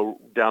I could go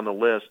down the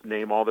list,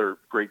 name all their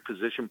great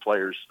position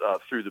players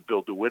through the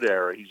Bill DeWitt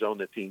era. He's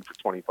owned the team for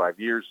 25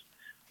 years.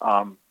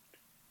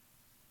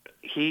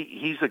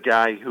 He's a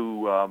guy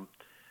who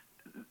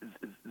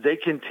they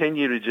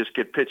continue to just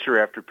get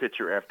pitcher after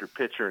pitcher after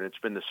pitcher, and it's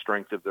been the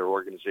strength of their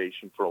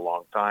organization for a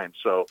long time.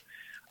 So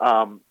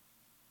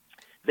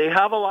they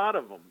have a lot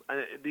of them.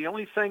 The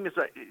only thing is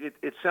that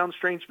it sounds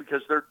strange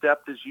because their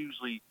depth is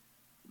usually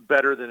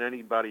better than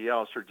anybody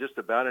else or just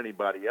about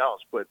anybody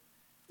else. But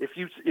if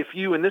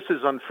you, and this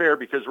is unfair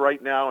because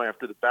right now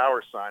after the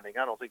Bauer signing,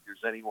 I don't think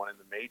there's anyone in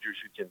the majors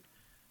who can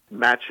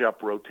match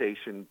up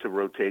rotation to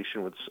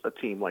rotation with a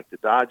team like the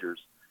Dodgers.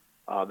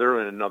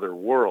 They're in another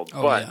world.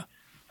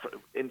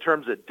 In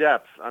terms of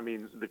depth, I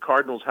mean, the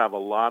Cardinals have a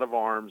lot of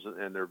arms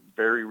and they're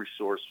very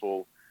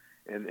resourceful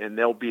and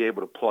they'll be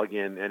able to plug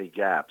in any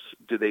gaps.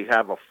 Do they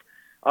have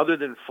other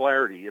than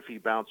Flaherty, if he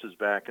bounces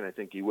back, and I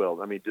think he will,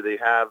 I mean, do they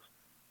have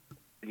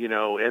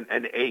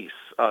an ace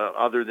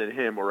other than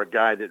him or a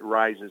guy that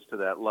rises to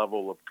that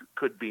level of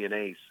could be an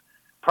ace?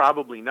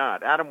 Probably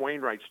not. Adam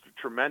Wainwright's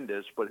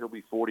tremendous, but he'll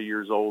be 40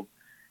 years old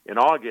in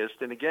August.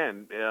 And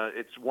again,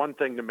 it's one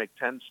thing to make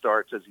 10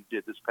 starts as he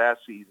did this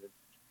past season,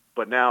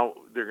 but now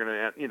they're going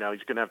to,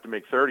 he's going to have to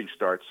make 30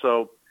 starts.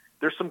 So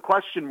there's some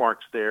question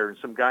marks there and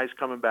some guys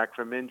coming back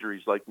from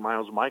injuries like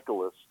Miles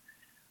Michaelis,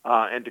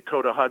 and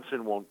Dakota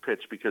Hudson won't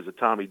pitch because of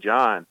Tommy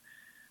John.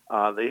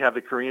 They have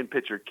the Korean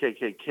pitcher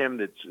KK Kim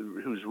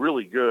who's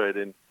really good,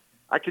 and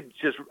I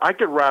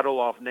could rattle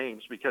off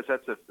names because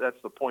that's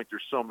the point.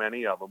 There's so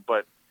many of them,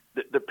 but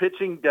the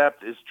pitching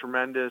depth is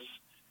tremendous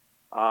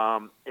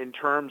in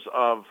terms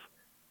of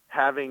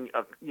having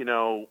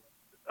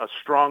a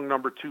strong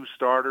number 2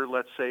 starter.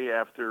 Let's say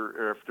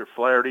after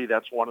Flaherty,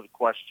 that's one of the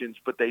questions.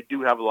 But they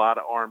do have a lot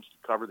of arms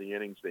to cover the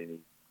innings they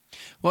need.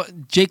 Well,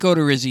 Jake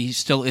Odorizzi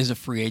still is a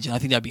free agent. I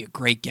think that'd be a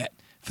great get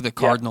for the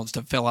Cardinals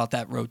to fill out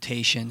that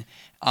rotation.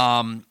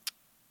 And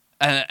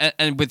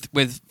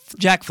with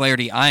Jack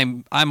Flaherty,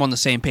 I'm on the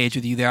same page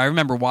with you there. I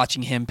remember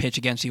watching him pitch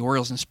against the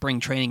Orioles in spring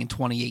training in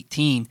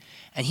 2018,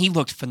 and he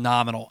looked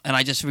phenomenal. And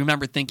I just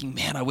remember thinking,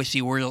 man, I wish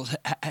the Orioles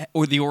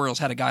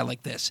had a guy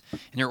like this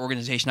in their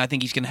organization. I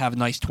think he's going to have a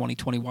nice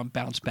 2021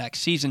 bounce-back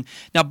season.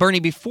 Now, Bernie,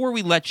 before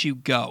we let you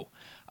go,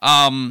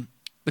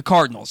 the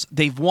Cardinals,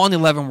 they've won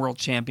 11 World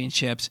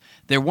Championships.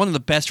 They're one of the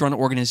best-run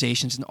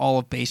organizations in all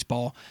of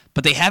baseball,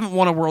 but they haven't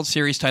won a World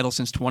Series title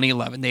since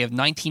 2011. They have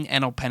 19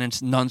 NL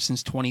pennants, none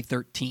since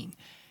 2013.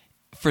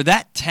 For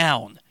that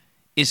town,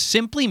 is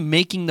simply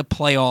making the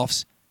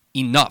playoffs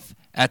enough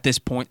at this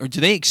point, or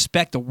do they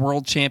expect a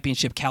World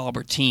Championship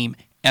caliber team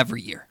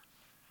every year?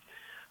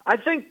 I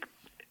think,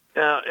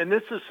 and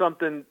this is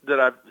something that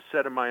I've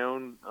said in my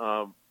own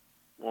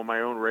on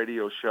my own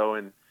radio show,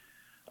 and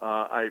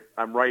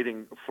I'm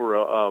writing for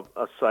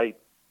a site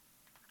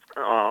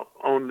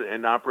owned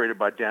and operated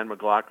by Dan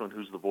McLaughlin,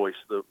 who's the voice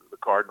of the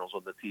Cardinals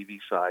on the TV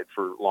side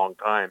for a long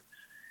time.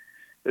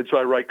 And so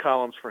I write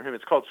columns for him.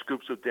 It's called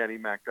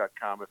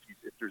scoopswithdannymac.com.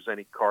 If there's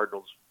any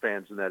Cardinals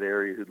fans in that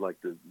area who'd like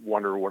to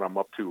wonder what I'm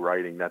up to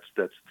writing, that's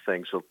the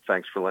thing. So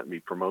thanks for letting me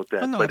promote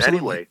that. Oh, no, but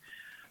absolutely.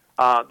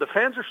 Anyway, the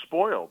fans are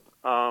spoiled.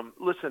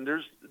 Listen,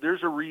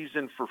 there's a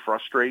reason for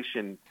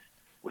frustration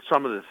with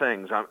some of the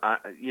things.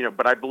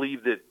 But I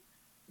believe that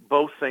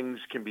both things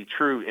can be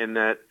true in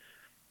that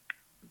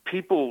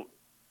people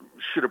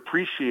should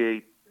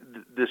appreciate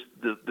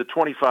the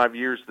 25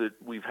 years that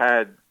we've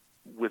had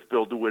with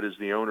Bill DeWitt as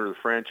the owner of the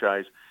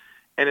franchise,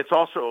 and it's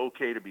also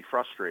okay to be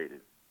frustrated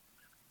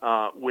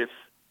with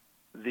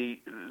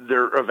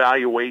their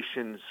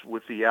evaluations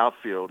with the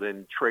outfield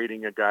and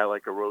trading a guy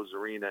like a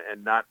Rosarina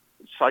and not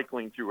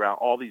cycling throughout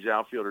all these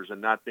outfielders and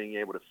not being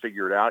able to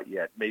figure it out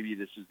yet. Maybe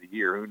this is the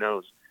year. Who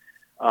knows?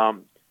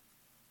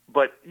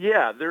 But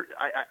yeah,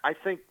 I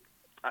think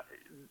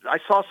I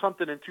saw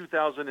something in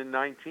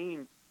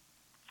 2019.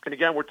 And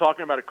again, we're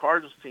talking about a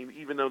Cardinals team,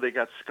 even though they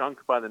got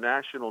skunked by the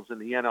Nationals in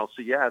the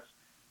NLCS,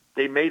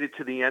 they made it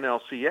to the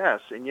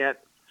NLCS, and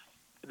yet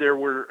it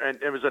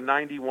was a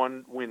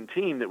 91-win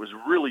team that was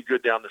really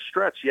good down the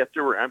stretch, yet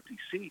there were empty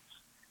seats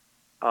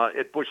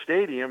at Busch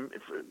Stadium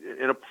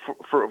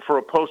for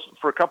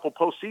a couple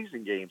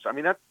postseason games. I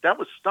mean, that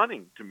was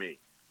stunning to me.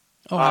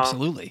 Oh,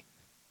 absolutely.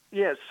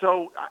 Yeah,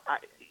 so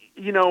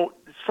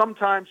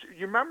sometimes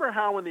you remember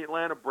how when the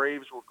Atlanta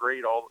Braves were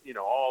great all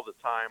the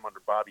time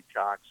under Bobby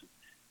Cox.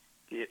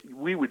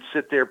 We would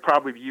sit there,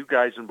 probably you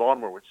guys in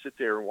Baltimore would sit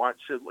there and watch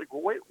it like,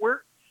 well, wait,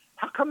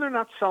 how come they're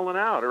not selling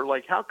out? Or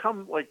like, how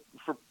come like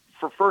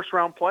for first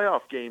round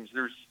playoff games,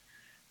 there's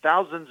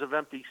thousands of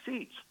empty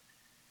seats?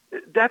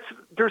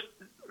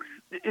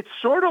 It's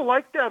sort of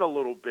like that a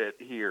little bit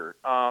here.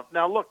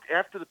 Now look,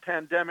 after the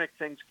pandemic,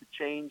 things could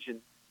change and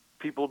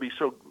people will be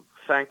so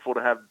thankful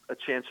to have a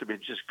chance to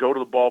just go to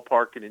the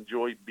ballpark and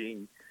enjoy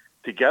being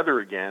together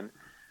again.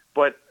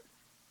 But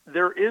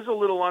there is a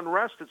little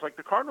unrest. It's like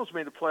the Cardinals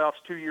made the playoffs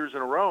 2 years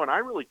in a row, and I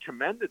really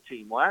commend the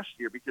team last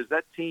year because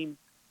that team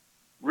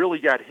really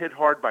got hit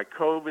hard by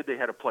COVID. They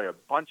had to play a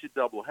bunch of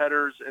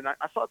doubleheaders, and I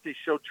thought they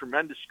showed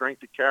tremendous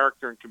strength of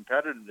character and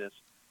competitiveness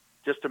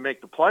just to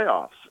make the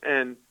playoffs.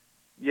 And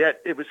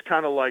yet it was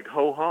kind of like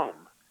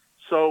ho-hum.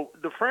 So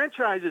the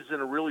franchise is in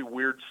a really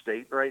weird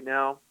state right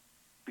now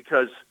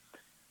because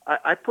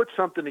I put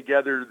something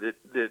together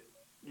that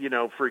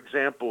for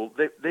example,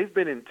 they've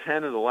been in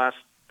 10 of the last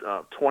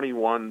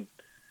 21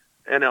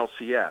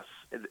 NLCS,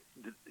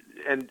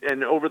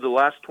 and over the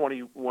last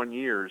 21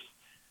 years,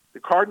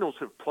 the Cardinals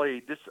have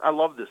played this. I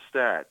love this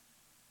stat.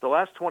 The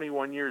last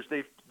 21 years,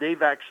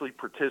 they've actually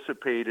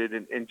participated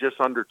in just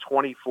under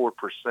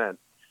 24%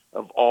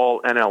 of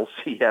all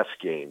NLCS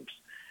games,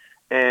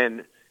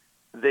 and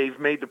they've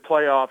made the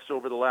playoffs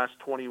over the last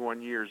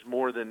 21 years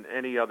more than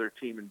any other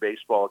team in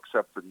baseball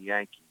except for the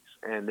Yankees,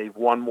 and they've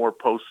won more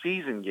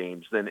postseason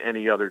games than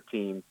any other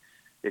team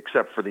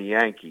except for the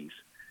Yankees.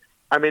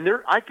 I mean,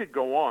 I could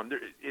go on.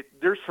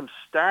 There's some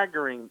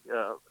staggering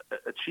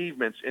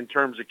achievements in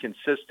terms of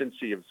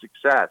consistency of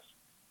success,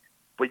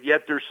 but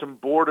yet there's some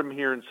boredom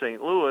here in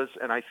St. Louis,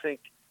 and I think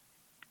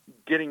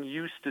getting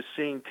used to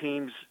seeing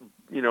teams,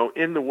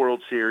 in the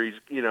World Series,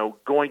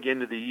 going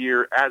into the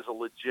year as a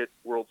legit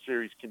World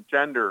Series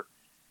contender,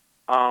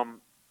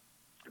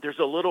 there's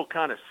a little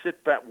kind of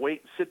sit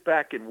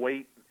back and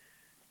wait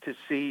to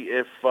see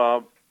if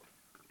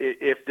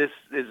this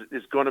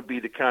is going to be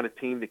the kind of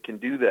team that can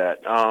do that.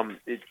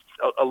 It's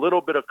a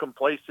little bit of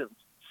complacency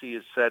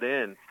is set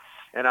in,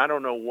 and I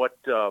don't know what.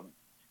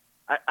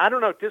 I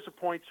don't know. It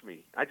disappoints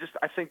me. I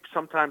think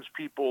sometimes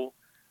people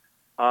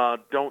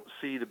don't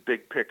see the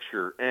big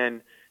picture,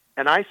 and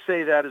I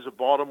say that as a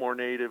Baltimore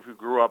native who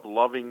grew up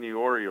loving the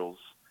Orioles,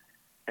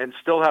 and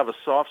still have a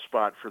soft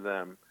spot for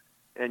them,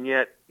 and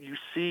yet you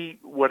see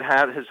what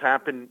has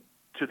happened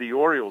to the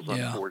Orioles,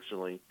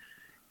 unfortunately,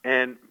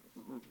 and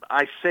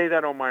I say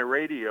that on my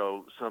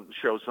radio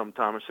show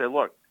sometimes. I say,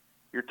 look,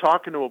 you're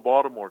talking to a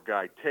Baltimore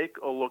guy. Take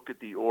a look at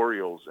the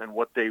Orioles and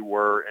what they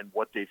were and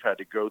what they've had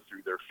to go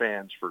through, their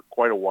fans, for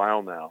quite a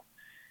while now.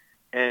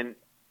 And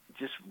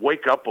just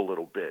wake up a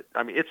little bit.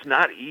 I mean, it's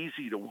not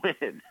easy to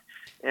win.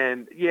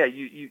 And, yeah,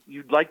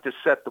 you'd like to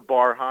set the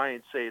bar high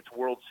and say it's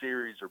World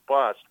Series or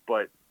bust,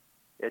 but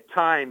at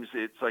times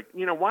it's like,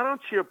 why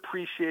don't you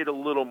appreciate a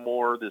little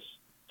more this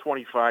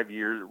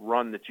 25-year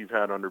run that you've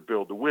had under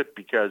Bill DeWitt?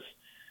 Because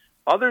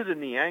other than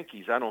the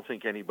Yankees, I don't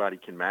think anybody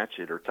can match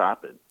it or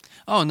top it.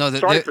 Oh no!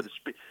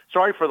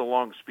 Sorry for the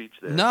long speech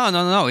there.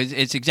 No.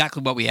 It's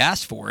exactly what we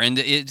asked for, and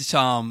it's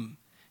one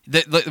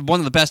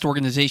of the best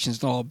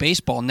organizations in all of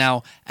baseball.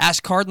 Now,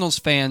 ask Cardinals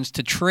fans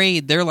to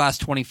trade their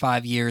last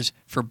 25 years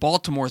for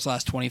Baltimore's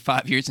last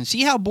 25 years, and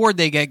see how bored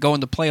they get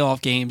going to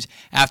playoff games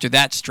after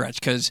that stretch.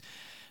 Because,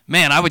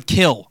 man, I would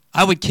kill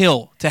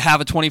to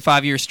have a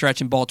 25-year stretch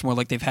in Baltimore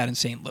like they've had in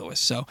St. Louis.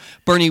 So,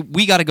 Bernie,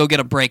 we got to go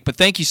get a break, but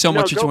thank you so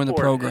much for joining the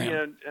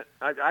program.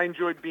 I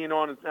enjoyed being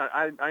on.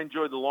 I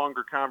enjoyed the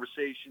longer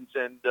conversations,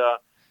 and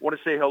want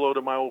to say hello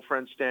to my old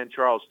friend Stan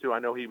Charles, too. I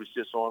know he was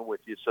just on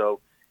with you.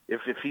 So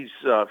if he's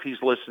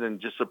listening,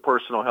 just a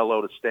personal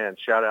hello to Stan.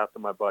 Shout out to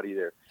my buddy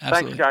there.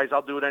 Absolutely. Thanks, guys.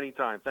 I'll do it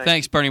anytime.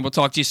 Thanks, Bernie. We'll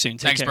talk to you soon.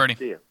 Thanks, Bernie.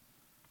 See ya.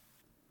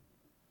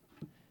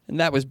 And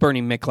that was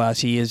Bernie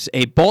Miklasz. He is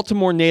a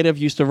Baltimore native,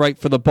 used to write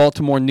for the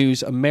Baltimore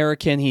News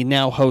American. He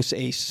now hosts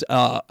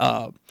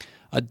a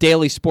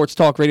daily sports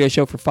talk radio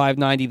show for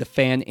 590 The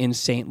Fan in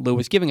St.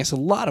 Louis, giving us a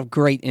lot of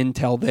great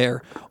intel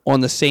there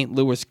on the St.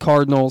 Louis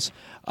Cardinals.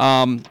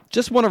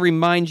 Just want to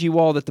remind you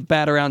all that the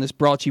Bat Around is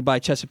brought to you by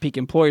Chesapeake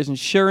Employers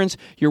Insurance,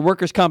 your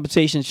workers'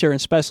 compensation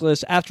insurance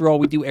specialist. After all,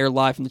 we do air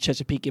live from the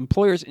Chesapeake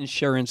Employers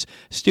Insurance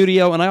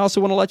studio. And I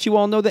also want to let you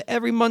all know that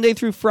every Monday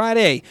through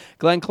Friday,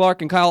 Glenn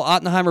Clark and Kyle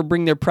Ottenheimer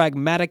bring their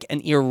pragmatic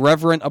and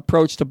irreverent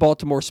approach to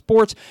Baltimore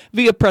sports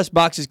via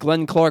Pressbox's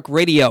Glenn Clark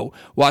Radio.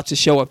 Watch the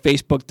show at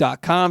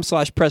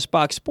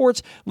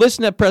facebook.com/PressBoxSports.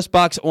 Listen at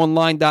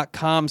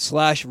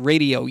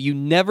PressBoxOnline.com/radio. You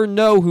never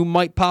know who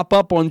might pop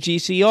up on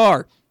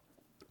GCR.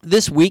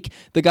 This week,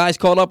 the guys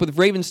caught up with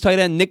Ravens tight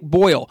end Nick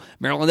Boyle,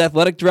 Maryland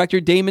Athletic Director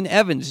Damon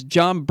Evans,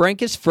 John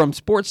Brankus from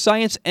Sports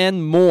Science,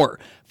 and more.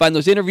 Find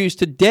those interviews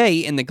today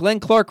in the Glenn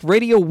Clark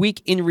Radio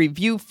Week in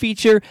Review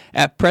feature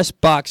at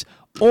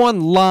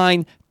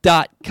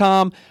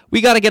PressBoxOnline.com. We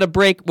got to get a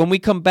break. When we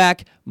come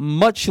back,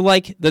 much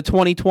like the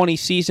 2020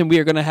 season, we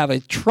are going to have a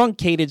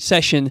truncated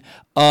session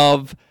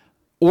of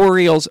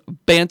Orioles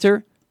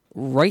banter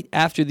right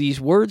after these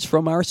words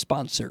from our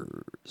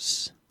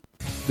sponsors.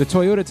 The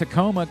Toyota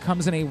Tacoma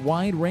comes in a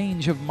wide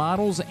range of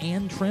models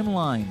and trim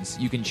lines.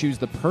 You can choose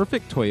the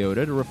perfect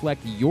Toyota to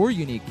reflect your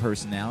unique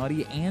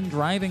personality and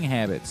driving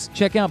habits.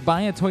 Check out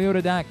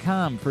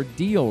buyatoyota.com for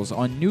deals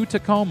on new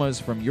Tacomas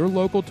from your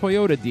local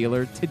Toyota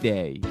dealer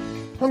today.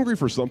 Hungry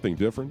for something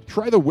different?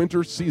 Try the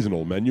winter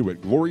seasonal menu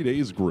at Glory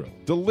Days Grill.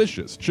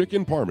 Delicious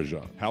chicken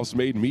parmesan,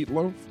 house-made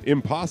meatloaf,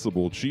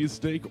 impossible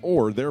cheesesteak,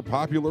 or their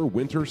popular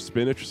winter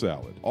spinach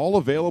salad. All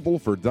available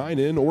for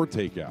dine-in or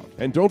takeout.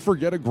 And don't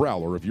forget a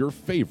growler of your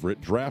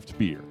favorite draft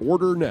beer.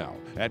 Order now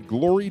at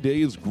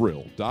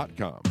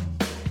glorydaysgrill.com.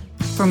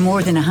 For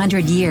more than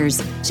 100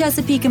 years,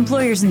 Chesapeake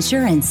Employers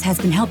Insurance has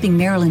been helping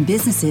Maryland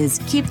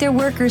businesses keep their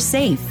workers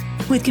safe.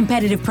 With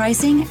competitive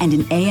pricing and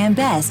an AM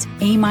Best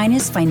A-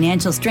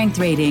 financial strength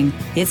rating,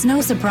 it's no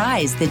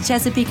surprise that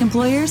Chesapeake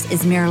Employers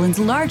is Maryland's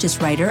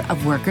largest writer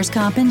of workers'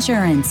 comp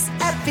insurance.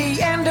 At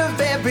the end of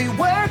every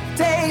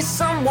workday,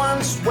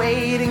 someone's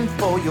waiting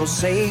for your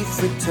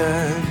safe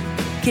return.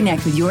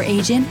 Connect with your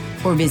agent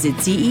or visit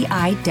CEIWC.com.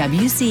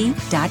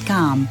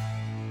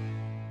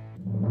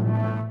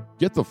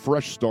 Get the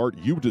fresh start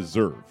you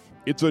deserve.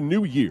 It's a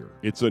new year.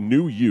 It's a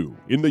new you.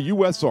 In the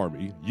U.S.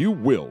 Army, you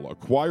will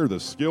acquire the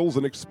skills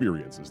and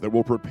experiences that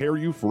will prepare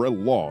you for a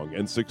long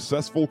and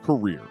successful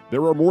career.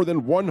 There are more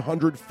than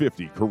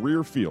 150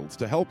 career fields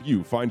to help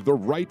you find the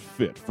right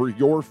fit for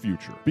your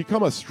future.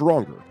 Become a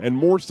stronger and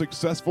more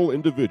successful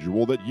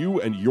individual that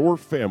you and your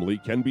family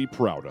can be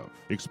proud of.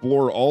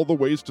 Explore all the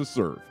ways to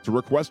serve. To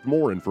request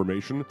more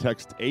information,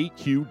 text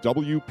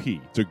AQWP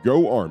to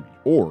Go Army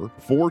or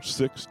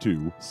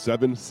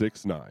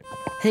 462-769.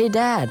 Hey,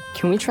 Dad,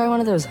 can we try one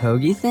of those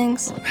hoagie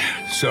things?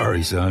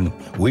 Sorry, son.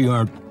 We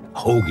aren't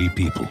hoagie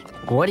people.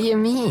 What do you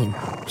mean?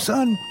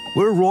 Son,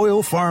 we're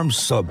Royal Farm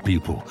sub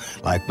people,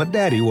 like my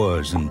daddy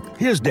was, and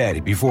his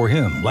daddy before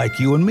him, like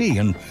you and me,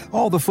 and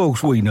all the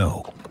folks we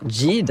know.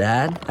 Gee,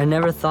 Dad, I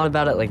never thought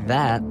about it like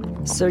that.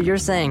 So you're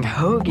saying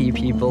hoagie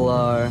people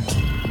are...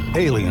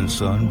 Aliens,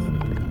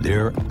 son.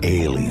 They're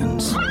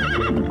aliens.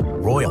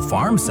 Royal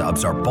Farm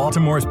subs are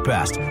Baltimore's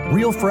best.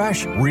 Real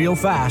fresh, real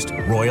fast,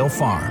 Royal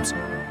Farms.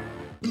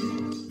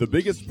 The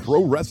biggest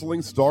pro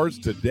wrestling stars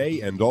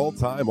today and all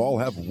time all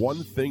have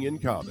one thing in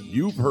common.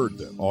 You've heard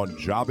them on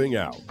Jobbing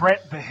Out.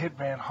 Brett the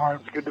Hitman Hart.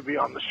 It's good to be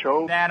on the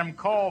show. Adam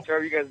Cole. How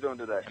are you guys doing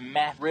today?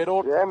 Matt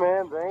Riddle. Yeah,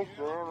 man. Thanks,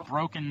 man.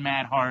 Broken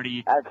Matt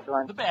Hardy.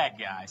 Excellent. The bad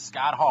guy,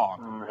 Scott Hogg.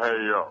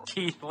 Hey, yo.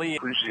 Keith Lee.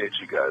 Appreciate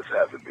you guys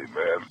having me,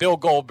 man. Bill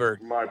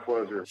Goldberg. My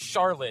pleasure.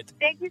 Charlotte.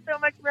 Thank you so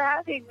much for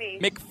having me.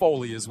 Mick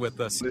Foley is with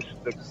us. This is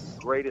the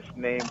greatest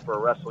name for a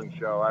wrestling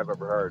show I've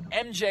ever heard.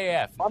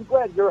 MJF. I'm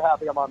glad you're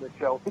happy I'm on this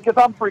show because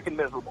I'm freaking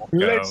miserable.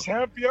 Le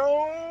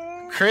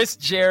champion. Chris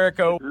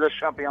Jericho. Le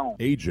champion.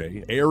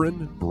 AJ,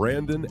 Aaron,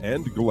 Brandon,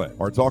 and Glenn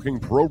are talking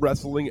pro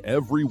wrestling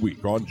every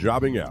week on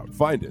Jobbing Out.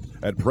 Find it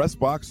at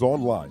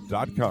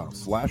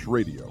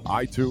PressBoxOnline.com/radio,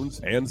 iTunes,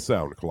 and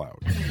SoundCloud.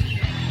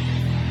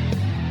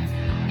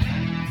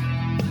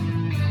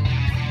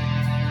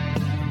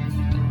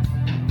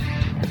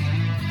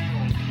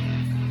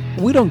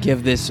 We don't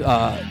give this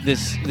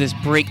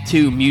break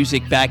two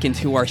music back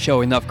into our show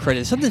enough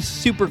credit. Something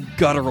super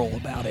guttural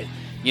about it.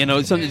 You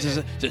know, something just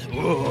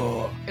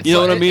whoa. You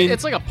know what I mean?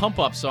 It's like a pump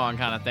up song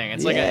kind of thing.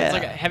 It's like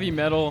a heavy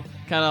metal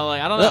kind of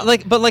like, I don't know.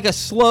 Like a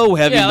slow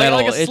heavy metal.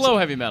 Like a slow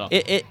heavy metal.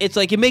 It's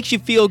like it makes you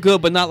feel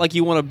good, but not like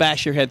you want to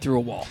bash your head through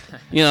a wall.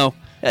 You know.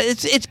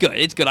 It's good.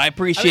 It's good. I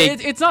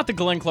appreciate. It's not the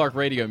Glenn Clark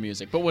radio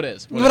music, but what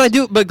is?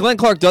 But Glenn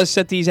Clark does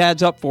set these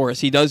ads up for us.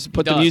 He does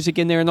put the music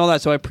in there and all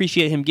that. So I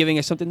appreciate him giving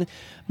us something that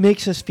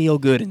makes us feel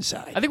good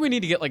inside. I think we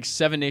need to get like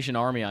 7 Nation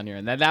Army on here,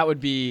 and that would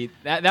be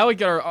that would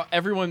get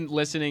everyone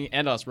listening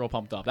and us real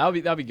pumped up.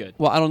 That'd be good.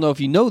 Well, I don't know if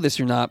you know this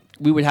or not.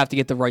 We would have to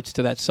get the rights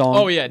to that song.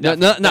 Oh yeah,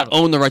 not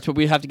own the rights, but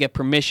we'd have to get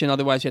permission.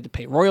 Otherwise, you have to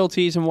pay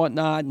royalties and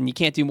whatnot, and you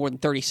can't do more than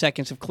 30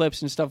 seconds of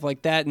clips and stuff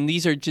like that. And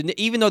these are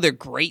even though they're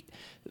great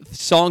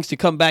songs to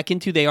come back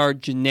into, they are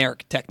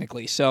generic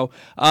technically. So,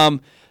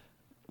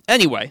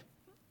 anyway.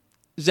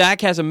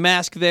 Zack has a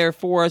mask there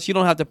for us. You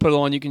don't have to put it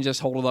on. You can just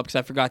hold it up because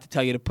I forgot to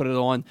tell you to put it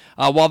on.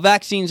 While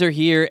vaccines are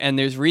here and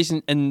there's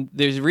reason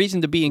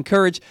to be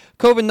encouraged,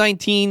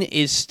 COVID-19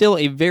 is still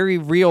a very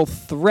real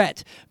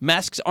threat.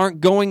 Masks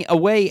aren't going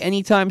away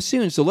anytime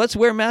soon, so let's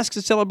wear masks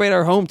to celebrate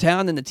our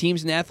hometown and the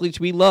teams and athletes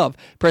we love.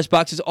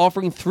 PressBox is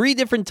offering 3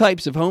 different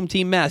types of home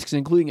team masks,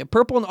 including a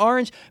purple and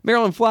orange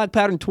Maryland flag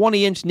pattern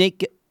 20-inch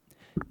neck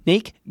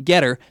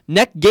gaiter,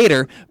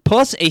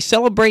 plus a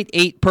Celebrate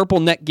 8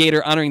 purple neck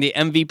gaiter honoring the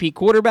MVP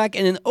quarterback,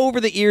 and an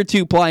over-the-ear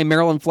 2-ply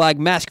Maryland flag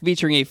mask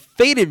featuring a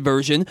faded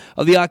version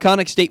of the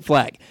iconic state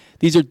flag.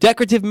 These are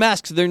decorative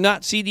masks. They're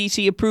not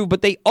CDC approved,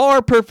 but they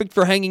are perfect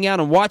for hanging out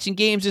and watching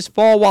games this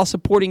fall while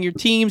supporting your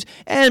teams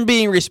and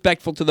being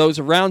respectful to those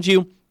around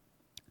you.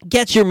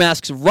 Get your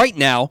masks right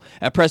now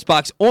at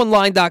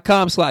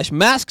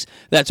PressBoxOnline.com/masks.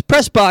 That's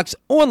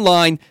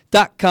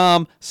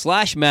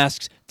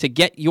PressBoxOnline.com/masks to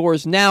get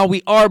yours now.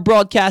 We are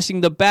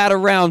broadcasting the Bat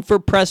Around for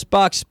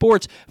PressBox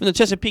Sports from the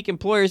Chesapeake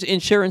Employers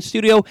Insurance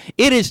Studio.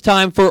 It is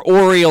time for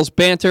Orioles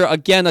banter.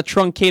 Again, a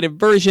truncated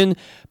version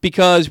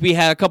because we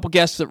had a couple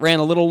guests that ran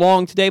a little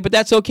long today, but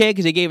that's okay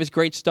because they gave us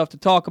great stuff to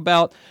talk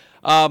about.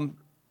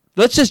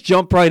 Let's just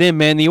jump right in,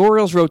 man. The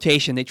Orioles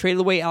rotation. They traded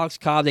away Alex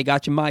Cobb. They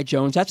got Jahmai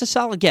Jones. That's a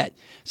solid get.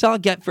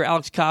 Solid get for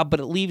Alex Cobb, but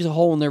it leaves a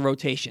hole in their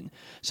rotation.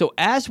 So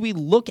as we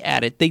look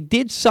at it, they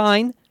did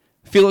sign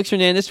Felix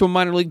Hernandez to a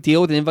minor league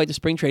deal with an invite to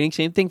spring training.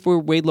 Same thing for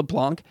Wade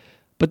LeBlanc.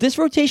 But this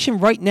rotation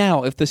right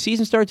now, if the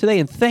season started today,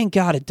 and thank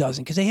God it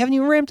doesn't because they haven't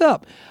even ramped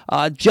up.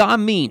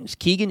 John Means,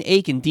 Keegan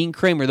Aiken, Dean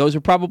Kramer, those are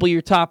probably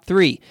your top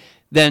 3.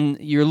 Then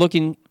you're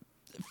looking,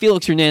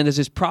 Felix Hernandez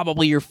is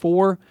probably your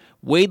 4.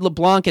 Wade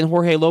LeBlanc and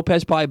Jorge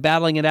Lopez probably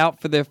battling it out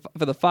for the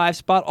 5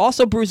 spot.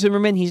 Also, Bruce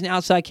Zimmerman, he's an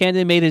outside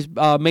candidate, made his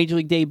major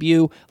league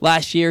debut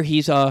last year.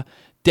 He's a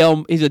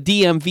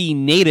DMV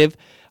native.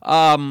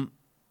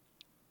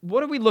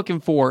 What are we looking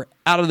for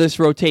out of this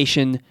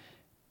rotation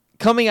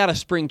coming out of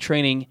spring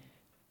training?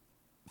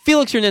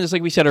 Felix Hernandez,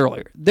 like we said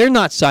earlier, they're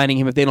not signing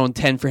him if they don't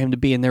intend for him to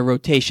be in their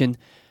rotation.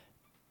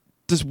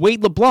 Does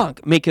Wade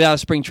LeBlanc make it out of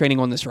spring training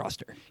on this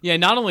roster? Yeah,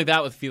 not only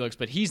that with Felix,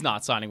 but he's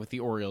not signing with the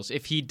Orioles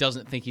if he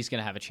doesn't think he's going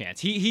to have a chance.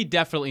 He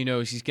definitely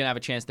knows he's going to have a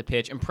chance to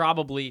pitch and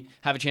probably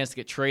have a chance to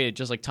get traded,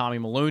 just like Tommy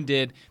Malone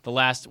did,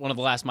 one of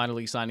the last minor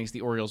league signings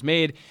the Orioles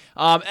made.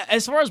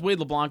 As far as Wade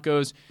LeBlanc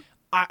goes,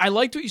 I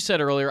liked what you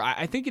said earlier.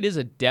 I think it is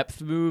a depth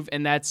move,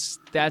 and that's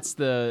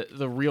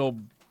the real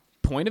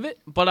point of it,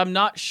 but I'm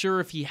not sure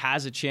if he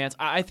has a chance.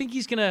 I think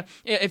he's going to,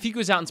 if he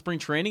goes out in spring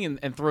training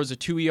and throws a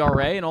 2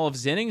 ERA in all of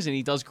his innings and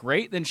he does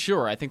great, then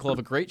sure, I think he'll have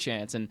a great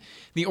chance. And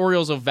the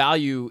Orioles will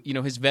value,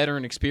 his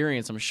veteran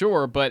experience, I'm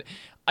sure, but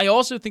I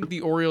also think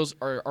the Orioles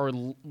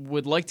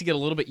would like to get a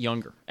little bit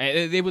younger.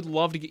 They would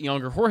love to get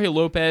younger. Jorge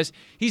Lopez,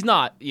 he's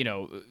not,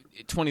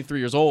 23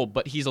 years old,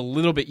 but he's a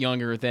little bit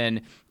younger than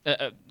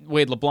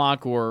Wade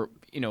LeBlanc or,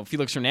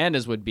 Felix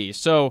Hernandez would be.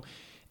 So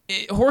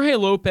Jorge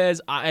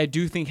Lopez, I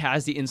do think,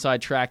 has the inside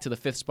track to the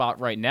 5th spot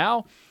right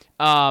now.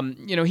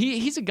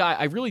 He's a guy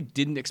I really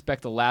didn't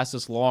expect to last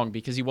this long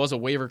because he was a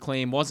waiver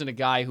claim, wasn't a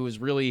guy who was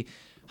really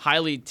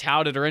highly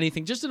touted or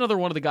anything. Just another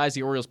one of the guys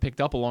the Orioles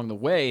picked up along the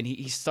way, and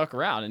he stuck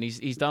around, and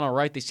he's done all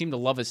right. They seem to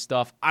love his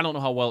stuff. I don't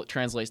know how well it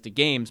translates to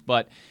games,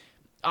 but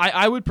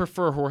I would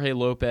prefer Jorge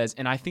Lopez,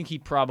 and I think he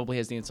probably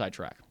has the inside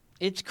track.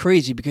 It's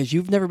crazy because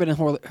you've never been a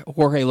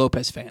Jorge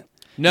Lopez fan.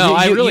 No,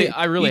 I really You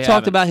haven't.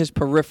 talked about his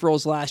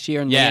peripherals last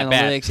year and the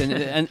analytics,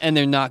 and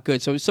they're not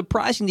good. So it's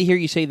surprising to hear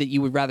you say that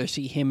you would rather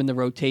see him in the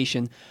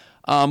rotation.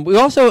 We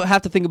also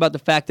have to think about the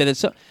fact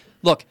that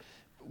look,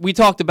 we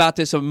talked about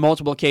this on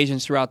multiple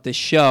occasions throughout this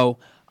show.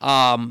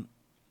 They're going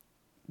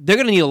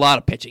to need a lot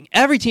of pitching.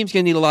 Every team's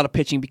going to need a lot of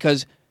pitching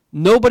because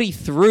nobody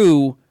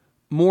threw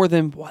more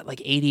than,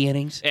 80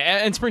 innings?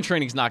 And spring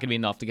training's not going to be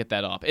enough to get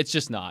that up. It's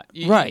just not.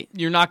 Right.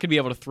 You're not going to be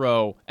able to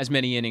throw as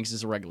many innings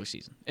as a regular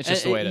season. It's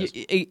just the way it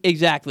is.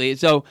 Exactly.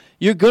 So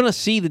you're going to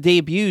see the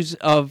debuts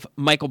of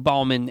Michael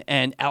Baumann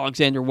and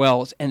Alexander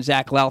Wells and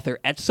Zack Lowther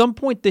at some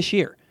point this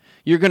year.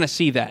 You're going to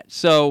see that.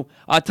 So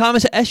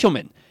Thomas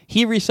Eshelman,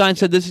 he re-signed,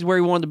 said this is where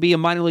he wanted to be, a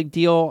minor league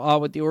deal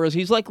with the Orioles.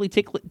 He's likely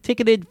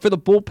ticketed for the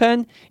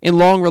bullpen in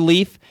long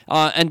relief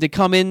and to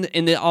come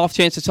in the off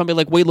chance that somebody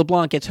like Wade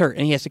LeBlanc gets hurt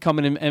and he has to come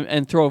in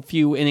and throw a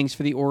few innings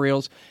for the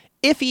Orioles.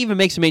 If he even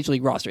makes a major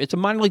league roster. It's a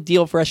minor league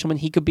deal for Eshelman.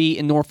 He could be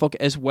in Norfolk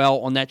as well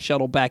on that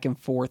shuttle back and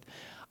forth.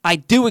 I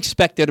do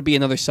expect there to be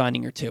another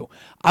signing or two.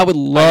 I would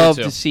love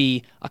to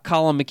see a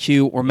Colin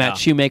McHugh or Matt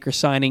Shoemaker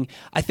signing.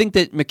 I think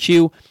that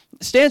McHugh,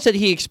 Stan said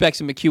he expects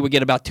that McHugh would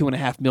get about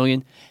 $2.5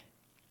 million.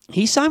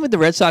 He signed with the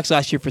Red Sox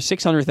last year for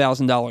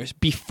 $600,000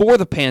 before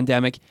the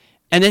pandemic,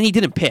 and then he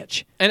didn't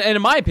pitch. And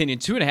in my opinion,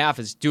 2.5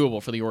 is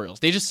doable for the Orioles.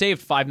 They just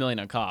saved $5 million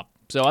on Cobb.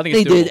 So I think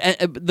it's doable. They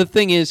did. And the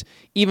thing is,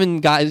 even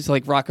guys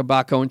like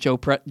Rockabacco and Joe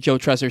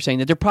Trezor are saying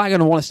that they're probably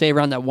going to want to stay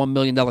around that $1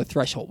 million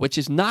threshold, which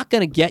is not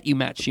going to get you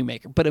Matt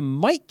Shoemaker, but it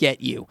might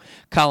get you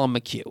Colin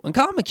McHugh. And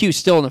Colin McHugh is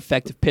still an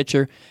effective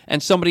pitcher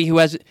and somebody who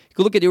could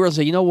look at the Orioles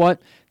and say, you know what,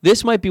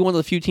 this might be one of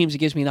the few teams that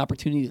gives me an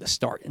opportunity to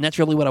start, and that's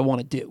really what I want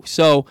to do.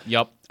 So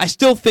I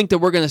still think that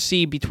we're going to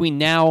see between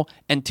now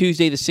and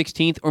Tuesday the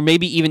 16th, or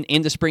maybe even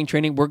into spring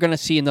training, we're going to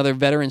see another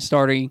veteran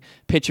starting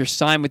pitcher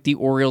sign with the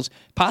Orioles,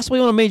 possibly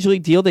on a major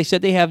league deal. They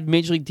said they have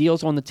major league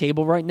deals on the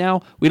table right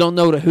now. We don't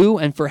know to who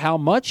and for how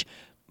much,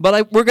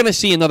 but we're going to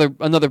see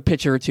another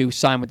pitcher or two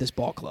sign with this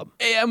ball club.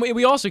 And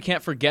we also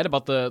can't forget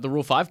about the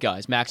Rule 5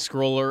 guys, Max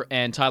Scroller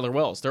and Tyler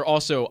Wells. They're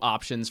also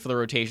options for the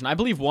rotation. I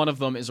believe one of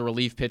them is a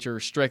relief pitcher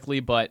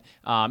strictly, but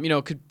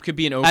could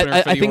be an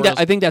opener for the Orioles.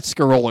 I think that's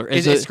Scroller.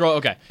 Is it Scroller?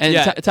 Okay. And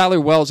Tyler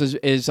Wells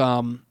is a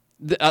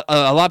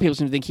lot of people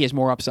seem to think he has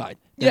more upside.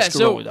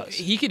 So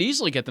he could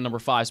easily get the number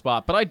 5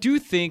 spot, but I do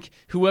think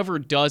whoever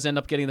does end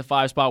up getting the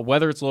 5 spot,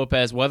 whether it's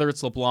Lopez, whether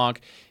it's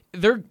LeBlanc,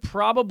 they're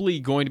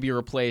probably going to be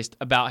replaced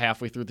about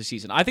halfway through the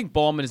season. I think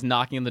Ballman is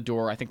knocking on the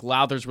door. I think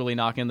Lowther's really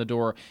knocking on the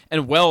door.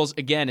 And Wells,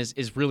 again,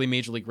 is really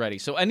major league ready.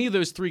 So any of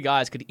those 3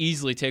 guys could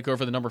easily take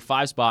over the number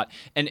 5 spot.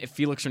 And if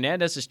Felix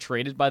Hernandez is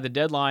traded by the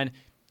deadline,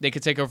 they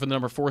could take over the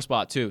number 4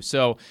 spot too.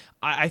 So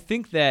I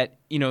think that,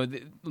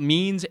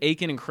 Means,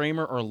 Aiken, and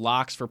Kramer are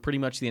locks for pretty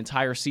much the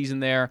entire season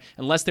there,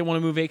 unless they want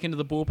to move Aiken to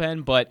the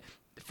bullpen. But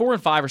 4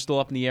 and 5 are still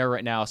up in the air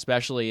right now,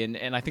 especially,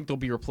 and I think they'll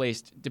be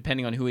replaced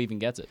depending on who even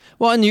gets it.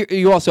 Well, and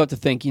you also have to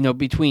think,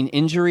 between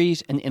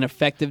injuries and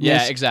ineffectiveness.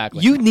 Yeah,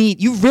 exactly.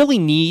 You really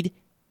need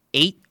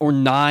 8 or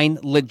 9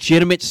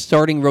 legitimate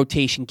starting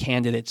rotation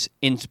candidates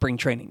in spring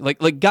training,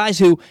 like guys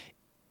who,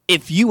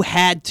 if you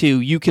had to,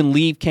 you can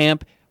leave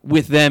camp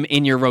with them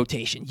in your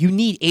rotation. You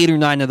need 8 or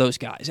 9 of those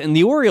guys, and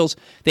the Orioles,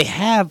 they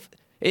have.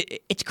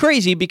 It's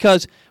crazy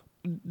because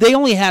they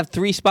only have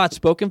 3 spots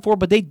spoken for,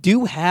 but they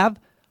do have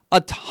a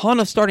ton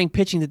of starting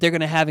pitching that they're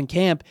going to have in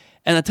camp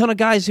and a ton of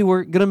guys who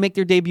are going to make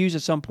their debuts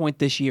at some point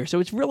this year. So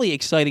it's really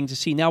exciting to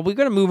see. Now, we're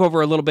going to move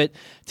over a little bit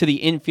to the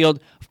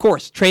infield. Of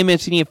course, Trey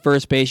Mancini at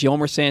first base,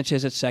 Yolmer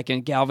Sanchez at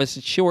second, Galvis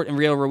at short, and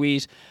Rio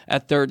Ruiz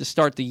at third to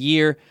start the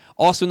year.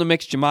 Also in the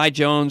mix, Jahmai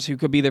Jones, who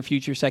could be their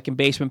future second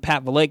baseman,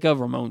 Pat Valleca,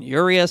 Ramon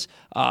Urias,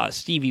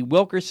 Stevie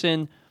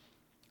Wilkerson.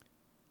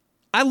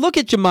 I look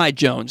at Jahmai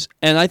Jones,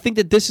 and I think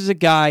that this is a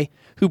guy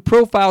who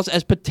profiles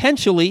as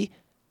potentially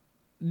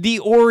the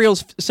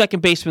Orioles' second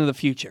baseman of the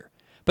future.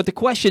 But the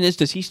question is,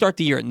 does he start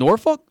the year at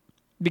Norfolk?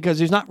 Because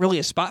there's not really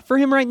a spot for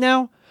him right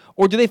now.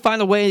 Or do they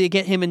find a way to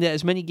get him into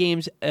as many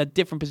games at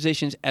different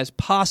positions as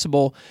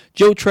possible?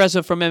 Joe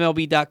Trezor from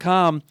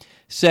MLB.com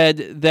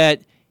said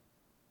that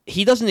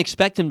he doesn't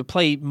expect him to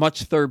play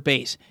much third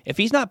base. If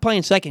he's not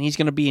playing second, he's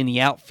going to be in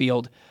the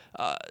outfield.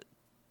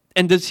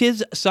 And does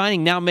his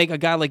signing now make a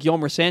guy like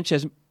Yolmer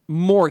Sanchez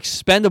more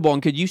expendable?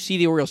 And could you see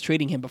the Orioles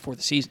trading him before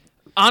the season?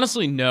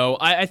 Honestly, no.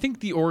 I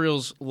think the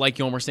Orioles like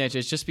Yolmer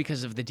Sanchez just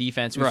because of the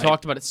defense. We've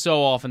talked about it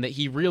so often that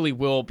he really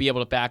will be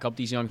able to back up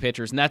these young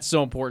pitchers, and that's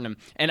so important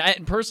to him.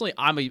 And personally,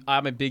 I'm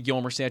a big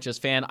Yolmer Sanchez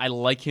fan. I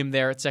like him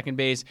there at second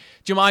base.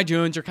 Jahmai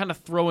Jones, are kind of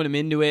throwing him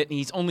into it, and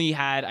he's only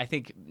had, I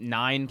think,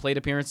 9 plate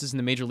appearances in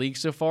the major league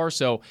so far.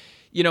 So,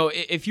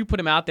 if you put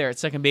him out there at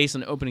second base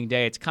on opening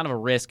day, it's kind of a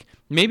risk.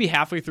 Maybe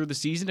halfway through the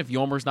season, if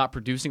Yolmer's not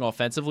producing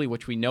offensively,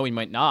 which we know he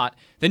might not,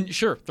 then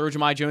sure, throw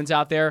Jahmai Jones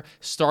out there,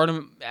 start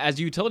him as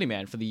a utility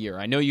man for the year.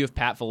 I know you have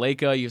Pat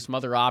Valleca, you have some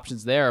other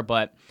options there,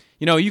 but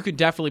you could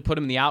definitely put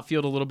him in the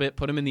outfield a little bit,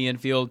 put him in the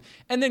infield,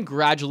 and then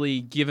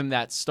gradually give him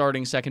that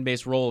starting second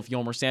base role if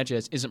Yolmer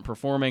Sanchez isn't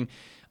performing.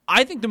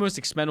 I think the most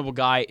expendable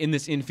guy in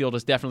this infield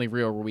is definitely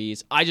Rio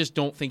Ruiz. I just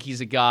don't think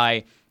he's a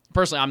guy.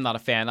 Personally, I'm not a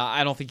fan.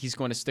 I don't think he's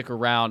going to stick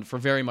around for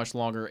very much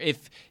longer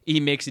if he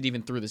makes it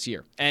even through this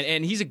year.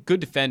 And he's a good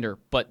defender,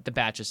 but the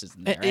bat just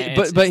isn't there.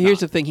 But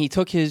here's the thing. He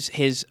took his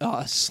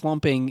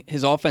slumping,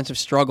 his offensive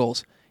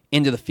struggles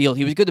into the field.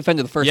 He was a good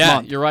defender the first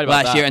month you're right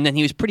about last year, and then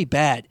he was pretty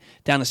bad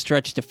down the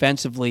stretch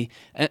defensively.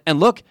 And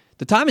look,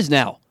 the time is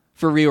now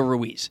for Rio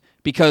Ruiz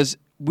because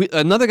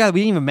another guy we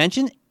didn't even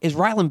mention is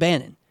Rylan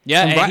Bannon.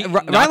 Yeah, and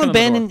Rylan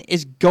Bannon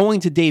is going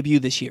to debut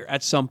this year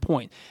at some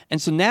point.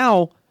 And so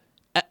now...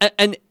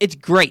 And it's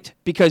great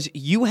because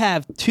you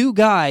have 2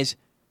 guys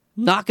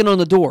knocking on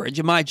the door,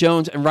 Jahmai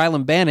Jones and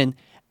Rylan Bannon,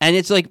 and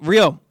it's like,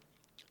 Rio,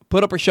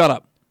 put up or shut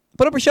up.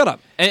 Put up or shut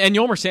up. And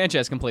Yolmer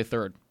Sanchez can play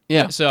third.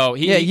 Yeah. So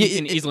he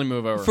can easily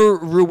move over. For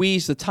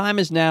Ruiz, the time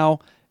is now.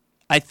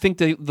 I think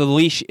the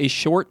leash is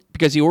short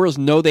because the Orioles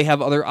know they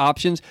have other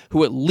options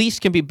who at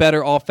least can be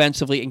better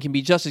offensively and can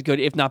be just as good,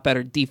 if not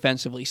better,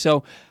 defensively.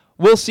 So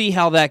we'll see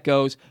how that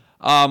goes.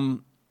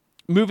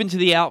 Moving to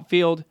the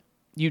outfield,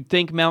 You'd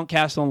think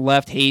Mountcastle on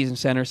left, Hayes in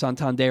center,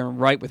 Santander in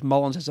right, with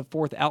Mullins as a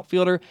fourth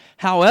outfielder.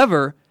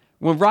 However,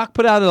 when Rock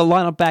put out of the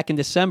lineup back in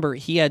December,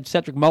 he had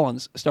Cedric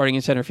Mullins starting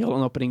in center field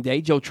on opening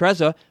day. Joe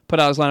Trezza put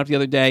out his lineup the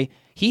other day.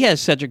 He has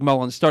Cedric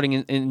Mullins starting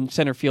in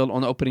center field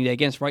on opening day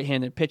against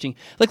right-handed pitching.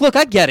 Look,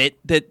 I get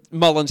it that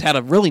Mullins had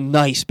a really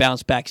nice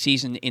bounce-back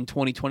season in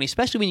 2020,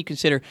 especially when you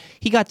consider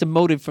he got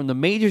demoted from the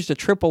majors to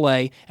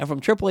AAA and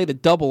from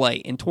AAA to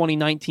AA in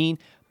 2019.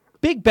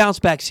 Big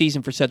bounce-back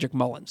season for Cedric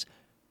Mullins.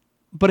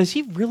 But is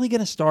he really going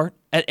to start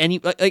at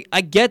any...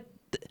 I get...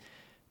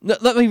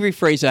 Let me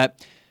rephrase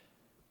that.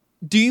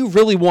 Do you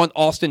really want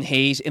Austin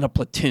Hayes in a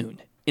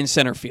platoon in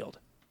center field?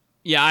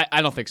 Yeah,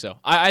 I don't think so.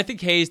 I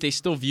think Hayes they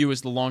still view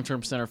as the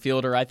long-term center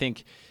fielder. I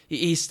think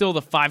he's still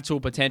the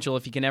five-tool potential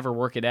if he can ever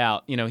work it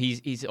out. You know,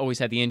 he's always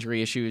had the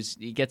injury issues.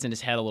 He gets in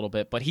his head a little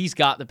bit, but he's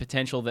got the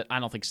potential that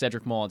I don't think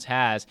Cedric Mullins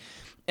has.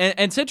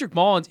 And Cedric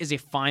Mullins is a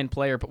fine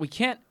player, but we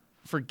can't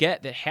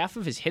forget that half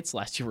of his hits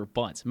last year were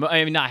bunts.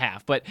 I mean, not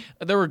half, but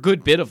there were a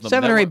good bit of them.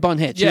 7 or 8 bunt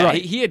hits. Yeah, you're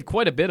right. he had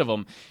quite a bit of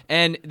them,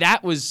 and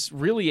that was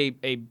really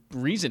a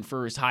reason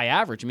for his high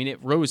average. I mean,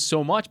 it rose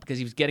so much because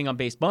he was getting on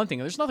base bunting,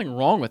 and there's nothing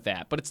wrong with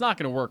that, but it's not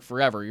going to work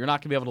forever. You're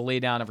not going to be able to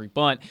lay down every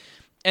bunt,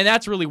 and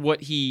that's really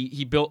what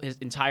he built his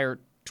entire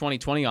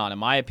 2020 on, in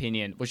my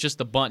opinion, was just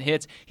the bunt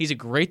hits. He's a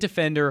great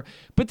defender,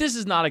 but this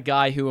is not a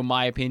guy who, in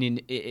my opinion,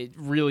 it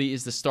really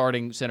is the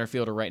starting center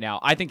fielder right now.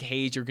 I think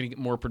Hayes you're going to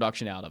get more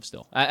production out of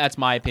still. That's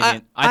my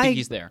opinion. I think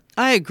he's there.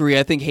 I agree.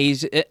 I think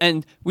Hayes,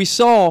 and we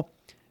saw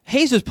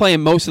Hayes was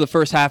playing most of the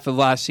first half of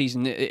last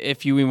season,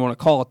 if you even want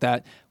to call it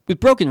that, with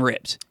broken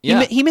ribs.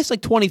 Yeah. He missed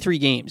like 23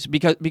 games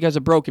because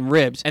of broken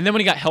ribs. And then when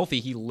he got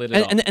healthy, he lit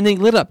it up. And he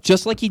lit up,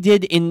 just like he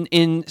did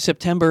in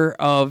September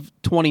of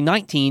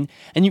 2019.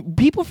 And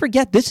people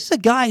forget, this is a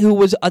guy who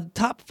was a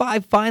top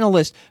 5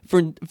 finalist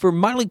for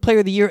minor league player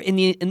of the year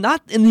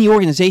not in the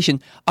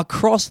organization,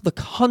 across the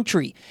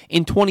country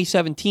in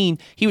 2017.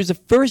 He was the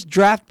first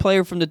drafted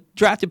player from the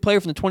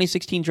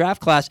 2016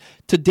 draft class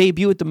to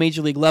debut at the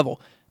major league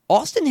level.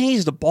 Austin Hayes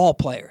is the ball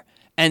player,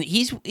 and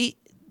he's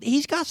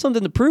got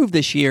something to prove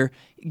this year.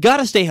 Got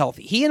to stay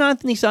healthy. He and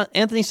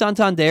Anthony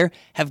Santander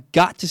have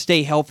got to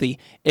stay healthy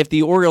if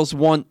the Orioles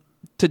want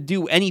to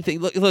do anything.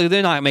 Look,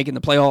 they're not making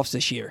the playoffs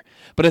this year,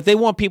 but if they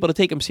want people to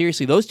take them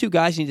seriously, those two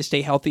guys need to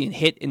stay healthy and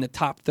hit in the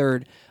top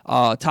third,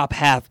 top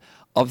half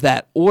of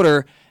that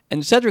order.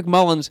 And Cedric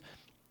Mullins,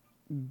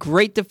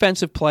 great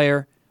defensive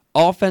player.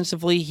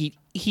 Offensively,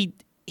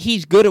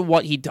 he's good at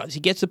what he does. He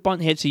gets the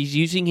bunt hits. He's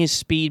using his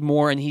speed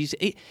more, and he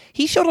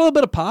showed a little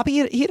bit of pop. He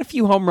had a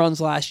few home runs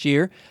last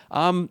year,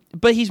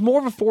 but he's more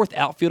of a fourth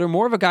outfielder,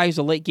 more of a guy who's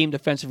a late game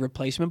defensive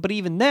replacement. But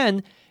even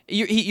then,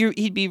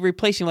 he'd be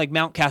replacing like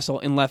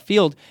Mountcastle in left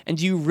field. And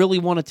do you really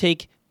want to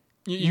take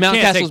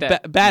Mountcastle's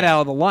bat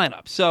out of the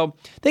lineup? So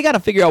they got to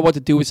figure out what to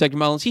do with Cedric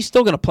Mullins. He's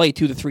still going to play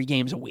 2 to 3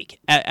 games a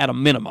week at a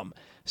minimum.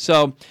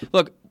 So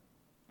look,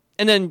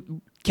 and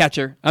then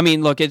catcher. I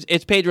mean, look,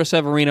 it's Pedro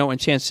Severino and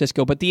Chance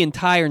Sisco, but the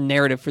entire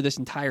narrative for this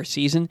entire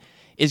season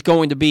is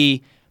going to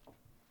be,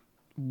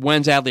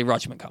 when's Adley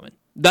Rutschman coming?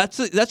 That's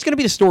going to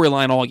be the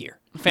storyline all year.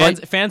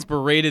 Fans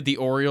berated the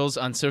Orioles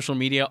on social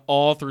media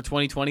all through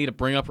 2020 to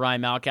bring up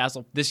Ryan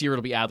Mountcastle. This year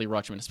it'll be Adley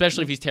Rutschman,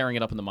 especially if he's tearing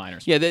it up in the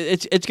minors. Yeah,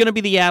 it's going to be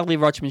the Adley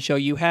Rutschman show.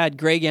 You had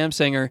Greg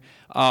Amsinger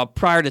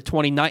prior to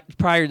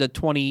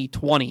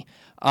 2020,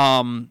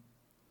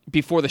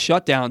 before the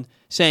shutdown,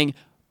 saying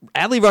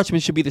Adley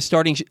Rutschman should be the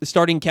starting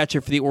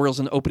catcher for the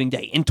Orioles on opening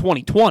day in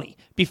 2020,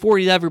 before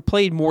he'd ever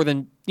played more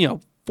than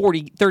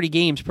 30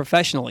 games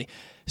professionally.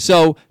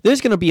 So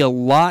there's going to be a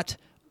lot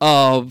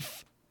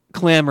of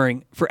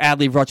clamoring for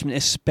Adley Rutschman,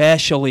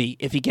 especially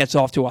if he gets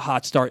off to a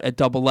hot start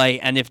at AA,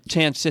 and if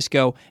Chance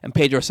Sisco and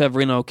Pedro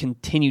Severino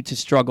continue to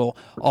struggle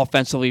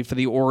offensively for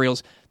the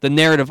Orioles. The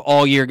narrative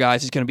all year,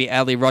 guys, is going to be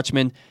Adley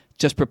Rutschman.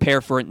 Just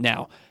prepare for it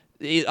now.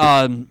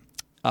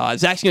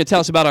 Zach's going to tell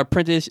us about our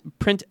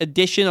print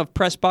edition of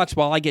Press Box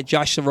while I get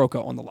Josh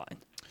Sroka on the line.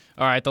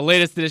 All right, the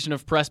latest edition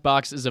of Press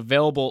Box is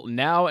available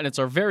now, and it's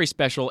our very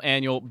special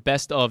annual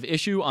Best of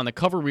issue. On the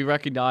cover, we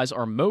recognize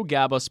our Mo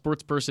Gabba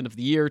Sportsperson of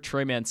the Year,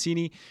 Trey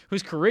Mancini,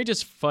 whose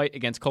courageous fight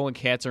against colon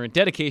cancer and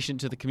dedication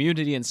to the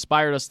community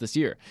inspired us this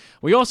year.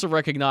 We also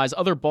recognize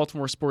other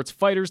Baltimore sports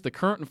fighters, the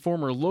current and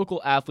former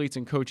local athletes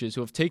and coaches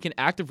who have taken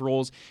active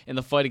roles in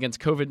the fight against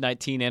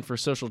COVID-19 and for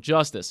social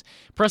justice.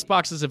 Press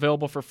Box is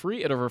available for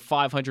free at over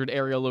 500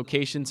 area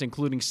locations,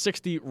 including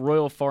 60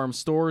 Royal Farm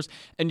stores,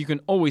 and you can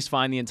always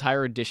find the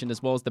entire edition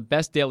as well as the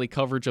best daily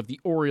coverage of the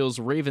Orioles,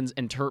 Ravens,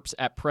 and Terps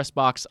at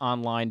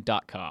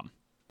PressBoxOnline.com.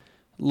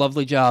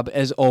 Lovely job,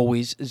 as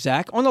always,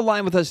 Zach. On the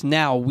line with us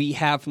now, we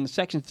have from the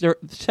Section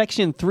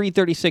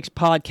 336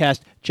 podcast,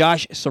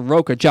 Josh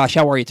Sroka. Josh,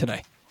 how are you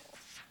today?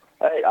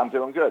 Hey, I'm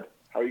doing good.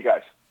 How are you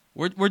guys?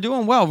 We're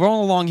doing well.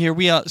 Rolling along here.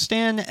 We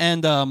Stan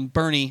and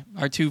Bernie,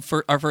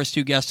 our first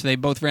two guests today,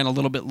 both ran a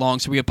little bit long,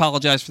 so we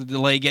apologize for the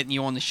delay getting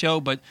you on the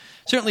show, but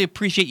certainly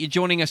appreciate you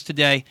joining us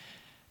today.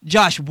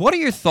 Josh, what are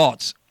your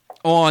thoughts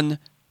on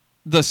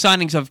the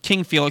signings of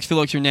King Felix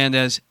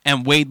Hernandez,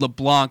 and Wade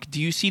LeBlanc?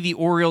 Do you see the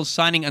Orioles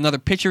signing another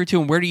pitcher or two,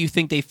 and where do you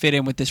think they fit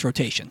in with this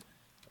rotation?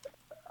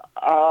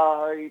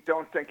 I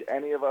don't think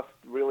any of us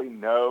really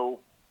know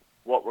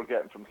what we're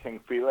getting from King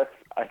Felix.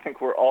 I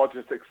think we're all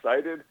just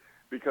excited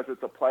because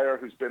it's a player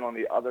who's been on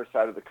the other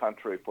side of the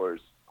country for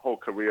his whole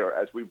career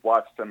as we've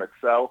watched him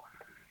excel.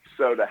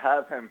 So to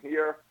have him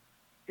here,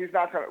 he's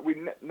not going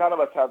to. None of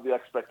us have the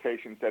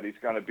expectations that he's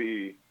going to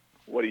be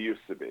what he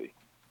used to be,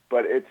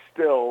 but it's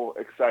still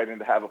exciting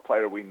to have a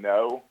player we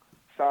know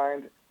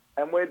signed.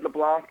 And Wade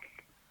LeBlanc,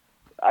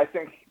 I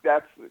think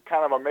that's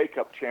kind of a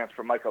makeup chance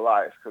for Mike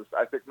Elias, because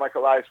I think Mike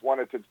Elias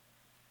wanted to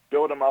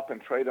build him up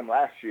and trade him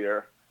last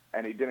year,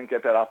 and he didn't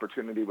get that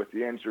opportunity with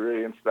the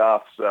injury and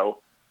stuff. So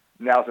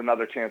now's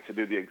another chance to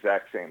do the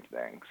exact same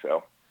thing.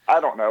 So I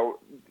don't know.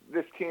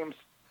 This team's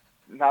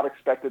not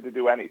expected to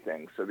do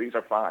anything, so these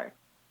are fine.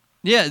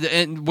 Yeah,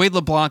 and Wade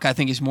LeBlanc, I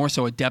think, is more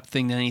so a depth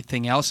thing than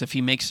anything else. If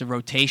he makes the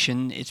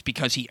rotation, it's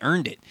because he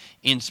earned it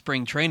in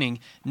spring training.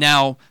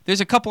 Now,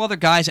 there's a couple other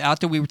guys out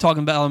there. We were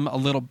talking about them a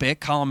little bit.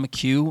 Colin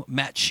McHugh,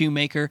 Matt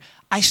Shoemaker.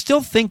 I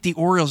still think the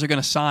Orioles are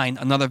going to sign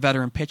another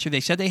veteran pitcher.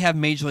 They said they have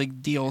major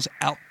league deals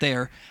out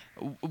there.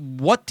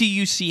 What do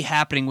you see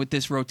happening with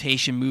this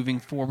rotation moving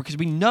forward? Because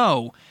we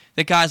know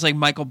that guys like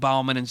Michael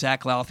Baumann and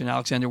Zack and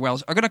Alexander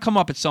Wells are going to come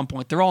up at some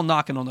point. They're all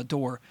knocking on the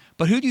door.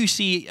 But who do you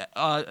see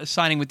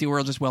signing with the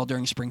Orioles as well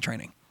during spring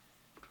training?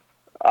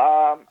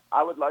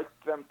 I would like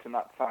them to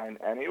not sign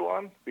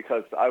anyone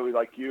because I would,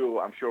 like you,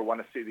 I'm sure, want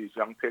to see these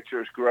young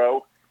pitchers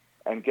grow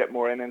and get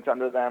more innings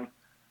under them.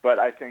 But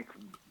I think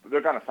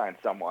they're going to sign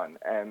someone.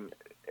 And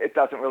it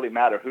doesn't really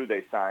matter who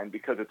they sign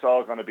because it's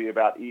all going to be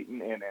about eating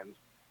innings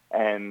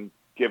and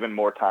given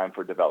more time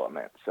for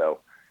development. So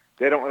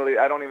I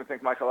don't even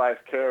think Mike Elias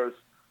cares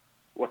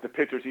what the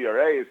pitcher's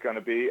ERA is going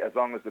to be as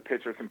long as the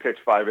pitcher can pitch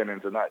 5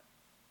 innings a night.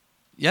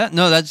 Yeah,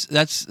 no,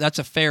 that's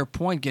a fair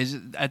point because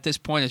at this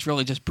point it's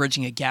really just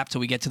bridging a gap till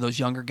we get to those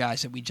younger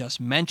guys that we just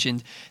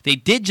mentioned. They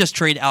did just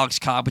trade Alex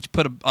Cobb, which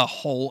put a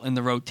hole in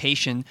the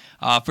rotation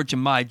for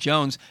Jahmai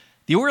Jones.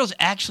 The Orioles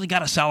actually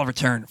got a solid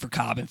return for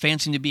Cobb, and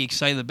fans seem to be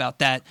excited about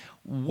that.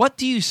 What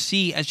do you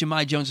see as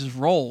Jahmai Jones'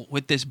 role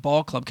with this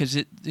ball club? Because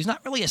there's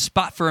not really a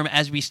spot for him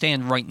as we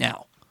stand right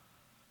now.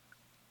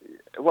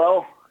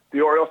 Well, the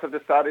Orioles have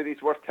decided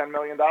he's worth $10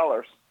 million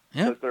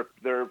Yeah. because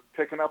they're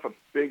picking up a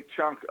big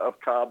chunk of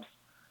Cobb's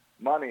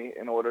money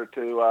in order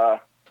to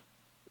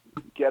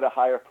get a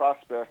higher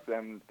prospect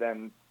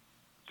than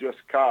just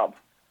Cobb.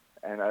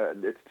 And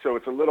it's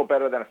a little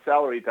better than a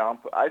salary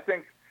dump. I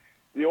think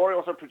the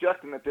Orioles are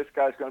projecting that this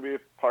guy's going to be a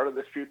part of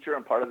this future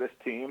and part of this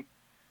team.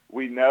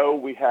 We know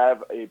we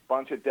have a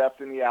bunch of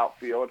depth in the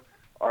outfield.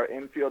 Our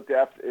infield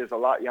depth is a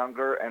lot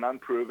younger and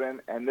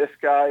unproven, and this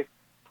guy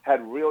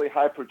had really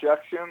high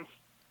projections,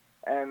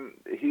 and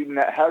he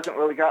hasn't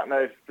really gotten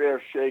a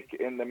fair shake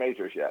in the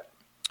majors yet.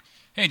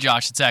 Hey,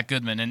 Josh, it's Zack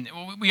Goodman, and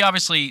we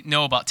obviously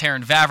know about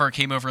Terrin Vavra,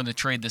 came over in the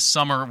trade this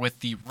summer with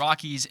the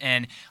Rockies,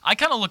 and I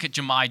kind of look at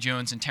Jahmai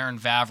Jones and Terrin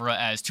Vavra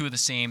as two of the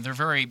same. They're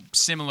very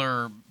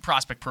similar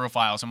prospect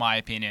profiles, in my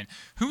opinion.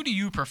 Who do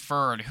you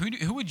prefer?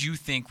 Who would you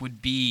think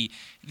would be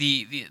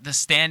the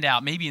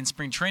standout, maybe in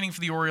spring training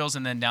for the Orioles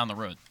and then down the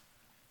road?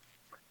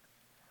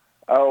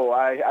 Oh,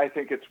 I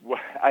think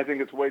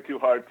it's way too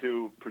hard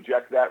to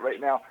project that right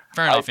now.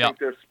 Fair enough, I think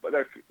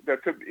there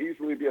could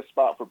easily be a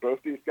spot for both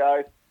these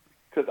guys.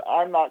 Because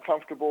I'm not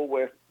comfortable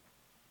with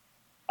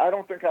 – I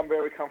don't think I'm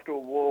very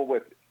comfortable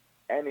with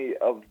any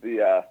of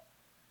the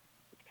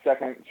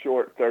second,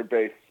 short, third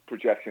base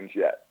projections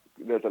yet.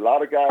 There's a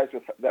lot of guys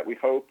that we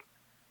hope,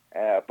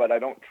 but I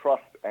don't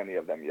trust any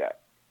of them yet.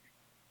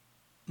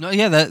 No,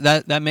 yeah,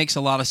 that makes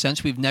a lot of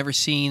sense. We've never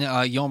seen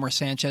Yolmer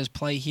Sanchez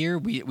play here.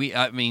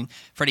 I mean,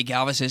 Freddie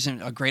Galvis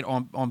isn't a great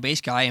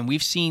on-base guy, and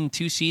we've seen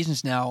 2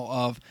 seasons now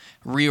of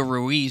Rio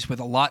Ruiz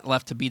with a lot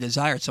left to be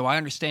desired. So I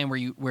understand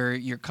where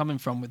you're coming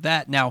from with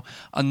that. Now,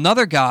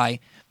 another guy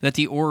that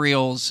the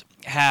Orioles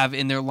have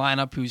in their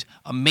lineup who's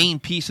a main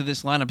piece of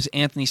this lineup is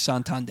Anthony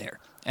Santander.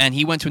 And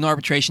he went to an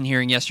arbitration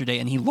hearing yesterday,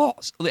 and he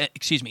lost. So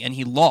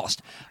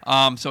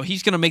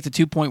he's going to make the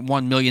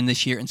 $2.1 million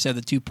this year instead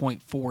of the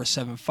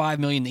 $2.475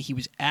 million that he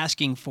was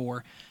asking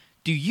for.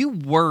 Do you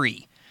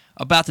worry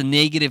about the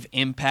negative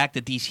impact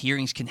that these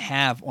hearings can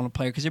have on a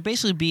player? Because they're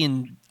basically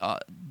being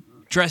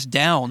dressed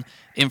down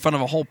in front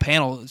of a whole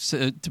panel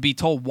to be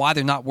told why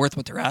they're not worth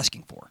what they're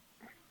asking for.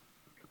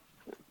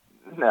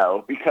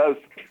 No, because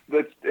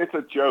it's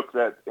a joke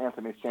that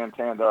Anthony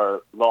Santander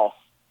lost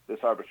this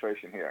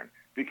arbitration hearing.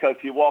 Because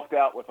he walked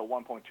out with a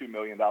 $1.2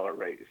 million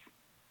raise.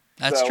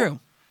 That's true.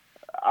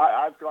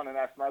 I've gone and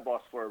asked my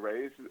boss for a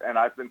raise, and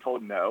I've been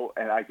told no,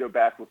 and I go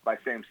back with my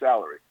same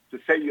salary. To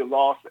say you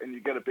lost and you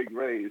get a big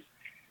raise,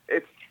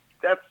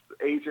 that's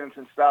agents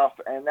and stuff,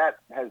 and that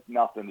has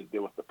nothing to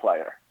do with the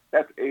player.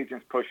 That's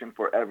agents pushing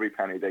for every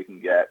penny they can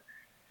get.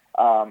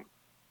 But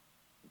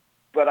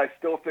I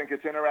still think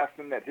it's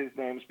interesting that his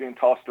name's being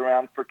tossed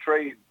around for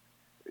trade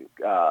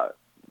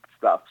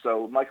stuff.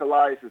 So Mike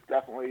Elias is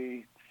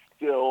definitely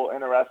still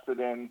interested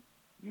in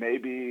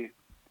maybe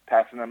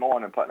passing them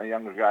on and putting a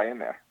younger guy in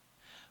there.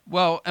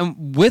 Well,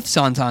 and with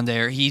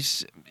Santander, he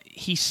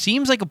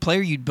seems like a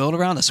player you'd build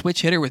around, a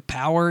switch hitter with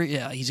power.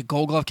 Yeah, he's a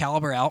Gold Glove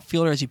caliber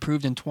outfielder, as he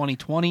proved in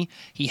 2020.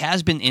 He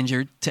has been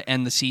injured to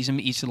end the season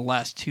each of the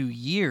last 2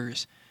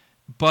 years,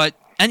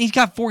 and he's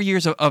got 4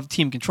 years of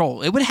team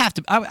control. It would have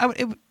to,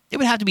 it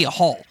would have to be a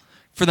haul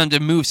for them to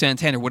move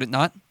Santander, would it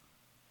not?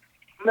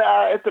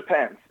 Nah, it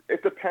depends.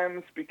 It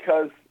depends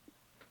because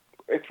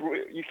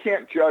you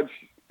can't judge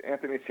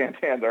Anthony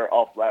Santander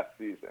off last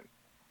season,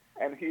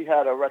 and he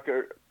had a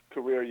record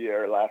career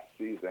year last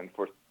season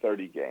for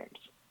 30 games.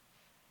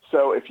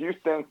 So if you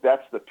think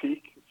that's the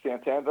peak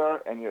Santander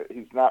and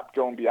he's not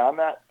going beyond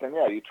that, then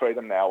yeah, you trade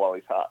him now while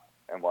he's hot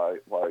and while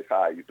he's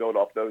high. You build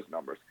off those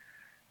numbers.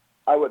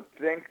 I would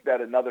think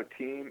that another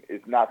team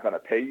is not going to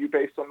pay you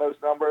based on those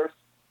numbers.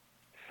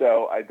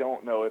 So I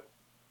don't know if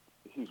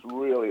he's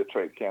really a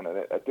trade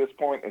candidate at this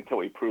point until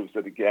he proves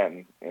it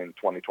again in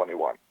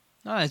 2021.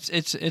 No,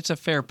 it's a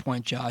fair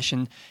point, Josh.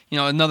 And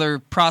another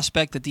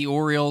prospect that the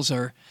Orioles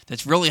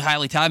that's really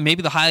highly touted,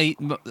 maybe the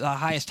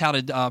highest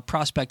touted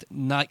prospect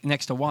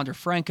next to Wander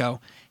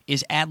Franco,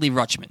 is Adley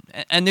Rutschman.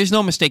 And there's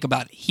no mistake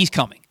about it. He's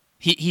coming.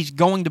 He's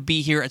going to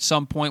be here at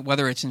some point,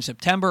 whether it's in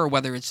September or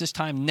whether it's this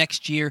time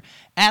next year.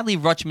 Adley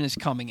Rutschman is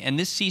coming, and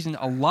this season,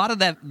 a lot of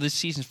this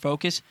season's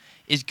focus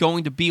is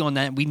going to be on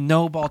that. We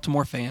know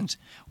Baltimore fans.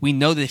 We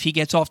know that if he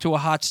gets off to a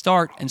hot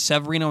start and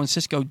Severino and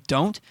Cisco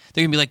don't,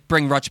 they're going to be like,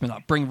 bring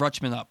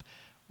Rutschman up.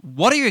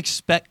 What are your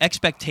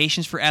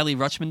expectations for Adley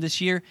Rutschman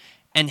this year,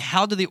 and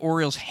how do the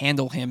Orioles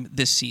handle him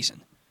this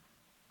season?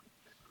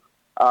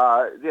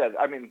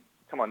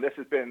 Come on, this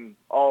has been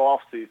all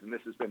off-season.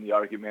 This has been the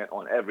argument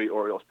on every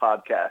Orioles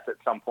podcast at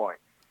some point.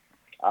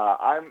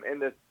 I'm in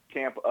the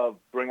camp of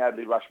bring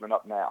Adley Rutschman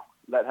up now.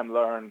 Let him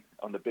learn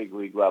on the big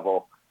league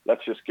level.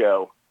 Let's just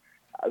go.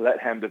 Let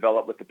him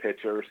develop with the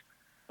pitchers.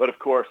 But, of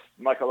course,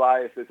 Mike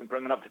Elias isn't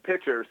bringing up the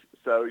pitchers,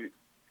 so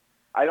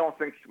I don't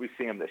think we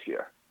see him this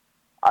year.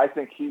 I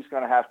think he's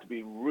going to have to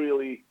be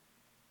really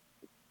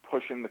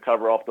pushing the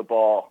cover off the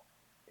ball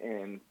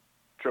in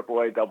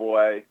AAA,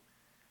 AA,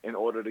 in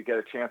order to get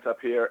a chance up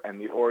here, and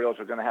the Orioles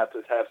are going to have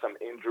some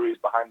injuries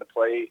behind the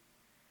plate.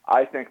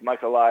 I think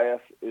Mike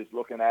Elias is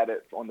looking at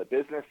it on the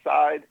business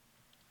side,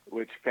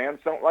 which fans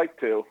don't like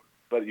to,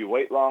 but you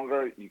wait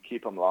longer, you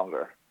keep them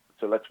longer.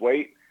 So let's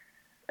wait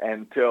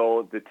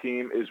until the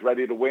team is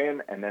ready to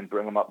win, and then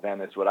bring them up then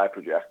is what I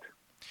project.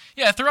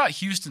 Yeah, throughout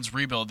Houston's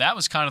rebuild, that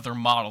was kind of their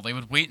model. They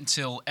would wait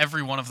until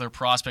every one of their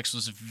prospects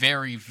was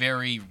very,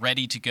 very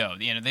ready to go.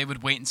 They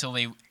would wait until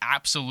they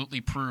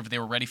absolutely proved they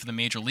were ready for the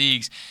major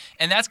leagues.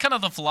 And that's kind of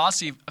the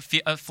philosophy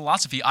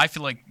I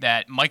feel like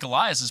that Mike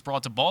Elias has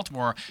brought to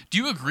Baltimore. Do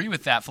you agree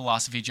with that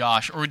philosophy,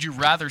 Josh, or would you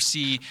rather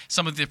see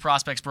some of the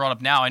prospects brought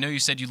up now? I know you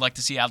said you'd like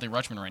to see Adley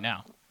Rutschman right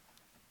now.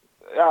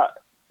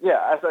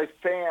 As a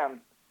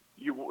fan,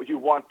 you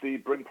want the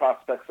bring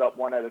prospects up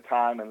one at a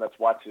time and let's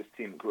watch this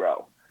team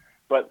grow.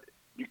 But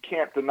you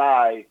can't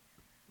deny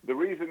the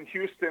reason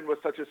Houston was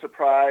such a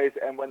surprise,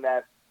 and when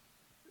that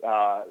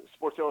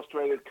Sports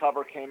Illustrated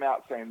cover came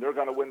out saying they're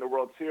going to win the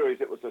World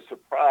Series, it was a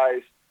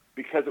surprise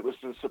because it was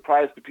a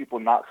surprise to people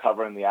not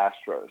covering the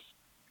Astros.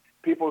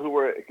 People who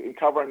were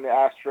covering the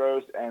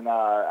Astros, and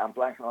I'm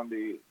blanking on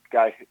the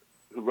guy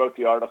who wrote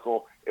the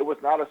article, it was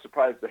not a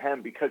surprise to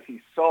him because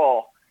he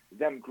saw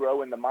them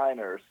grow in the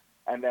minors,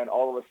 and then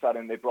all of a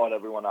sudden they brought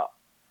everyone up.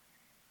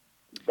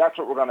 That's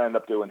what we're going to end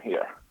up doing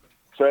here.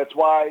 So that's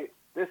why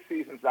this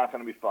season's not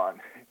going to be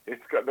fun.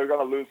 They're going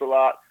to lose a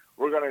lot.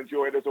 We're going to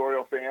enjoy it as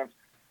Oriole fans.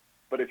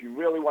 But if you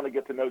really want to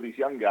get to know these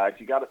young guys,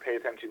 you got to pay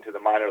attention to the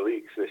minor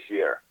leagues this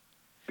year,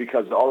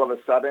 because all of a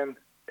sudden,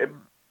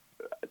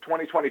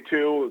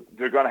 2022,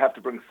 they're going to have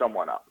to bring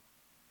someone up,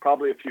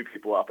 probably a few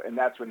people up, and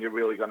that's when you're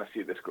really going to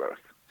see this growth.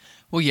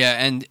 Well,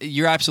 yeah, and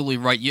you're absolutely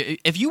right.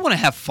 If you want to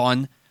have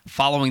fun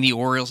following the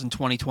Orioles in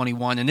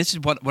 2021, and this is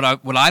what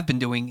I've been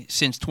doing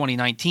since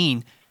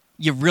 2019.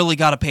 You really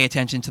got to pay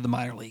attention to the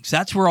minor leagues.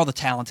 That's where all the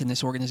talent in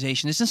this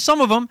organization is. And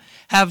some of them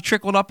have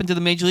trickled up into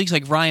the major leagues,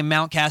 like Ryan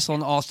Mountcastle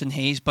and Austin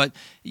Hayes. But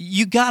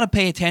you got to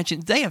pay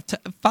attention. They have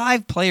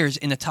 5 players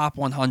in the top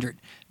 100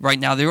 right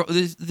now.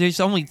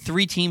 There's only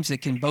 3 teams that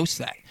can boast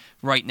that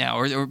right now,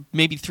 or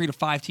maybe 3 to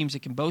 5 teams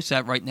that can boast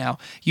that right now.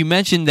 You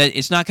mentioned that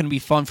it's not going to be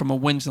fun from a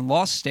wins and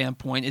loss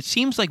standpoint. It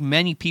seems like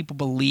many people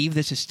believe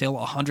this is still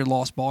a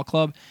 100-loss ball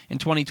club in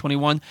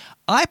 2021.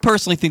 I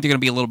personally think they're going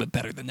to be a little bit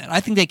better than that. I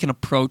think they can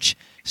approach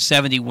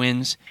 70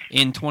 wins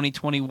in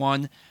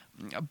 2021.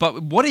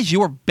 But what is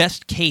your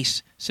best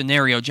case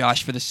scenario,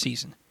 Josh, for this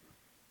season?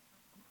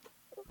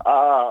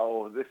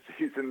 Oh, this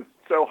season's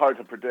so hard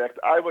to predict.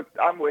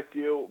 I'm with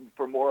you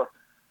for more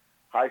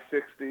high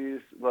 60s,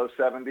 low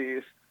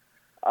 70s.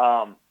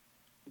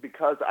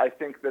 Because I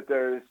think that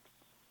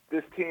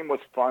this team was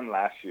fun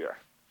last year.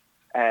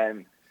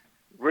 And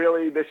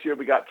really this year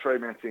we got Trey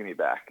Mancini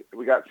back.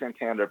 We got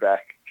Santander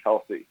back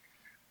healthy.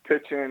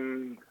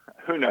 Pitching,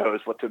 who knows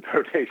what the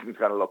rotation is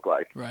going to look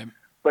like. Right.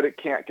 But it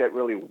can't get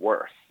really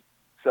worse.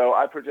 So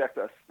I project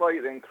a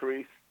slight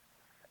increase.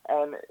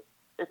 And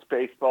it's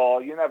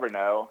baseball. You never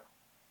know.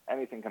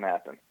 Anything can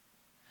happen.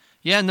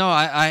 Yeah, no,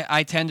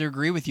 I tend to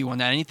agree with you on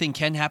that. Anything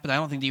can happen. I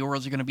don't think the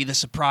Orioles are going to be the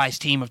surprise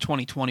team of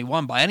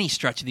 2021 by any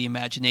stretch of the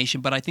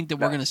imagination, but I think that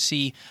we're going to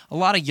see a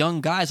lot of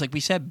young guys, like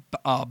we said,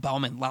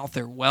 Bauman,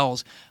 Lowther,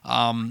 Wells,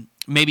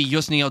 maybe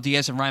Yusniel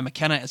Diaz and Ryan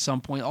McKenna at some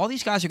point. All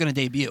these guys are going to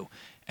debut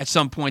at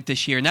some point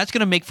this year, and that's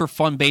going to make for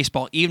fun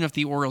baseball, even if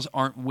the Orioles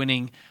aren't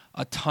winning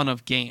a ton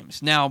of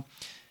games. Now,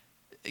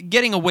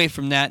 getting away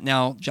from that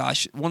now,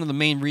 Josh, one of the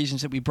main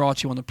reasons that we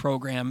brought you on the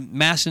program,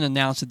 Masson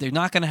announced that they're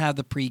not going to have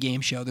the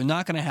pregame show. They're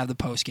not going to have the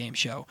postgame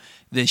show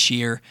this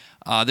year.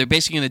 They're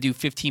basically going to do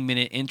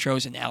 15-minute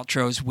intros and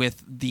outros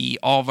with the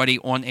already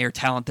on-air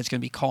talent that's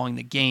going to be calling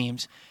the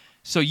games.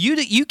 So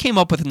you came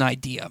up with an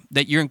idea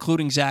that you're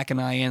including Zack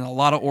and I in, a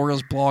lot of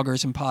Orioles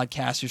bloggers and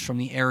podcasters from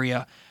the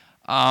area,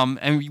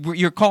 and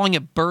you're calling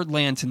it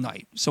Birdland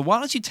tonight. So why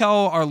don't you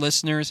tell our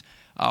listeners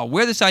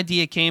where this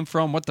idea came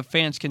from, what the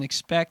fans can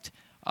expect,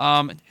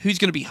 who's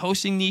going to be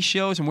hosting these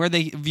shows, and where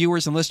the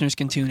viewers and listeners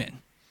can tune in.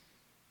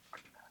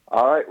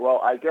 All right. Well,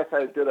 I guess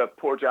I did a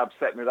poor job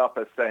setting it up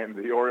as saying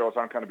the Orioles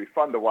aren't going to be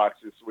fun to watch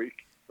this week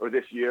or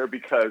this year,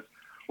 because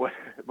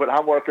what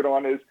I'm working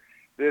on is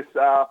this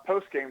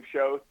post-game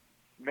show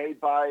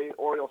made by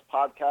Orioles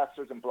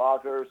podcasters and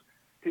bloggers,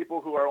 people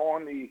who are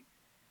on the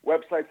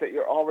websites that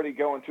you're already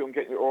going to and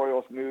getting your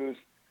Orioles news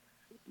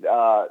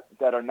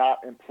that are not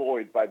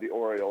employed by the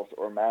Orioles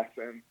or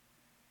Masson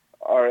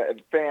or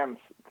fans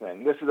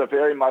thing. This is a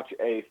very much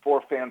a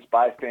for fans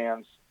by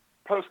fans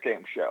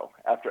post-game show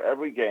after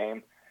every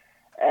game.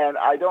 And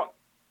I don't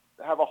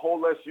have a whole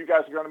list. You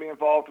guys are going to be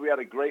involved. We had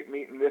a great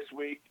meeting this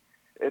week.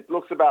 It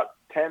looks about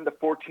 10 to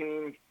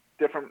 14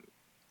 different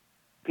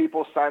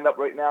people signed up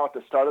right now at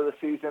the start of the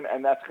season,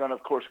 and that's going to,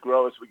 of course,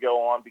 grow as we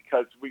go on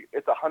because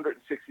it's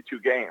 162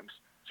 games.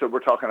 So we're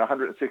talking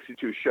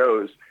 162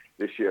 shows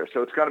this year.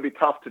 So it's going to be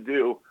tough to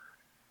do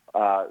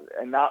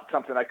and not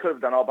something I could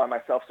have done all by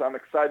myself. So I'm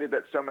excited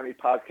that so many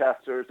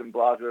podcasters and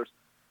bloggers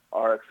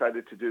are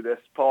excited to do this.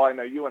 Paul, I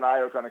know you and I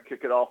are going to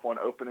kick it off on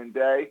opening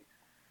day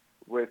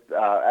with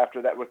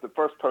after that with the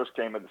first post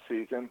game of the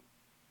season.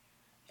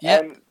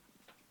 Yep. And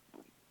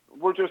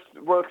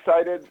we're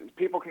excited.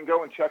 People can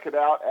go and check it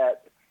out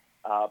at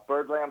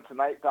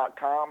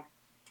birdlandtonight.com.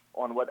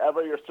 On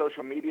whatever your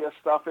social media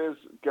stuff is,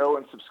 go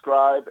and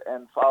subscribe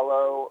and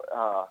follow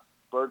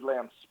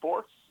Birdland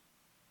Sports,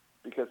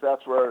 because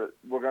that's where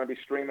we're going to be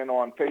streaming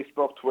on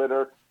Facebook,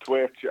 Twitter,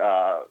 Twitch,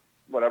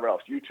 whatever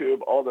else,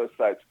 YouTube, all those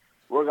sites.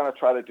 We're going to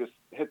try to just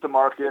hit the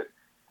market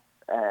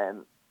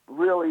and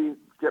really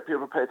get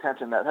people to pay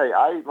attention that, hey,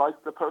 I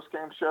like the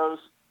post-game shows,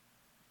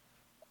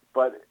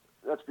 but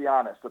let's be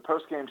honest, the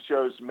post-game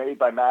shows made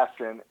by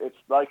Masson, it's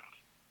like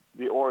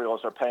the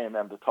Orioles are paying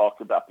them to talk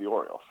about the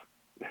Orioles.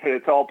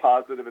 It's all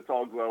positive, it's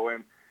all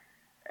glowing,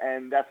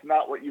 and that's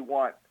not what you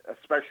want,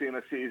 especially in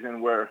a season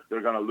where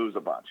they're going to lose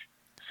a bunch.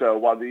 So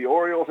while the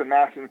Orioles and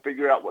Masson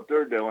figure out what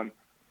they're doing,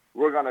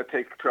 we're going to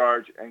take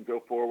charge and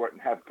go forward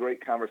and have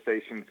great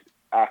conversations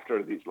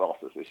after these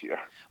losses this year.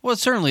 Well, it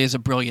certainly is a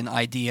brilliant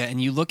idea,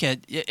 and you look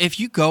at, if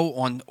you go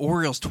on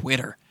Orioles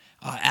Twitter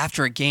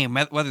after a game,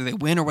 whether they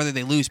win or whether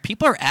they lose,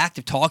 people are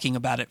active talking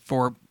about it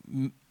for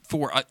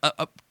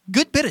a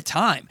good bit of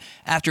time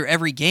after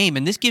every game,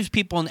 and this gives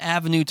people an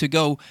avenue to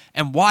go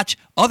and watch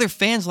other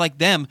fans like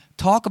them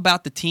talk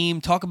about the team,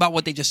 talk about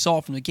what they just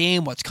saw from the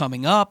game, what's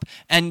coming up,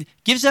 and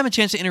gives them a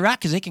chance to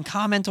interact because they can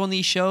comment on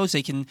these shows,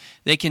 they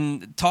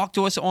can talk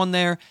to us on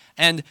there.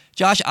 And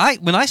Josh,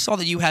 when I saw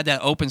that you had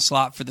that open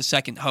slot for the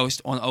second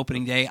host on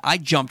opening day, I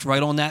jumped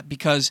right on that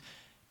because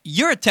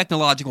you're a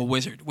technological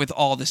wizard with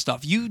all this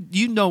stuff.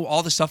 You know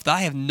all the stuff that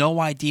I have no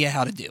idea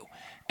how to do,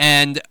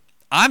 and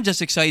I'm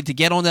just excited to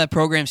get on that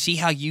program, see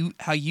how you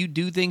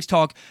do things,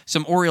 talk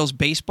some Orioles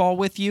baseball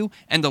with you,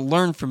 and to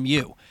learn from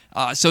you.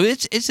 So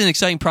it's an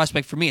exciting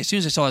prospect for me. As soon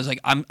as I saw it, I was like,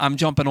 I'm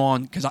jumping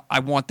on because I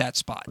want that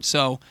spot.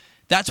 So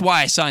that's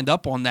why I signed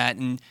up on that.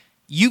 And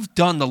you've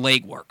done the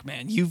legwork,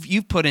 man.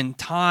 You've put in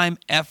time,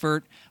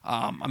 effort,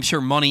 I'm sure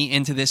money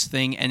into this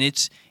thing, and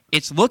it's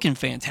looking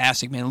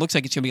fantastic, man. It looks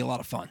like it's going to be a lot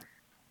of fun.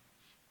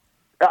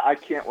 I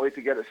can't wait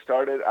to get it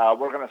started.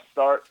 We're going to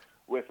start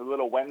with a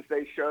little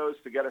Wednesday shows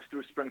to get us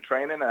through spring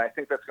training, and I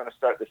think that's going to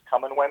start this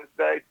coming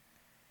Wednesday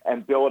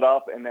and build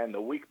up. And then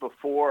the week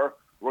before,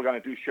 we're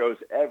going to do shows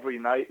every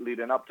night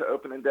leading up to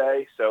opening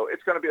day. So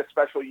it's going to be a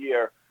special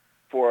year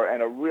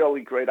and a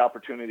really great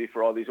opportunity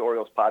for all these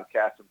Orioles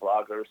podcasts and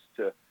bloggers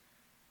to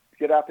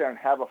get out there and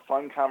have a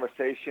fun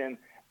conversation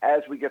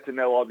as we get to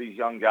know all these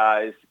young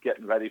guys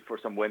getting ready for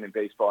some winning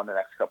baseball in the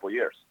next couple of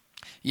years.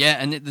 Yeah,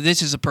 and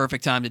this is a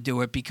perfect time to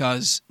do it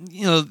because,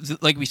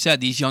 like we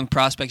said, these young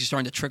prospects are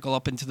starting to trickle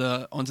up onto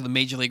the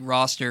major league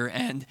roster,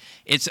 and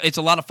it's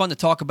a lot of fun to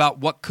talk about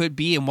what could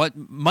be and what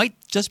might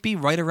just be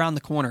right around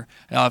the corner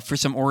for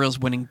some Orioles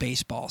winning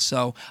baseball.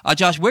 So,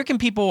 Josh, where can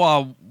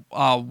people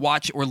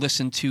watch or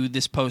listen to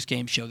this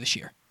post-game show this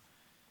year?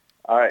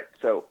 All right,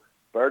 so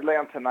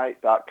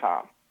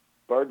birdlandtonight.com.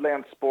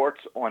 Birdland Sports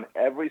on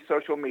every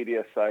social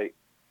media site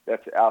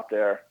that's out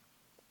there,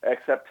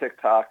 except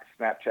TikTok,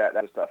 Snapchat,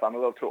 that stuff. I'm a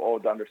little too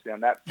old to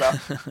understand that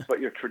stuff. But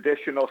your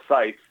traditional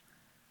sites,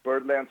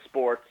 Birdland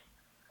Sports,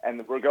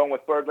 And we're going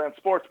with Birdland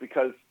Sports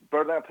because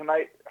Birdland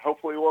Tonight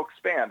hopefully will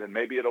expand, and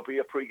maybe it'll be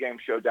a pregame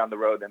show down the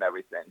road and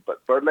everything.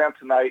 But Birdland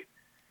Tonight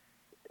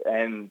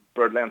and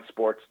Birdland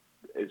Sports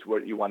is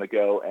where you want to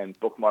go and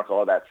bookmark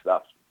all that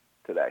stuff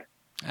today.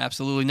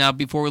 Absolutely. Now,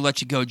 before we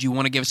let you go, do you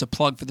want to give us a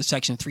plug for the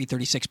Section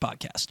 336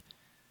 podcast?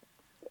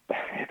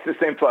 It's the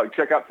same plug.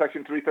 Check out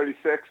Section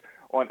 336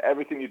 on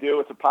everything you do.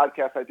 It's a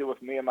podcast I do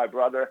with me and my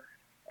brother,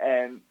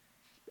 and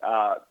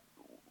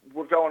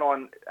we're going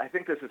on, I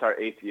think this is our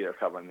 8th year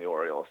covering the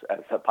Orioles as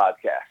a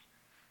podcast.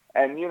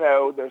 And,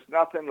 there's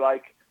nothing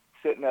like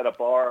sitting at a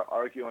bar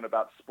arguing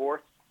about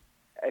sports,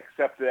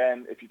 except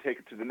then if you take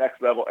it to the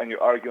next level and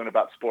you're arguing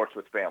about sports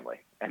with family.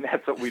 And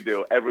that's what we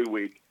do every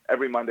week,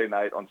 every Monday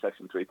night on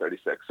Section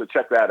 336. So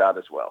check that out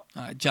as well.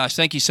 All right, Josh,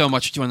 thank you so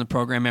much for joining the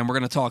program, man. We're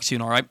going to talk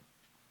soon, all right?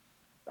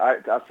 All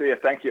right, I'll see you.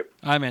 Thank you.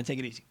 All right, man, take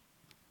it easy.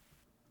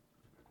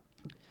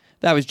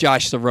 That was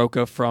Josh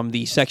Sroka from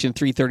the Section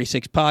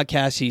 336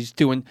 podcast. He's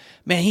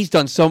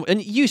done so,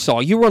 and you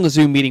were on the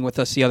Zoom meeting with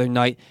us the other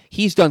night.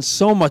 He's done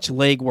so much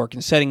legwork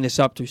in setting this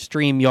up through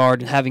StreamYard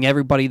and having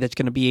everybody that's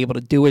going to be able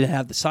to do it and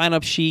have the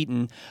sign-up sheet.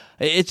 And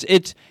it's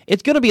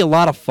going to be a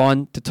lot of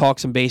fun to talk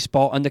some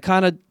baseball and to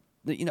kind of,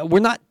 we're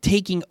not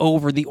taking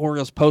over the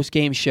Orioles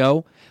post-game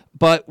show,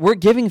 but we're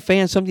giving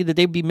fans something that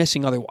they'd be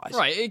missing otherwise.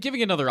 Right,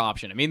 giving another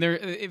option. I mean,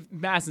 if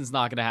Masson's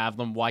not going to have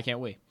them, why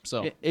can't we?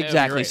 So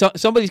exactly. So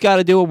somebody's got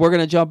to do it. We're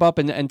going to jump up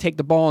and take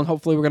the ball, and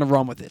hopefully we're going to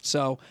run with it.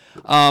 So,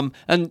 and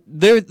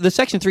the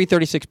Section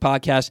 336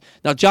 podcast.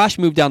 Now, Josh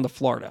moved down to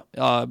Florida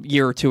a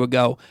year or two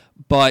ago,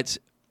 but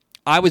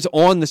I was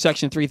on the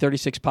Section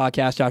 336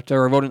 podcast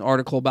after I wrote an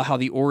article about how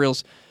the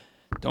Orioles,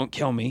 don't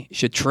kill me,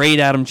 should trade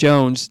Adam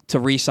Jones to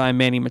re-sign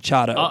Manny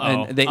Machado.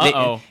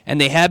 And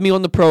they had me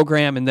on the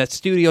program in that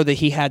studio that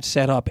he had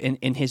set up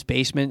in his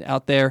basement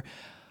out there.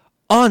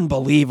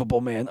 Unbelievable,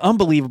 man.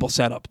 Unbelievable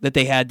setup that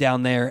they had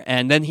down there.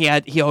 And then he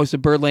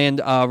hosted Birdland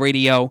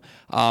Radio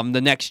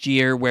the next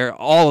year, where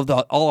all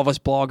of us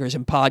bloggers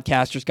and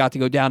podcasters got to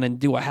go down and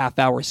do a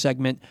half-hour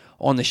segment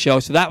on the show.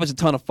 So that was a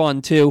ton of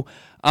fun, too.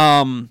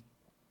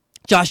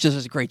 Josh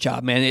does a great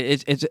job, man.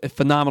 It's a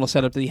phenomenal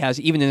setup that he has,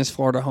 even in his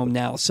Florida home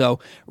now. So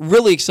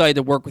really excited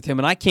to work with him,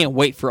 and I can't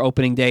wait for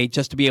opening day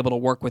just to be able to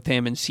work with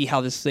him and see how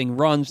this thing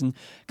runs and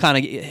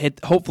kind of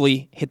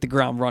hopefully hit the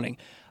ground running.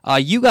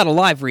 You got a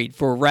live read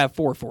for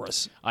RAV4 for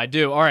us. I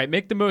do. All right,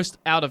 make the most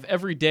out of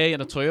every day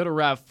in a Toyota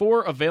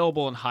RAV4,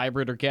 available in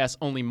hybrid or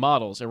gas-only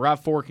models. A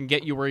RAV4 can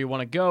get you where you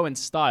want to go in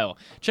style.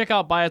 Check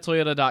out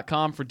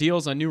buyatoyota.com for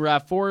deals on new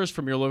RAV4s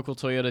from your local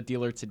Toyota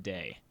dealer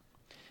today.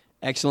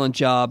 Excellent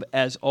job,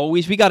 as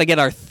always. We got to get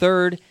our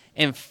third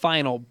and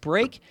final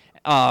break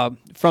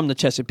from the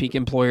Chesapeake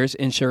Employers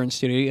Insurance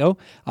Studio.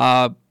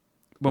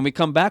 When we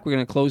come back, we're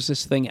going to close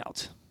this thing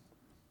out.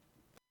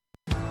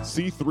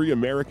 C3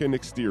 American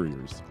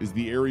Exteriors is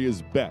the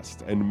area's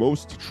best and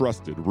most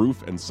trusted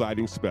roof and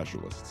siding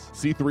specialists.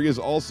 C3 is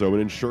also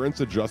an insurance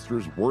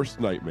adjuster's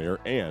worst nightmare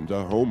and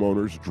a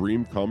homeowner's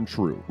dream come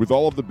true. With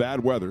all of the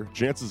bad weather,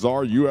 chances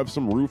are you have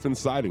some roof and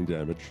siding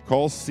damage.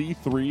 Call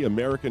C3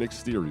 American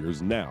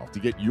Exteriors now to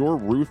get your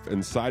roof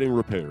and siding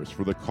repairs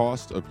for the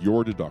cost of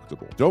your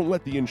deductible. Don't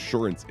let the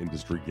insurance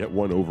industry get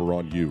one over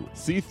on you.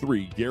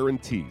 C3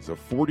 guarantees a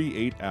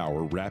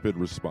 48-hour rapid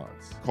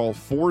response. Call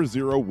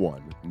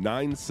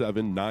 401-9797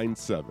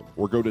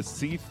 or go to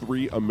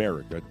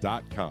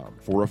c3america.com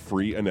for a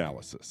free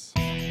analysis.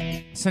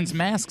 Since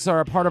masks are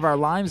a part of our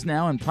lives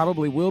now and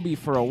probably will be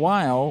for a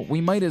while,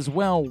 we might as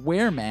well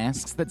wear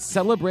masks that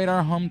celebrate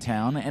our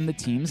hometown and the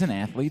teams and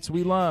athletes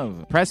we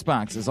love.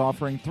 Pressbox is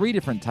offering 3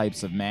 different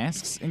types of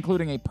masks,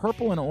 including a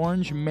purple and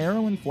orange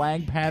Maryland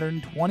flag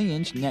pattern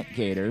 20-inch neck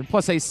gaiter,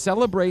 plus a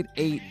Celebrate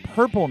 8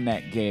 purple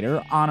neck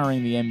gaiter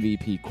honoring the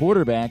MVP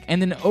quarterback,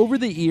 and an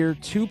over-the-ear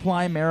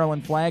 2-ply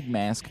Maryland flag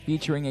mask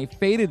featuring a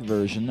faded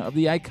version of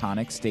the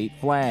iconic state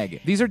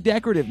flag. These are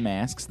decorative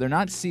masks. They're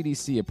not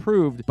CDC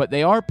approved, but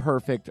they are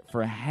perfect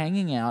for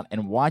hanging out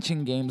and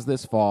watching games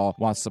this fall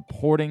while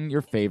supporting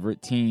your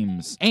favorite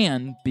teams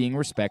and being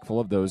respectful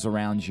of those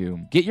around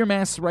you. Get your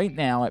masks right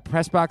now at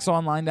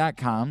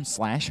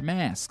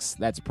PressBoxOnline.com/masks.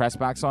 That's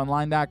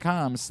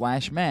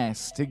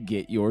PressBoxOnline.com/masks to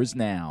get yours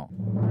now.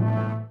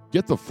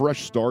 Get the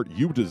fresh start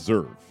you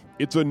deserve.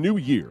 It's a new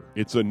year.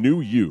 It's a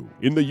new you.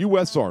 In the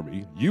U.S.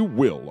 Army, you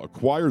will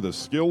acquire the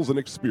skills and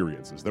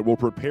experiences that will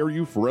prepare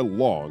you for a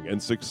long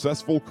and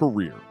successful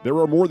career. There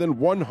are more than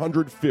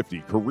 150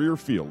 career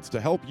fields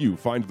to help you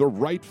find the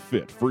right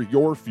fit for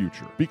your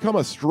future. Become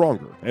a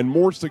stronger and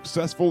more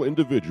successful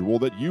individual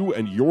that you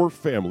and your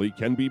family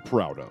can be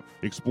proud of.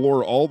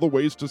 Explore all the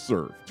ways to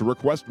serve. To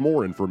request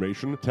more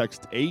information,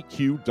 text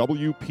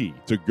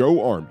AQWP to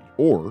Go Army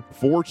or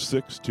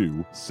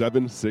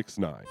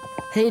 462-769.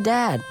 Hey,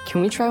 Dad,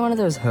 can we try one of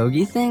those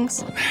hoagie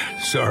things?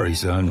 Sorry,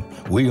 son.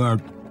 We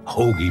aren't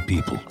hoagie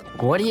people.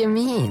 What do you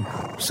mean?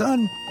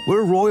 Son,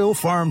 we're Royal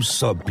Farms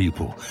sub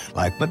people,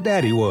 like my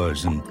daddy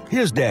was, and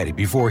his daddy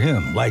before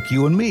him, like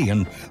you and me,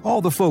 and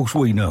all the folks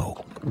we know.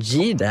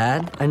 Gee,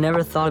 Dad, I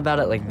never thought about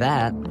it like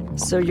that.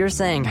 So you're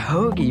saying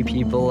hoagie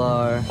people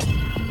are...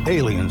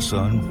 aliens,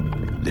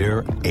 son.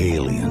 they're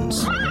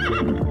aliens.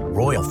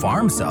 Royal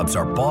Farm subs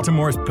are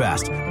Baltimore's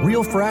best.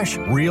 Real fresh,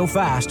 real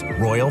fast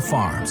Royal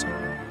Farms.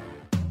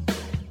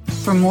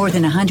 For more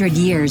than 100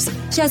 years,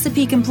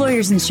 Chesapeake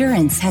Employers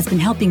Insurance has been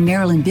helping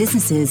Maryland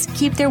businesses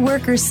keep their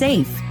workers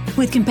safe.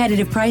 With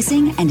competitive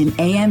pricing and an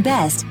AM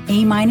Best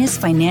A-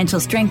 financial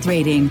strength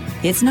rating,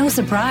 it's no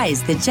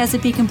surprise that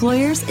Chesapeake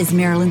Employers is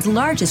Maryland's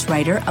largest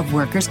writer of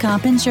workers'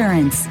 comp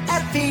insurance.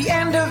 At the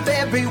end of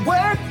every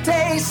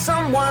workday,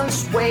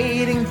 someone's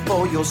waiting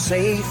for your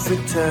safe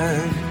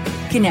return.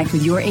 Connect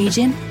with your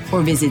agent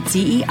or visit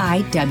CEIWC.com.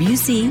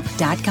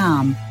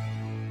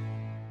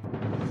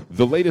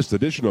 The latest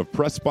edition of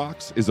Press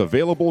Box is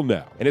available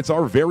now, and it's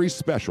our very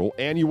special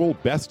annual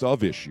Best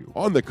of issue.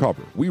 On the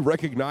cover, we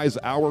recognize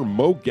our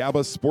Mo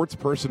Gabba Sports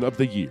Person of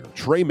the Year,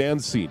 Trey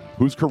Mancini,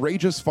 whose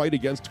courageous fight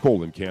against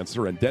colon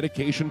cancer and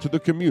dedication to the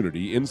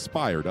community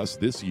inspired us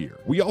this year.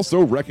 We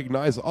also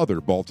recognize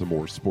other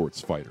Baltimore sports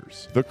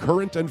fighters, the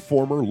current and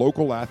former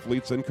local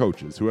athletes and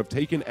coaches who have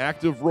taken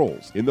active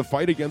roles in the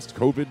fight against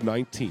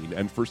COVID-19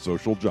 and for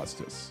social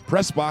justice.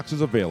 Press Box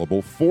is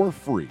available for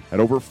free at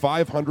over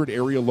 500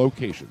 area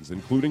locations,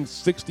 including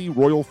 60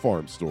 Royal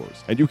Farm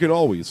stores. And you can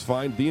always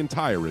find the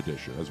entire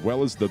edition, as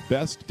well as the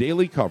best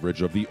daily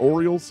coverage of the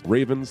Orioles,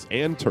 Ravens,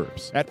 and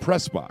Terps at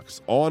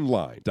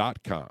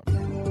PressBoxOnline.com.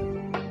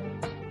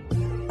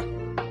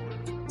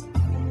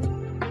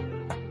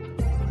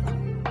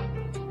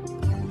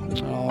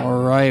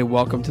 All right,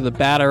 welcome to the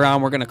Bat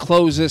Around. We're going to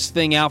close this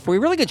thing out for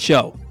you. Really good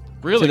show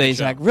today,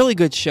 Zach. Really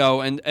good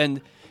show.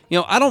 And you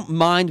know, I don't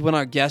mind when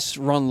our guests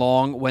run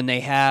long when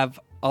they have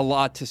a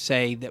lot to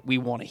say that we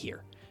want to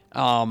hear.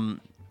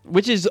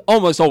 Which is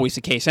almost always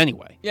the case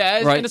anyway.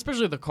 Yeah, right? And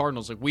especially the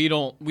Cardinals. Like we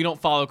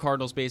don't follow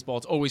Cardinals baseball.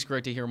 It's always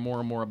great to hear more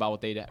and more about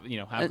what they have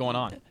going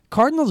on.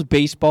 Cardinals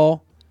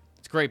baseball,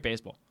 it's great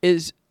baseball.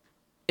 It's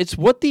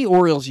what the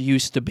Orioles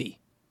used to be.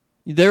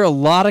 There are a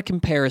lot of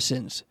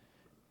comparisons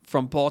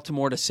from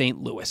Baltimore to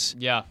St. Louis.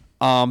 Yeah.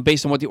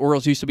 Based on what the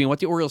Orioles used to be and what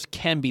the Orioles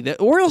can be. The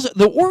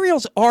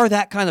Orioles are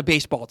that kind of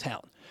baseball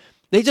town.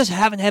 They just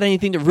haven't had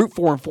anything to root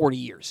for in 40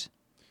 years.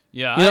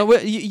 Yeah. You know,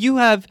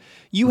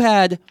 you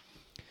had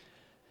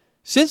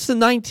since the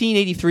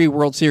 1983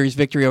 World Series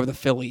victory over the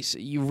Phillies,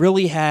 you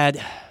really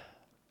had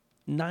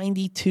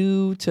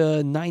 92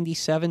 to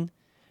 97,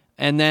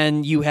 and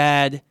then you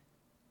had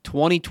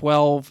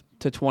 2012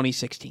 to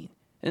 2016.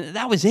 And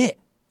that was it.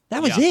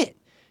 That was it.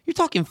 You're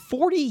talking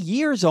 40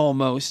 years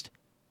almost,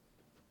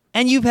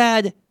 and you've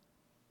had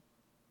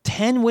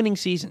 10 winning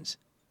seasons.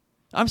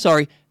 I'm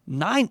sorry,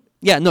 10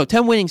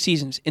 winning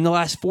seasons in the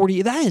last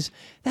 40. That is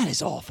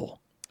awful.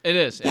 It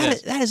is.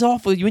 That is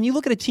awful. When you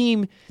look at a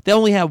team that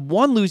only had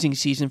one losing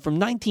season from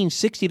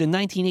 1960 to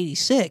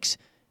 1986,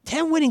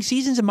 10 winning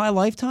seasons in my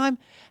lifetime,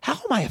 how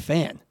am I a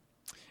fan?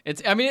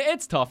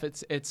 It's tough.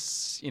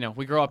 It's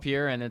we grow up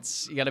here, and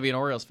you got to be an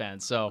Orioles fan.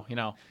 So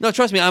No,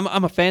 trust me,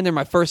 I'm a fan. They're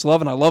my first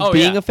love, and I love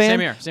being a fan. Same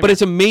here. But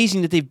it's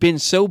amazing that they've been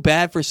so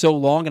bad for so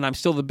long, and I'm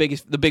still the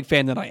big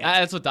fan that I am.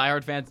 That's what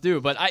diehard fans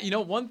do. But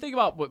one thing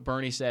about what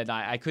Bernie said,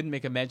 I couldn't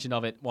make a mention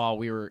of it while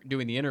we were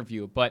doing the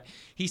interview, but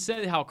he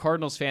said how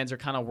Cardinals fans are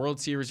kind of World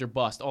Series or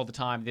bust all the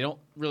time. They don't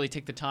really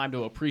take the time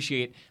to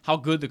appreciate how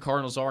good the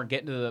Cardinals are and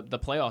get into the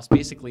playoffs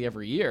basically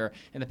every year,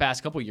 in the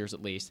past couple years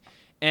at least.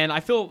 And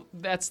I feel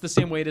that's the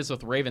same way it is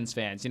with Ravens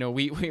fans.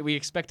 We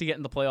expect to get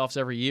in the playoffs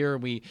every year.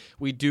 We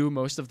do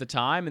most of the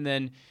time. And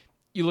then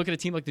you look at a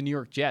team like the New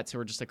York Jets, who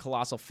are just a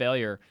colossal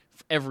failure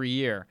every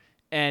year.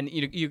 And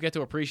you get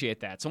to appreciate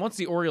that. So once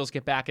the Orioles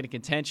get back into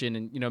contention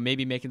and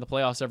maybe making the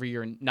playoffs every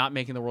year and not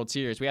making the World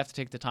Series, we have to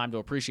take the time to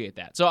appreciate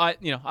that. So I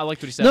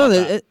liked what he said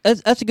about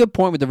that. That's a good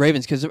point with the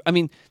Ravens, because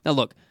now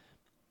look,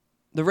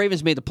 the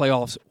Ravens made the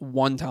playoffs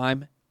one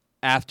time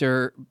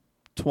after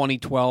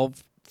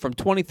 2012. From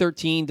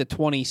 2013 to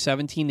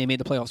 2017, they made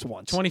the playoffs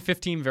once.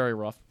 2015, very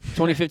rough.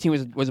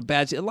 2015 was a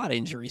bad, a lot of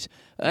injuries,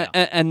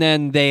 and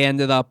then they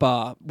ended up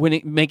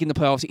making the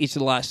playoffs each of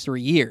the last 3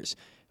 years.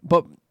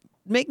 But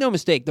make no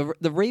mistake,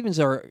 the Ravens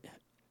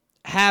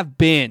have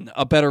been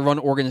a better run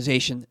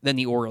organization than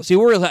the Orioles. The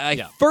Orioles, I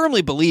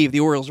firmly believe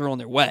the Orioles are on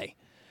their way.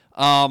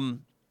 The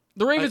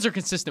Ravens are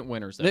consistent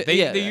winners, though.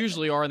 They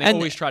usually are, and they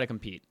always try to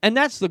compete. And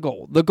that's the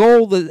goal. The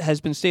goal that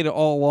has been stated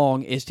all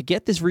along is to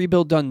get this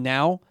rebuild done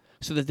now,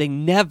 so that they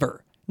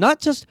never,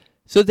 not just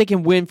so that they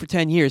can win for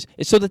 10 years,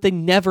 it's so that they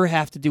never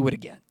have to do it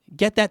again.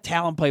 Get that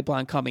talent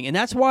pipeline coming. And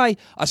that's why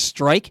a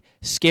strike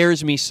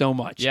scares me so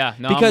much. Yeah,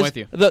 no, because I'm with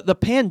you. The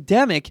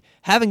pandemic,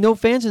 having no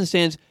fans in the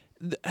stands,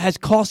 has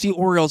cost the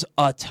Orioles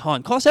a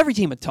ton. Cost every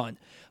team a ton.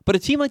 But a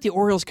team like the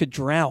Orioles could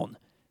drown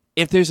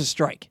if there's a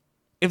strike.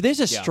 If there's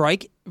a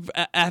strike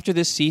after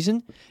this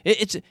season,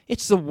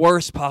 it's the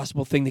worst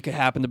possible thing that could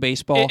happen to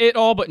baseball. It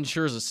all but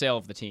ensures a sale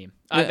of the team.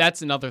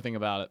 That's another thing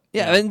about it.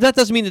 Yeah, and that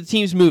doesn't mean that the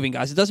team's moving,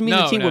 guys. It doesn't mean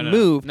the team would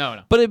move.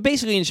 No. But it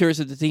basically ensures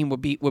that the team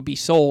would be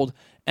sold,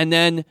 and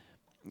then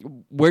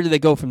where do they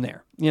go from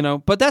there?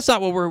 But that's not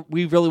what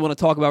we really want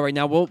to talk about right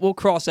now. We'll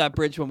cross that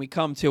bridge when we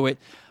come to it.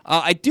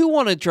 I do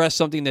want to address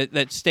something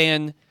that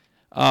Stan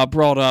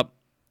brought up,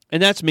 and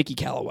that's Mickey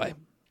Callaway.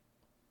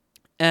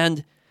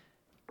 And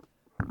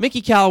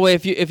Mickey Callaway,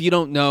 if you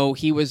don't know,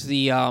 he was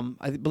the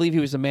I believe he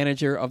was the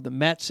manager of the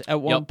Mets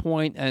at one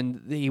point,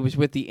 and he was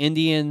with the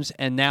Indians,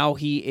 and now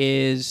he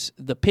is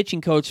the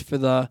pitching coach for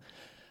the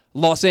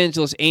Los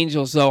Angeles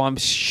Angels. Though I'm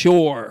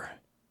sure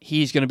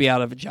he's going to be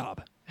out of a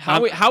job.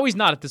 How he's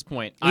not at this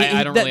point?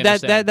 I don't really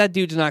understand. That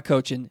dude's not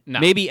coaching,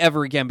 maybe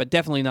ever again, but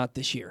definitely not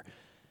this year.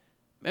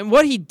 And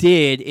what he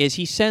did is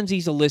he sends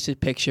these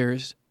illicit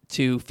pictures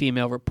to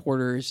female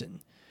reporters and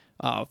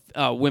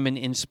women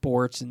in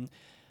sports, and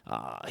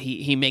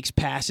he makes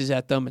passes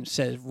at them and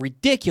says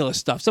ridiculous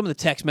stuff. Some of the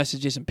text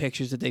messages and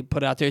pictures that they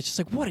put out there, it's just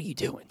like, what are you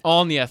doing?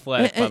 All in the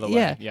Athletic, by the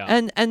way. Yeah.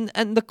 And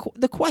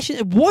the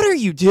question, what are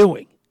you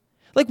doing?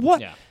 Like, what?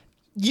 Yeah.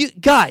 You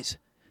guys,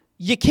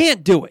 you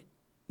can't do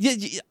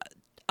it.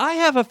 I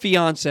have a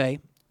fiance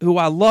who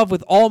I love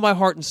with all my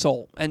heart and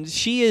soul, and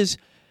she is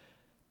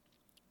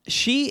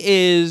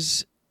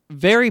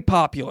very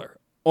popular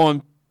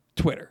on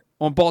Twitter,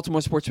 on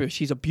Baltimore sports Twitter.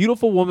 She's a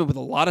beautiful woman with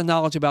a lot of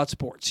knowledge about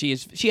sports. She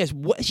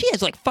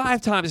has like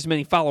 5 times as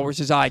many followers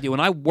as I do,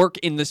 and I work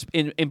in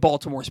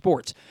Baltimore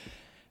sports.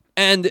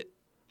 And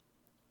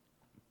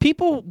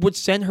people would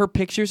send her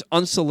pictures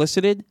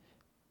unsolicited,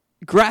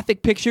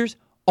 graphic pictures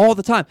all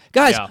the time.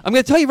 Guys, I'm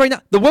going to tell you right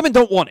now, the women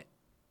don't want it.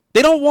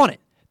 They don't want it.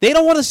 They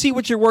don't want to see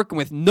what you're working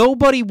with.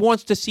 Nobody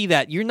wants to see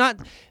that. You're not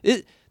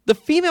the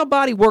female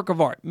body, work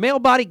of art. Male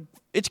body,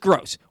 it's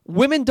gross.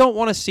 Women don't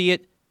want to see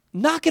it.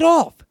 Knock it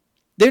off.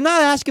 They're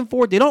not asking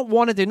for it. They don't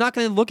want it. They're not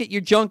going to look at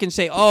your junk and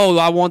say, "Oh,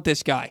 I want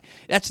this guy."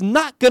 That's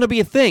not going to be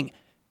a thing.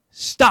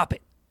 Stop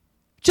it.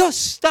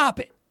 Just stop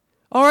it.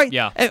 All right?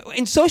 Yeah.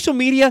 In social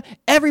media,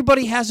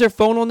 everybody has their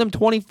phone on them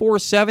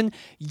 24/7.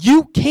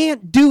 You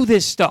can't do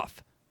this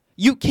stuff.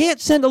 You can't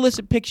send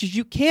illicit pictures.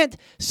 You can't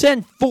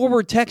send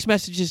forward text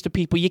messages to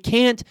people. You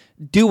can't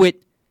do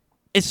it,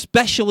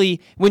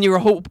 especially when you're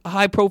a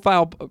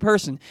high-profile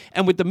person.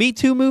 And with the Me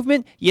Too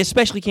movement, you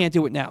especially can't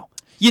do it now.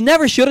 You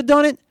never should have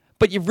done it,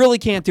 but you really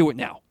can't do it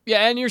now.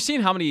 Yeah, and you're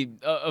seeing how many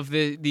of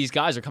these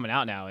guys are coming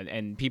out now,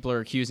 and people are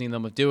accusing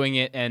them of doing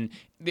it, and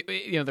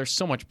there's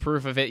so much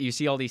proof of it. You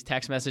see all these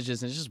text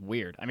messages, and it's just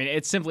weird. I mean,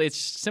 it's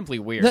simply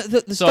weird.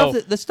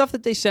 The stuff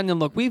that they send in.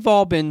 Look, we've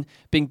all been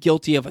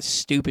guilty of a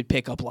stupid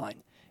pickup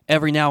line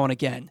every now and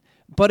again,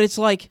 but it's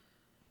like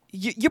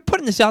you're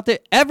putting this out there.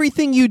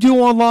 Everything you do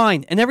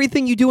online and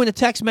everything you do in a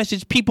text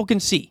message, people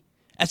can see.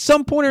 At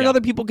some point or another,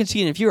 people can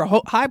see. And if you're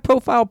a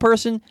high-profile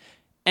person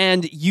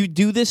and you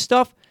do this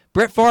stuff,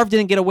 Brett Favre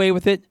didn't get away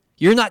with it.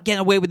 You're not getting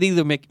away with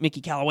either,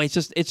 Mickey Callaway. It's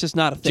just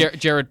not a thing.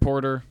 Jared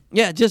Porter.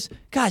 Yeah, just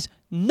guys,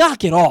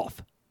 knock it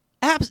off.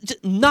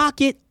 Just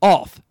knock it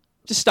off.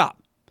 Just stop.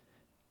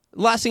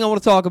 Last thing I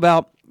want to talk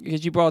about,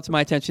 because you brought it to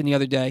my attention the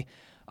other day,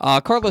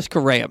 Carlos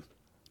Correa,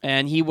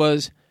 and he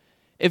was,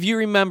 if you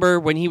remember,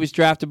 when he was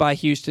drafted by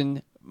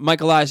Houston,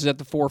 Miklasz is at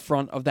the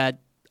forefront of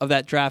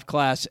that draft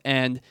class,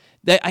 and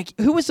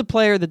who was the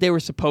player that they were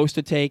supposed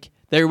to take?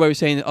 Everybody was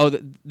saying, "Oh,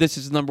 this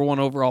is the number 1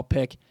 overall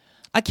pick."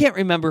 I can't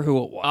remember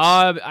who it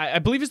was. I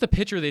believe it's the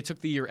pitcher they took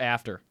the year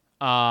after.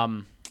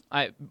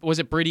 Was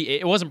it Brady?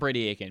 It wasn't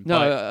Brady Aiken.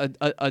 No,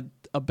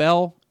 a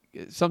Bell,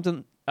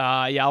 something.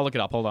 Yeah, I'll look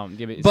it up. Hold on,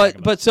 give me a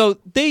second. But so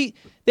they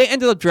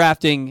ended up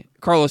drafting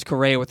Carlos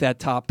Correa with that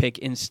top pick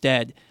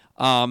instead,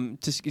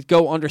 to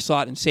go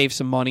underslot and save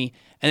some money.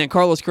 And then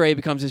Carlos Correa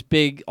becomes this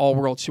big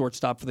all-world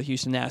shortstop for the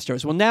Houston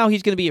Astros. Well, now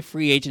he's going to be a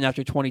free agent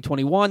after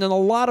 2021, and a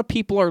lot of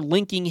people are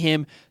linking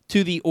him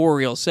to the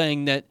Orioles,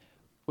 saying that.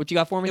 What you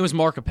got for me? It was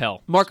Mark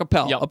Appel. Mark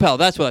Appel. Yep. Appel,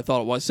 that's what I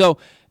thought it was. So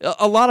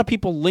a lot of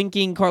people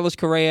linking Carlos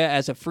Correa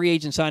as a free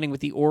agent signing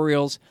with the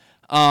Orioles.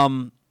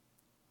 I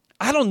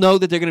don't know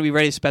that they're going to be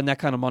ready to spend that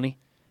kind of money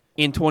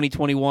in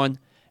 2021.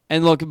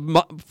 And look,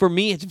 for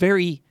me, it's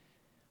very,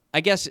 I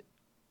guess,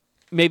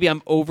 maybe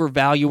I'm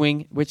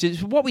overvaluing, which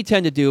is what we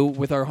tend to do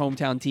with our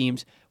hometown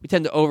teams. We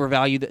tend to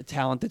overvalue the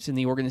talent that's in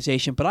the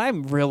organization. But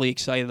I'm really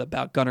excited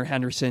about Gunnar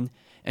Henderson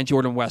and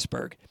Jordan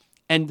Westburg.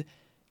 And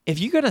if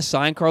you're going to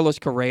sign Carlos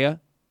Correa,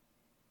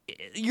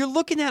 you're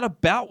looking at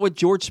about what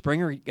George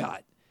Springer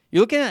got.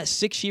 You're looking at a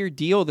 6-year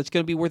deal that's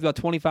going to be worth about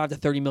 $25 to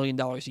 $30 million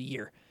a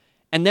year.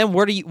 And then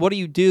what do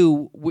you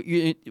do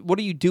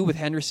with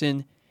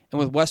Henderson and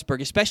with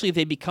Westburg, especially if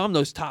they become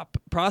those top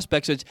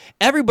prospects?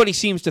 Everybody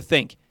seems to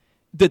think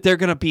that they're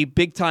going to be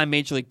big-time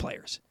major league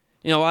players.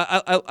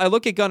 I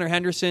look at Gunnar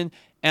Henderson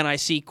and I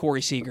see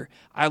Corey Seager.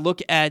 I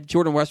look at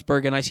Jordan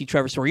Westburg and I see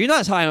Trevor Story. You're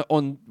not as high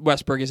on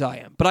Westburg as I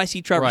am, but I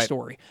see Trevor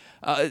Story.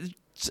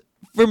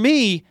 For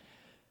me,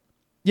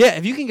 yeah,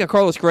 if you can get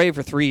Carlos Correa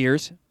for 3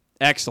 years,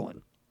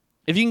 excellent.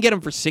 If you can get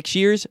him for 6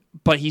 years,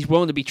 but he's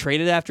willing to be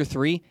traded after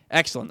 3,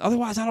 excellent.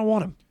 Otherwise, I don't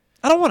want him.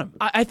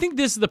 I think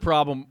this is the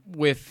problem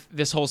with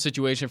this whole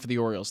situation for the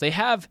Orioles. They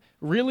have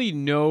really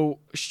no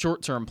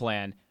short-term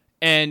plan,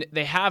 and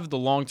they have the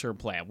long-term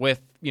plan with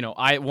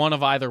one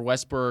of either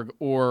Westburg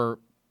or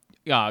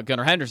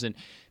Gunnar Henderson.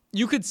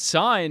 You could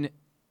sign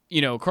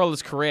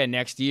Carlos Correa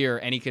next year,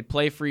 and he could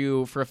play for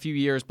you for a few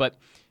years, but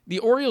the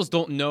Orioles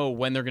don't know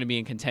when they're going to be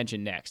in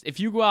contention next. If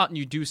you go out and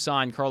you do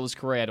sign Carlos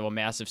Correa to a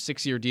massive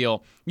 6-year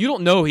deal, you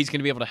don't know he's going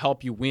to be able to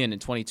help you win in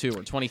 22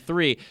 or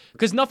 23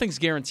 because nothing's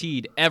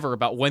guaranteed ever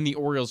about when the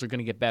Orioles are going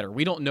to get better.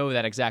 We don't know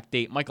that exact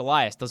date. Mike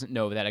Elias doesn't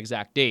know that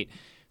exact date.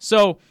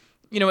 So,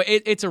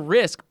 it's a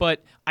risk,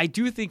 but I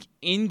do think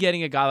in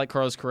getting a guy like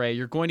Carlos Correa,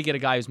 you're going to get a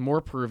guy who's more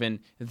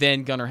proven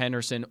than Gunnar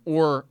Henderson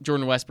or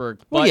Jordan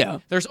Westburg.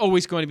 But there's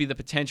always going to be the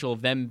potential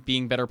of them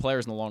being better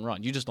players in the long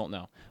run. You just don't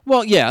know.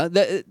 Well, yeah,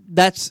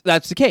 that's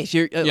the case.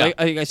 Like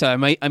I said,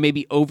 I may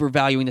be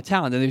overvaluing the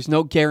talent, and there's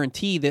no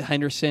guarantee that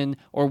Henderson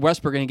or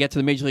Westburg are going to get to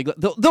the major league.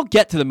 They'll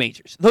get to the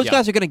majors. Those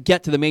guys are going to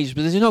get to the majors,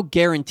 but there's no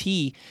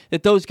guarantee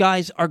that those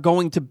guys are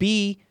going to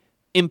be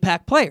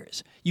impact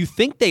players. You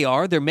think they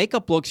are. Their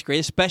makeup looks great,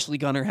 especially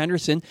Gunnar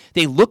Henderson.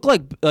 They look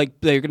like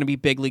they're going to be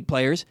big league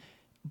players,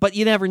 but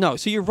you never know.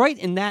 So you're right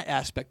in that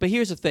aspect. But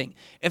here's the thing.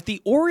 If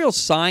the Orioles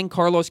sign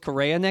Carlos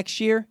Correa next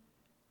year,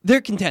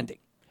 they're contending.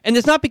 And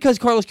it's not because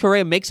Carlos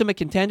Correa makes them a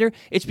contender.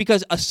 It's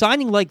because a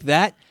signing like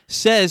that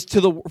says for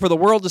the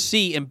world to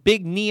see in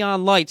big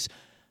neon lights,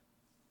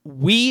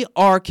 we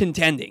are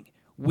contending.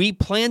 We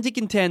plan to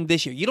contend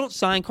this year. You don't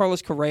sign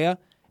Carlos Correa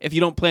if you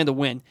don't plan to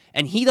win.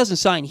 And he doesn't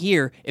sign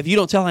here if you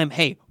don't tell him,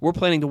 hey, we're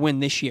planning to win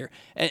this year.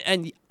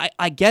 And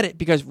I get it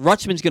because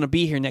Rutschman's going to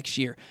be here next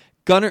year.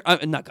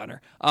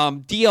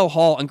 DL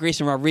Hall and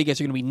Grayson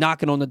Rodriguez are going to be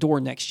knocking on the door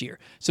next year.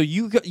 So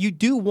you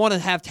do want to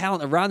have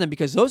talent around them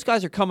because those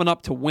guys are coming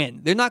up to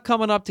win. They're not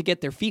coming up to get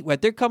their feet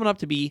wet. They're coming up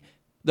to be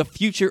the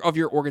future of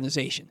your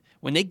organization.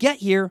 When they get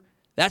here,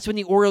 that's when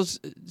the Orioles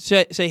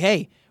say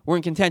hey, we're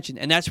in contention.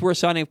 And that's where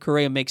signing of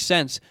Correa makes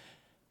sense.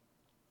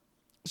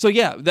 So,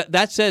 yeah,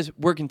 that says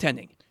we're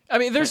contending. I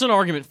mean, there's an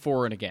argument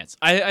for and against.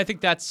 I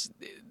think that's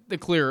the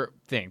clear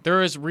thing.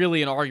 There is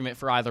really an argument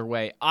for either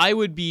way. I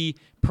would be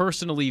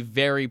personally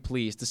very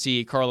pleased to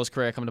see Carlos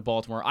Correa come to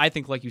Baltimore. I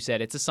think, like you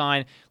said, it's a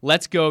sign.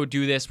 Let's go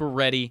do this. We're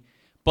ready.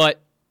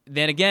 But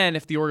then again,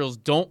 if the Orioles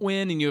don't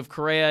win and you have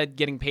Correa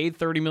getting paid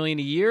 $30 million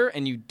a year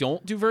and you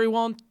don't do very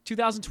well in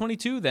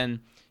 2022, then,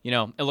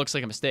 it looks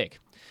like a mistake.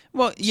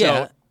 Well,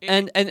 yeah, so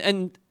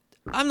and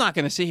I'm not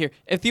going to sit here.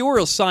 If the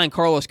Orioles sign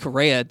Carlos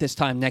Correa at this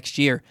time next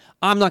year,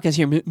 I'm not going to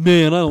sit here,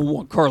 man, I don't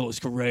want Carlos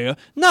Correa.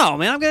 No,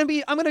 man, I'm going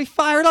to be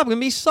fired up. I'm going to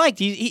be psyched.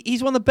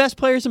 He's one of the best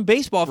players in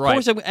baseball. Of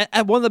course,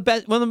 at one of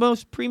the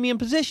most premium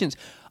positions.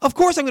 Of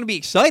course, I'm going to be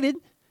excited.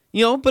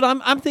 But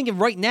I'm thinking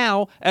right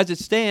now, as it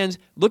stands,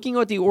 looking at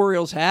what the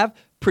Orioles have,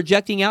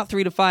 projecting out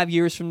 3 to 5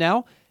 years from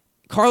now,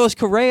 Carlos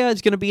Correa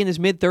is going to be in his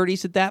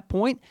mid-30s at that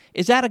point.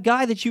 Is that a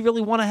guy that you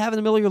really want to have in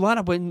the middle of your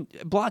lineup when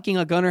blocking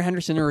a Gunnar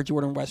Henderson or a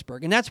Jordan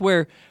Westburg? And that's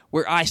where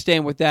I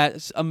stand with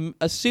that.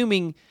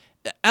 Assuming,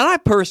 and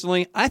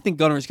I think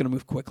Gunnar is going to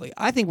move quickly.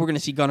 I think we're going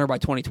to see Gunnar by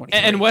 2023.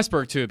 And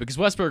Westburg, too, because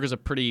Westburg is a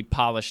pretty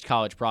polished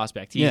college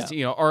prospect. He's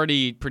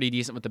already pretty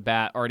decent with the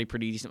bat, already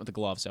pretty decent with the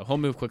glove, so he'll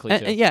move quickly,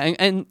 too.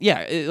 And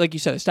like you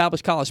said,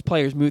 established college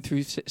players move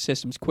through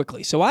systems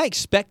quickly. So I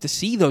expect to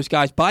see those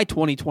guys by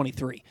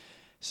 2023.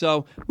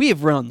 So we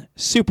have run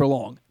super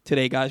long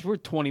today, guys. We're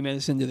 20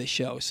 minutes into the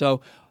show.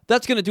 So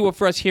that's going to do it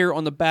for us here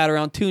on the Bat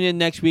Around. Tune in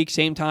next week,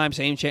 same time,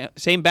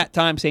 same bat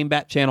time, same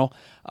bat channel.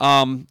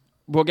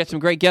 We'll get some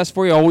great guests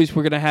for you. Always,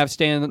 we're going to have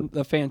Stan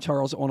the Fan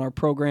Charles on our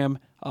program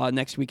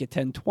next week at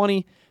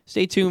 10:20.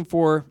 Stay tuned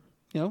for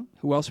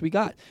who else we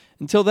got.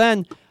 Until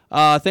then,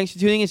 thanks for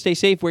tuning in. Stay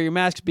safe. Wear your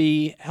masks.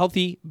 Be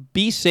healthy.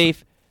 Be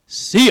safe.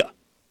 See ya.